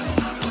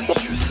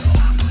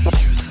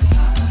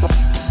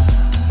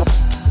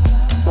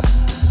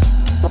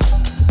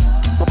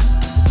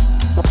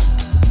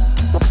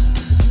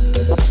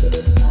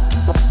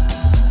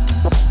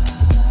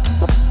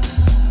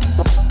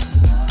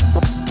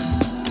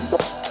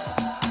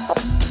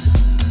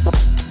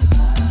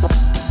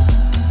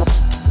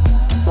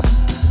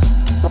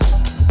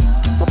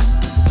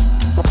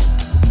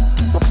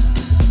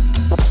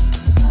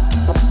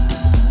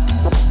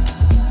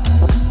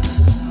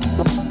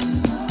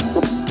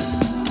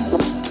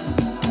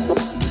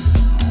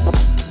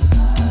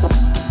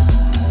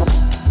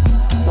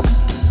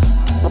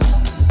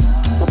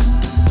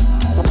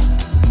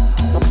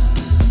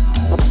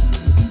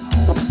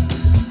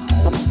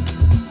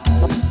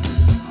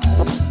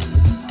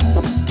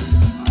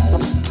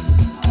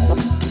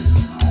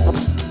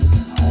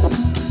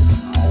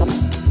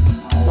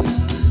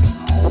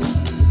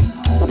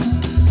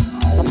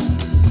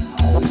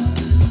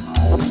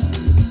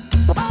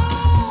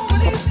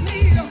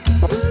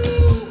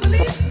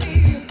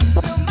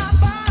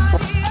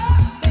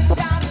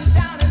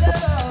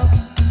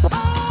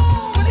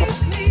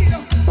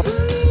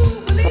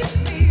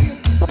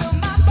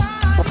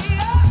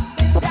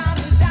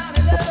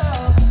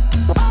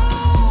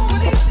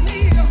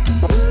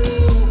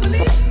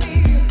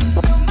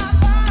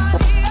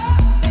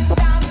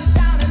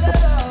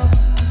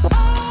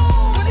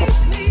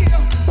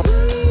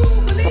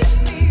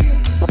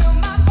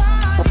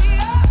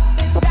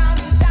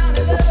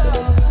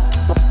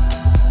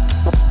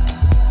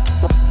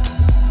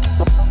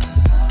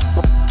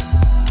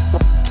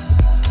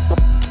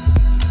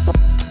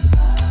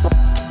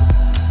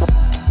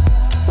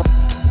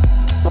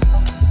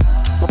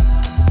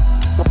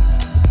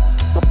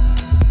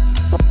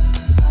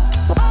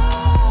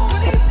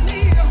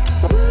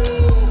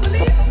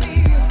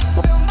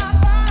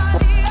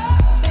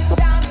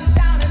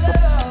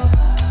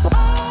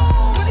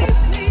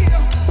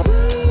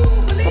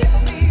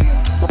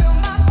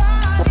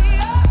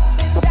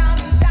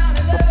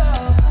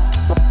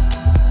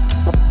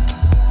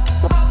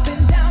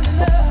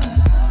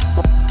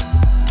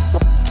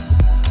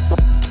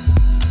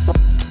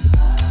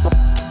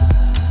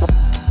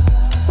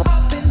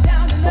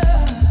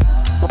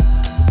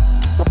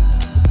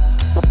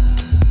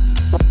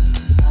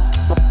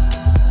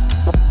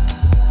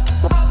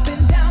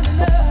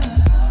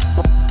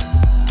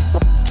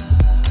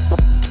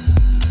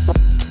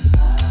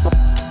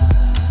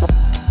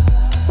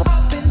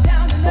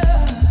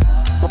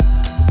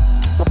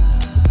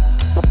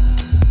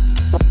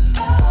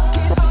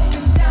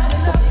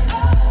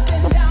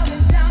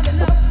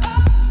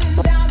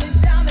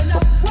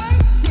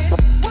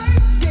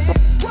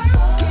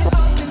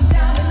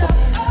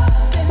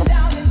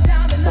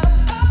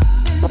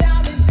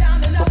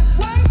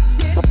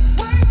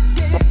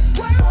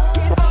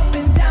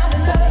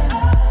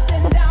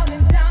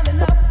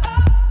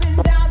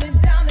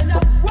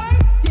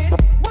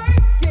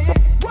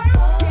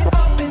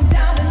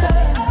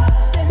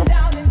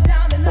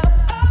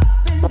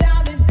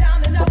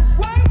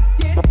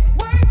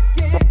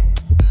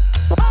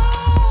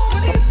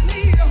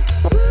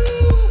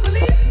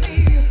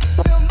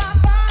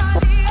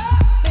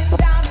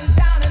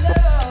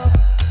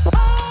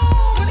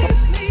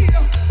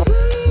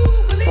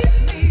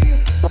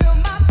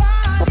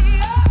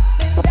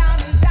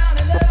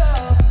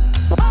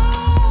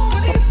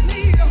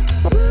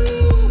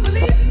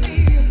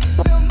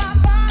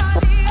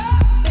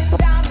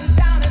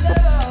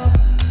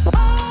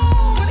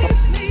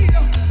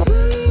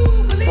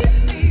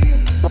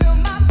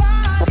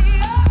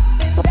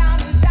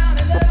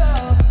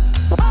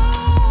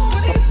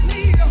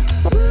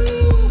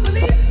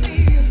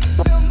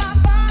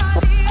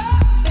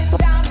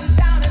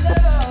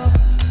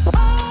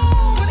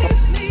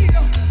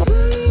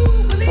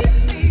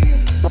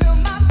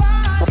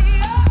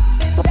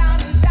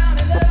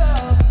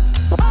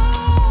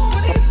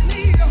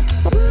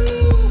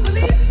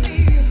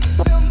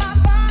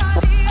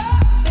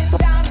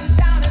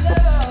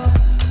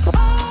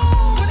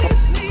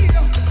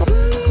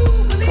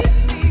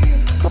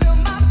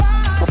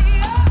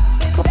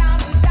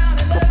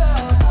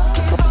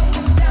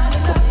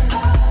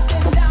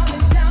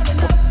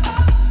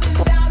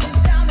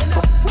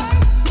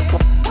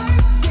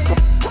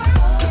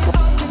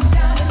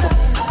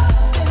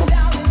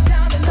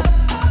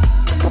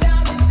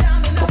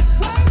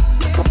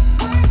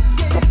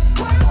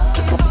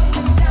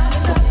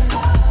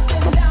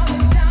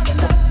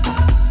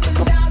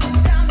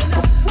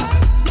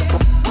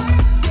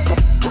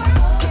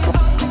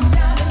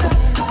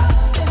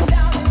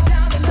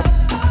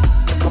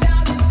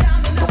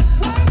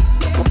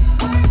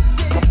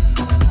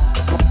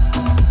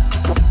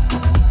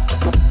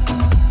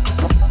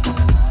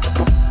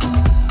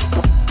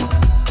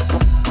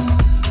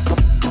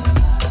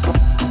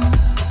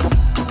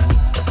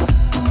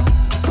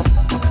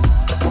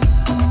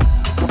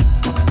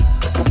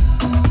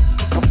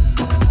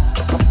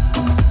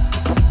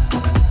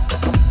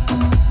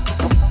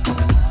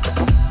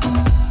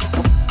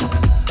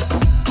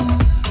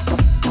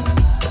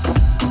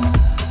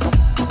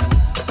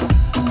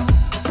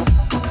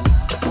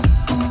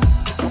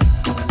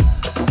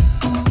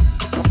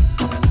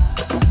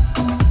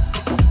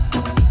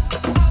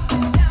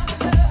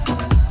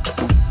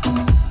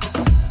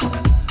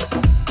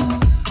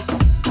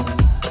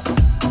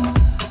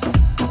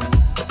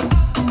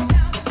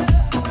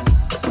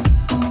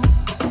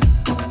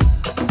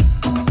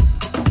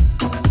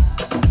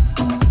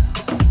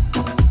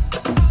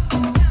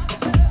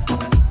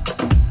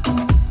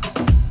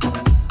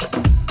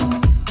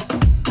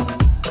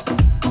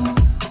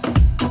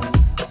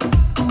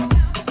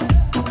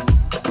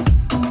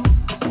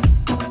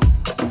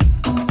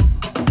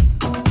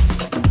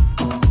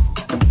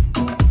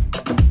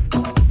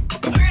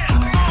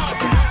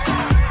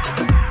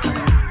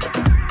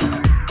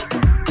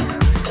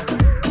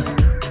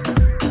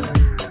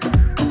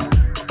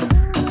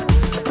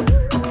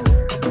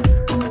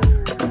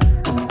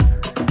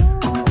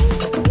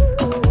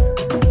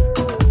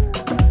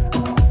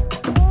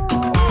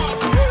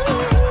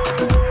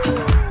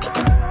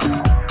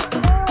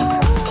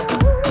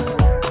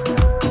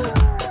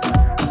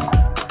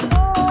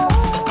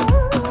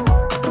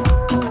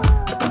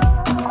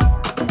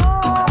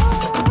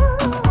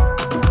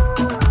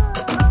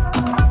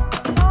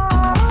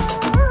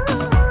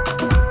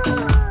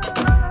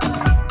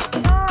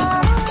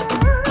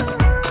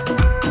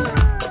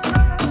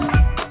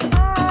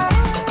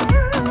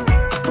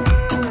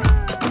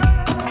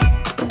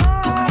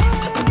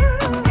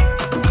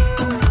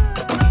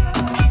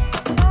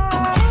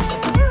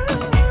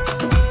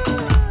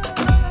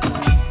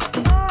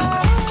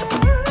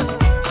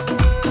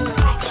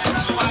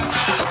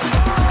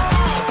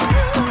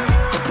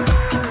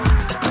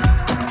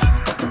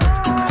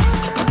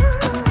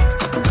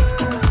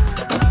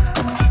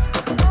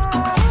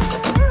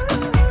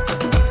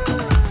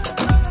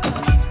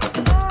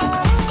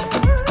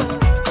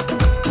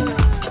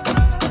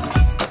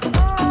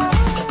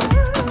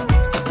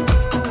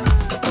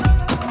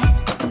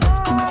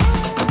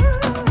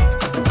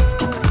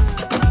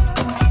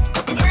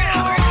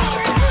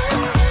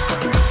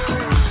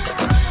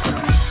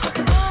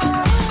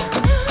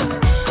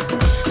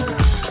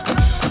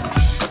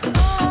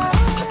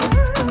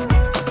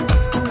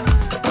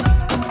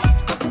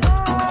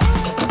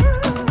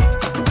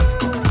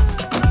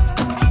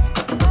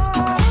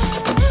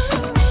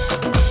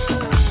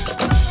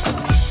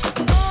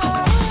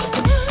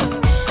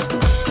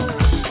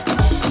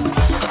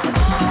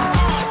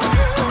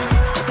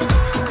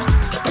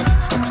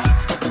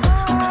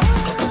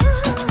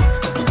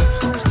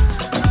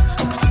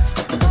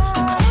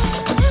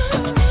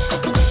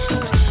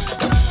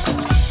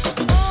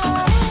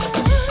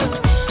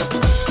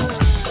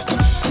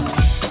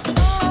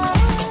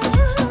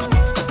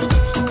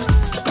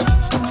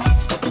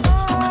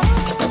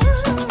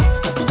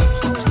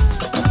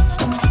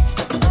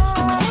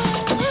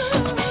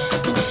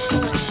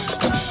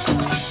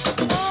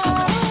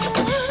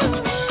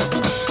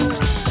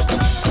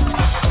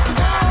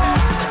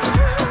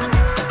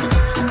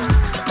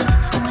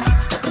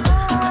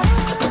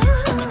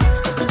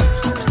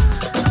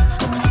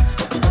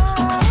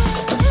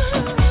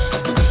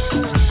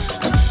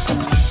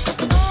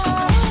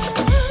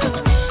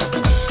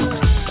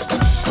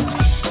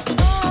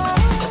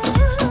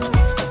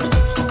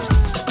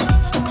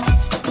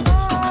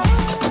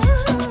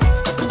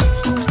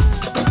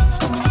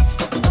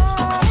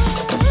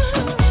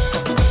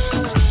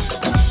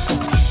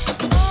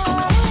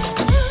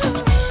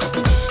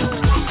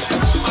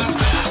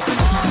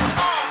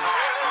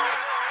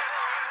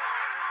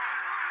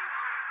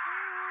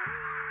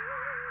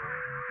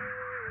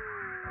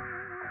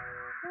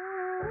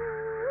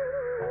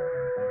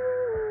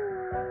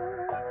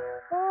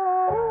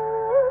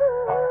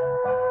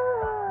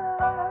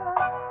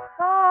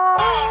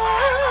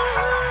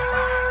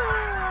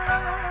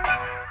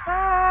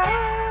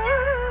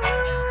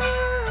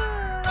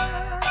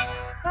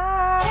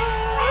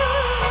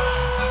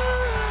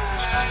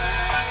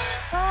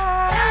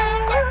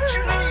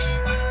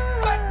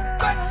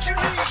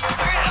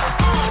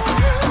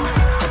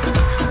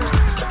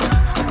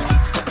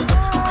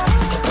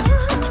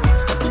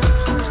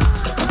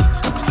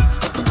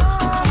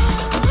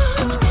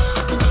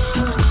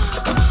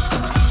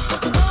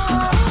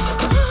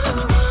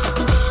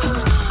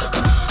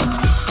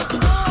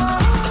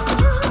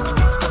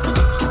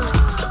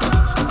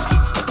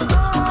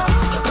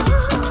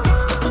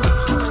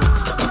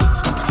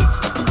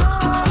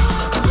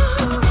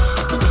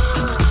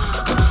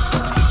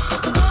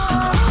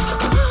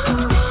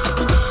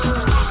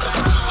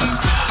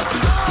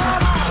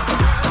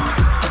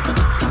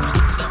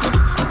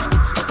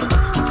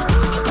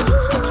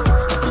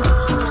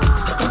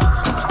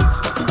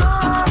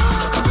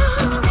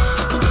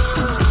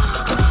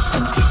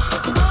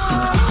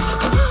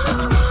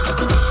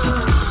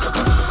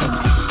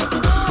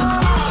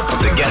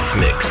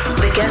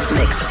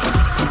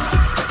 mix.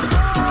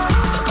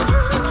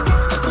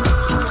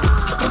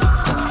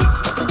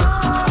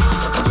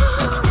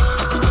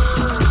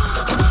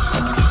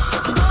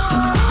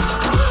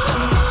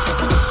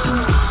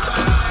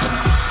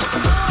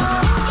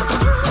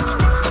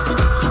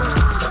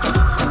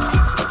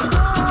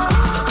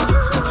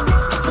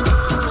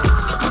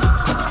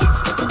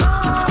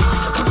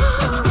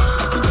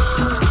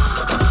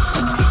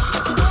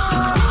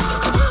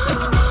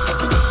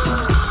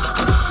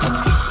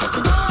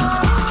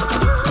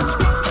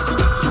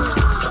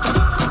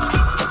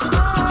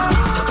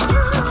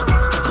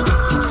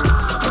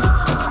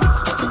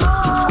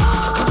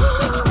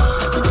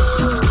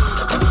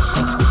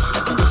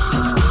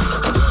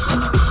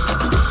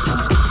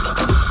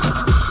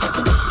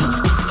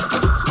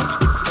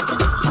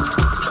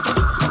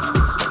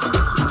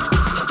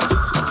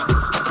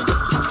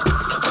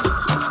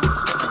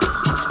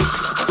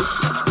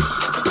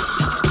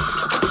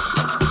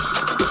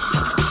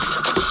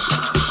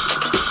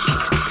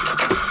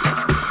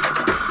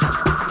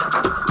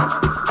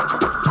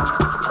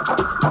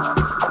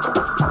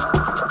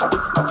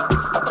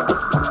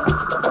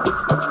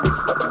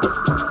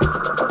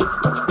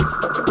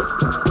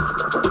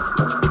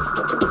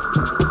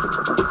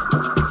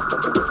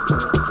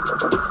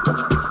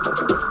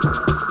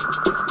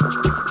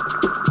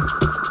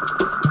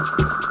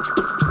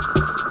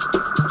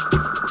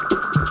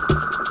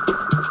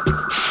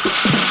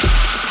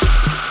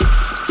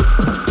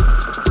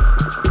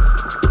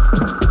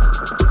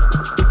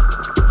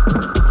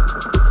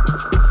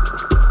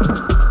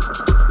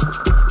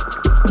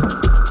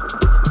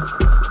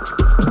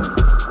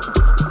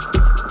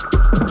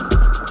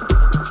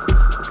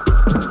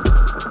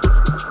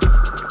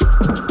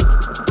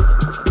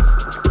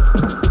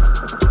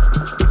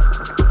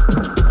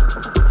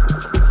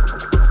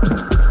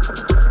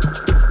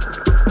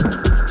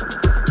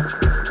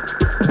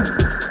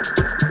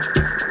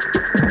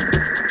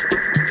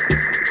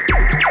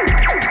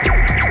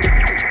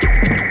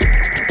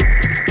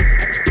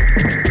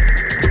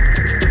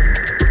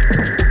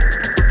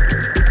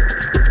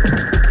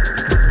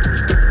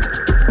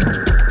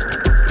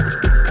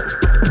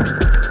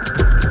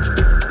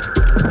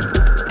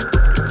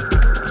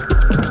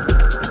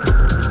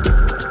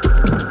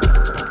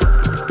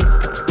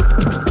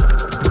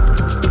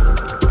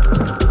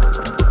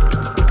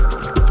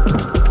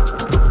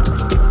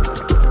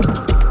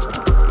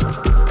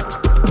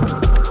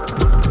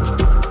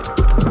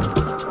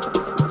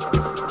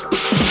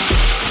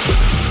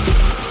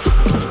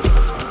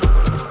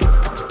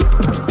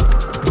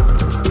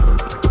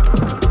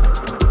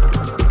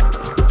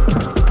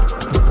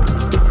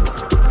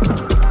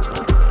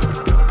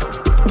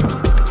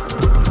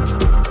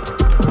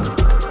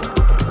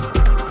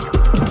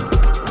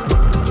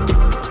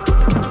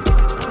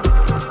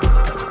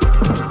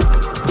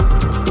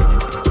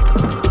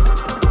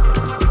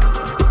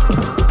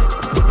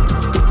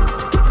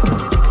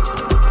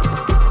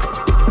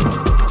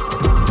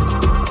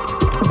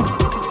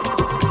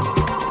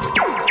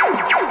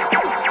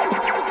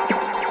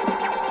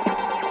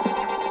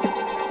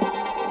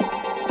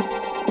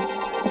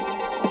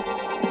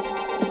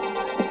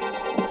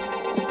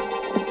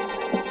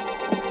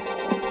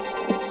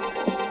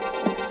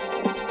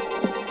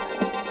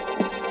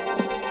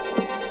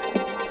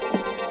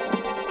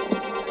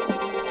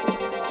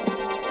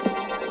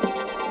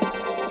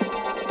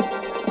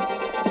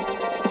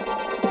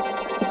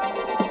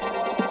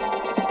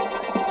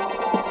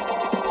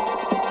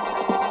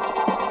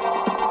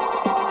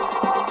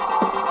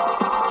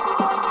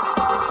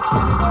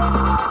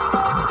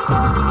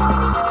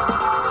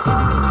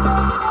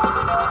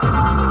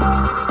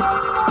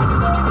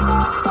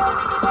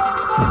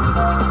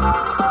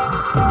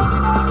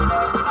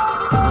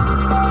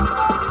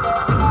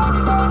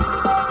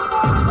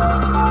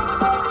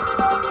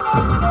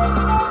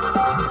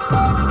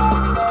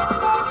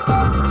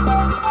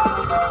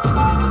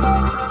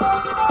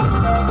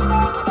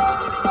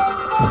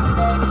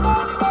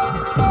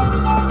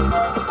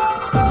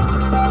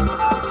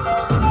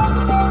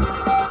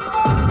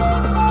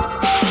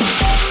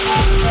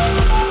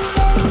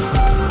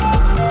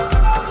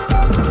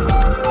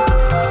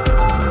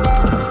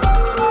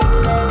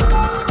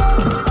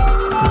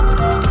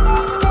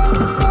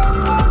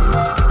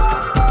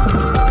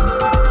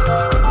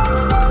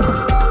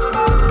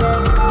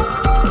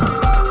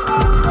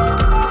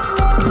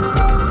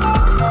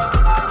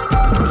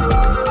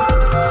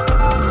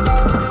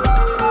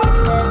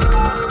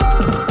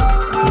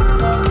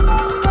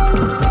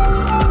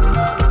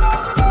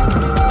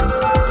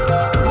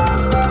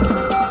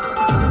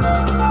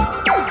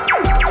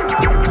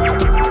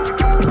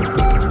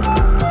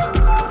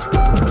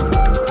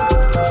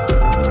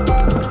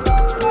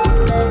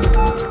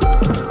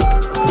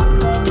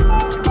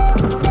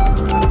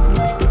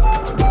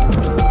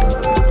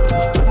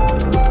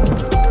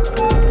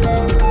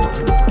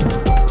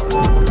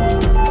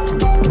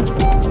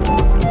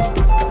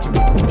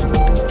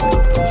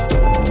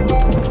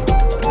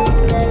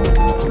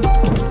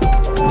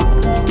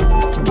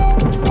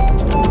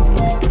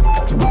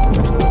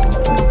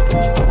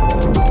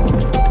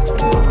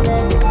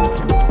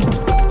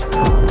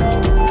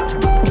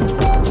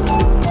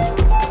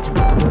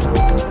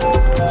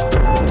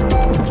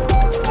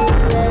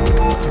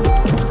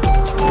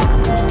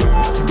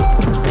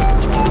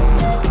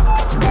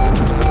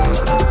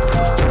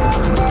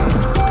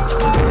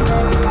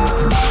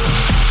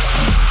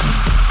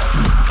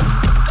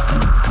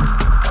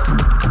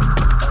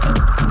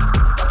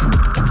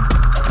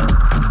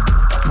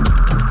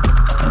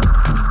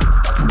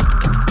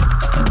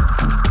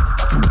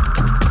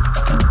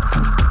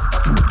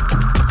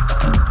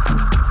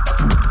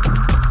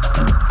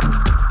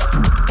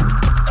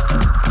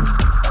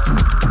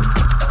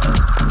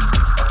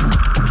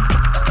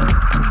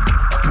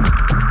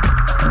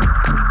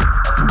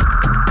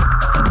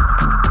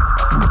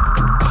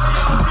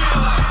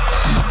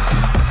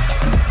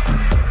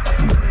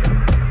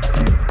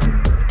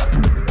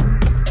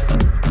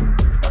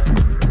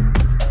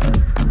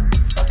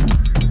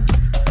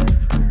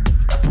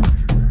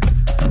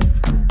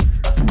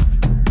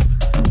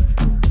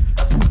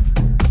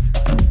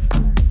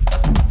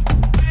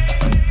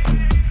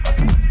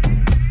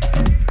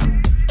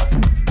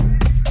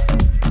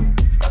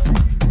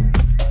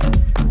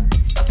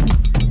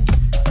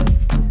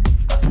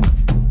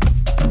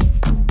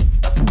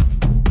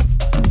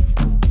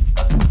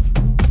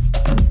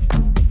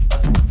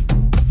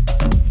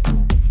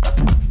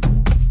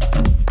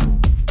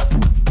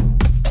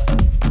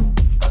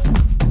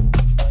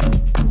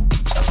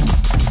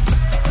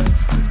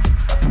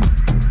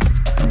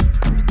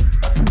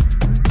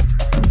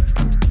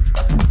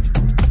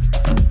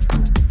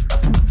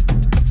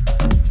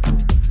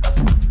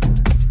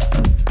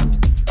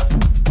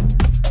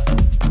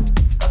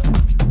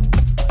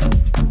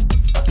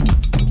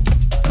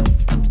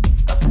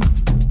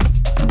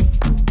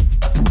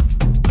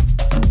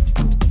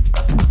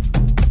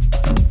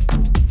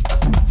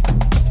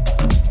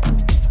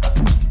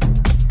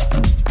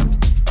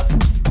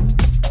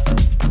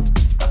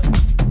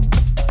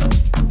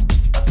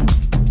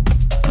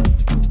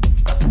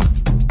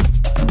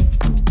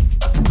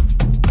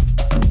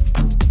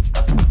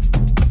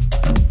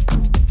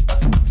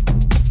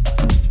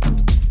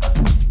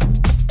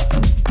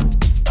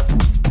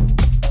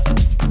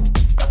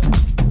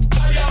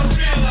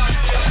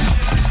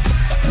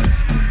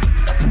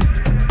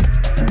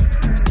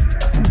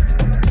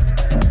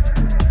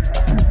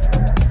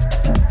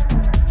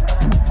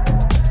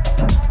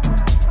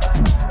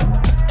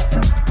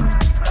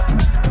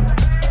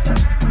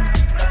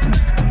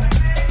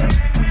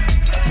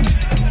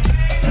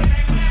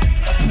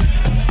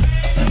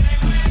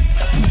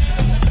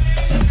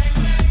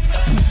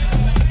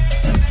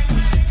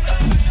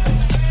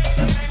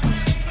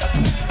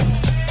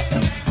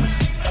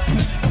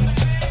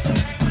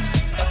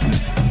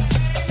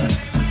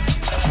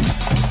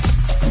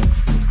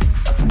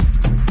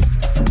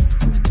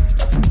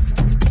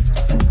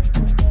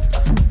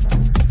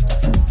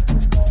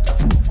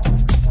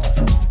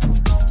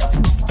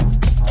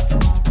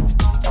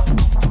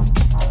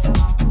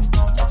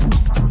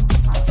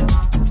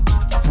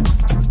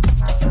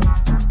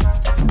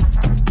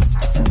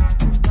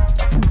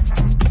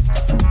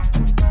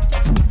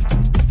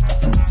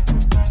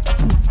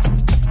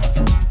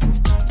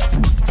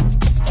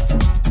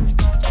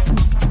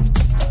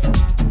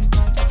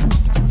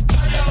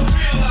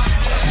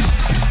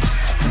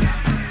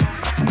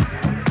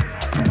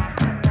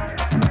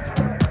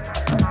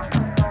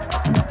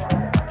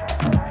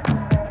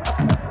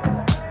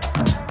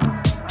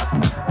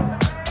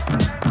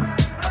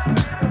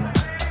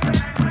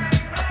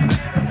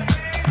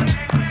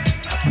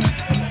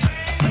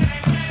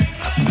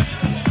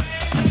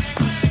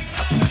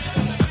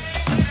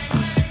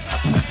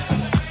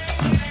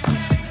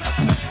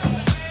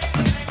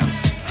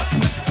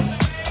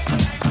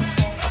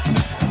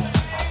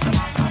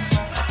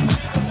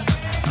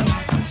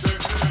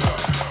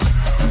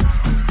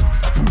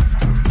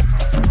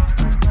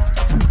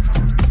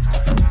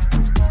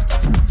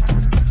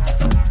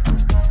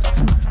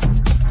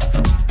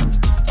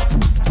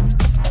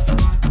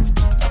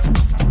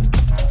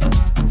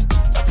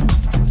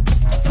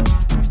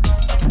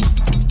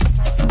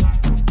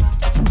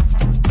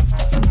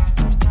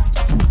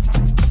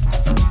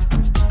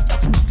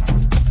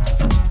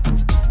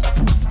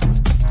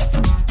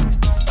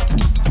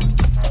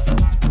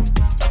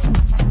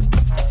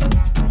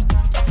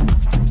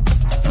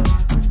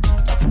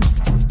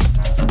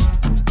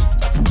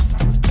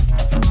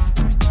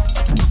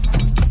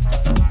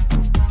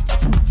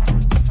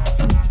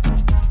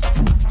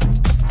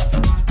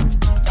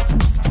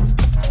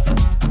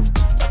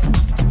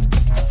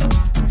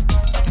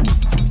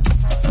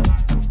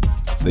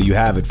 you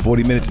have it.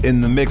 40 minutes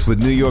in the mix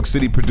with New York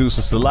City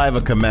producer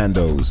Saliva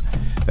Commandos.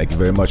 Thank you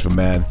very much, my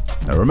man.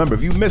 Now remember,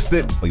 if you missed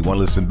it or you want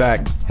to listen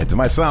back, head to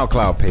my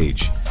SoundCloud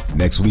page.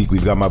 Next week,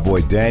 we've got my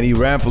boy Danny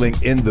Rampling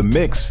in the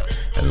mix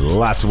and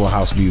lots more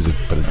house music.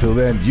 But until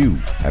then, you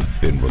have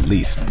been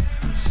released.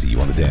 See you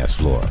on the dance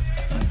floor.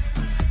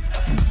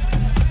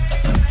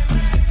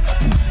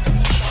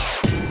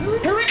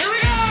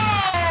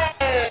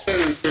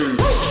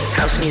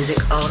 House music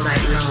all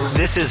night long.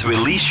 This is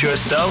Release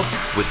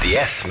Yourself with the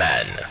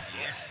S-Man.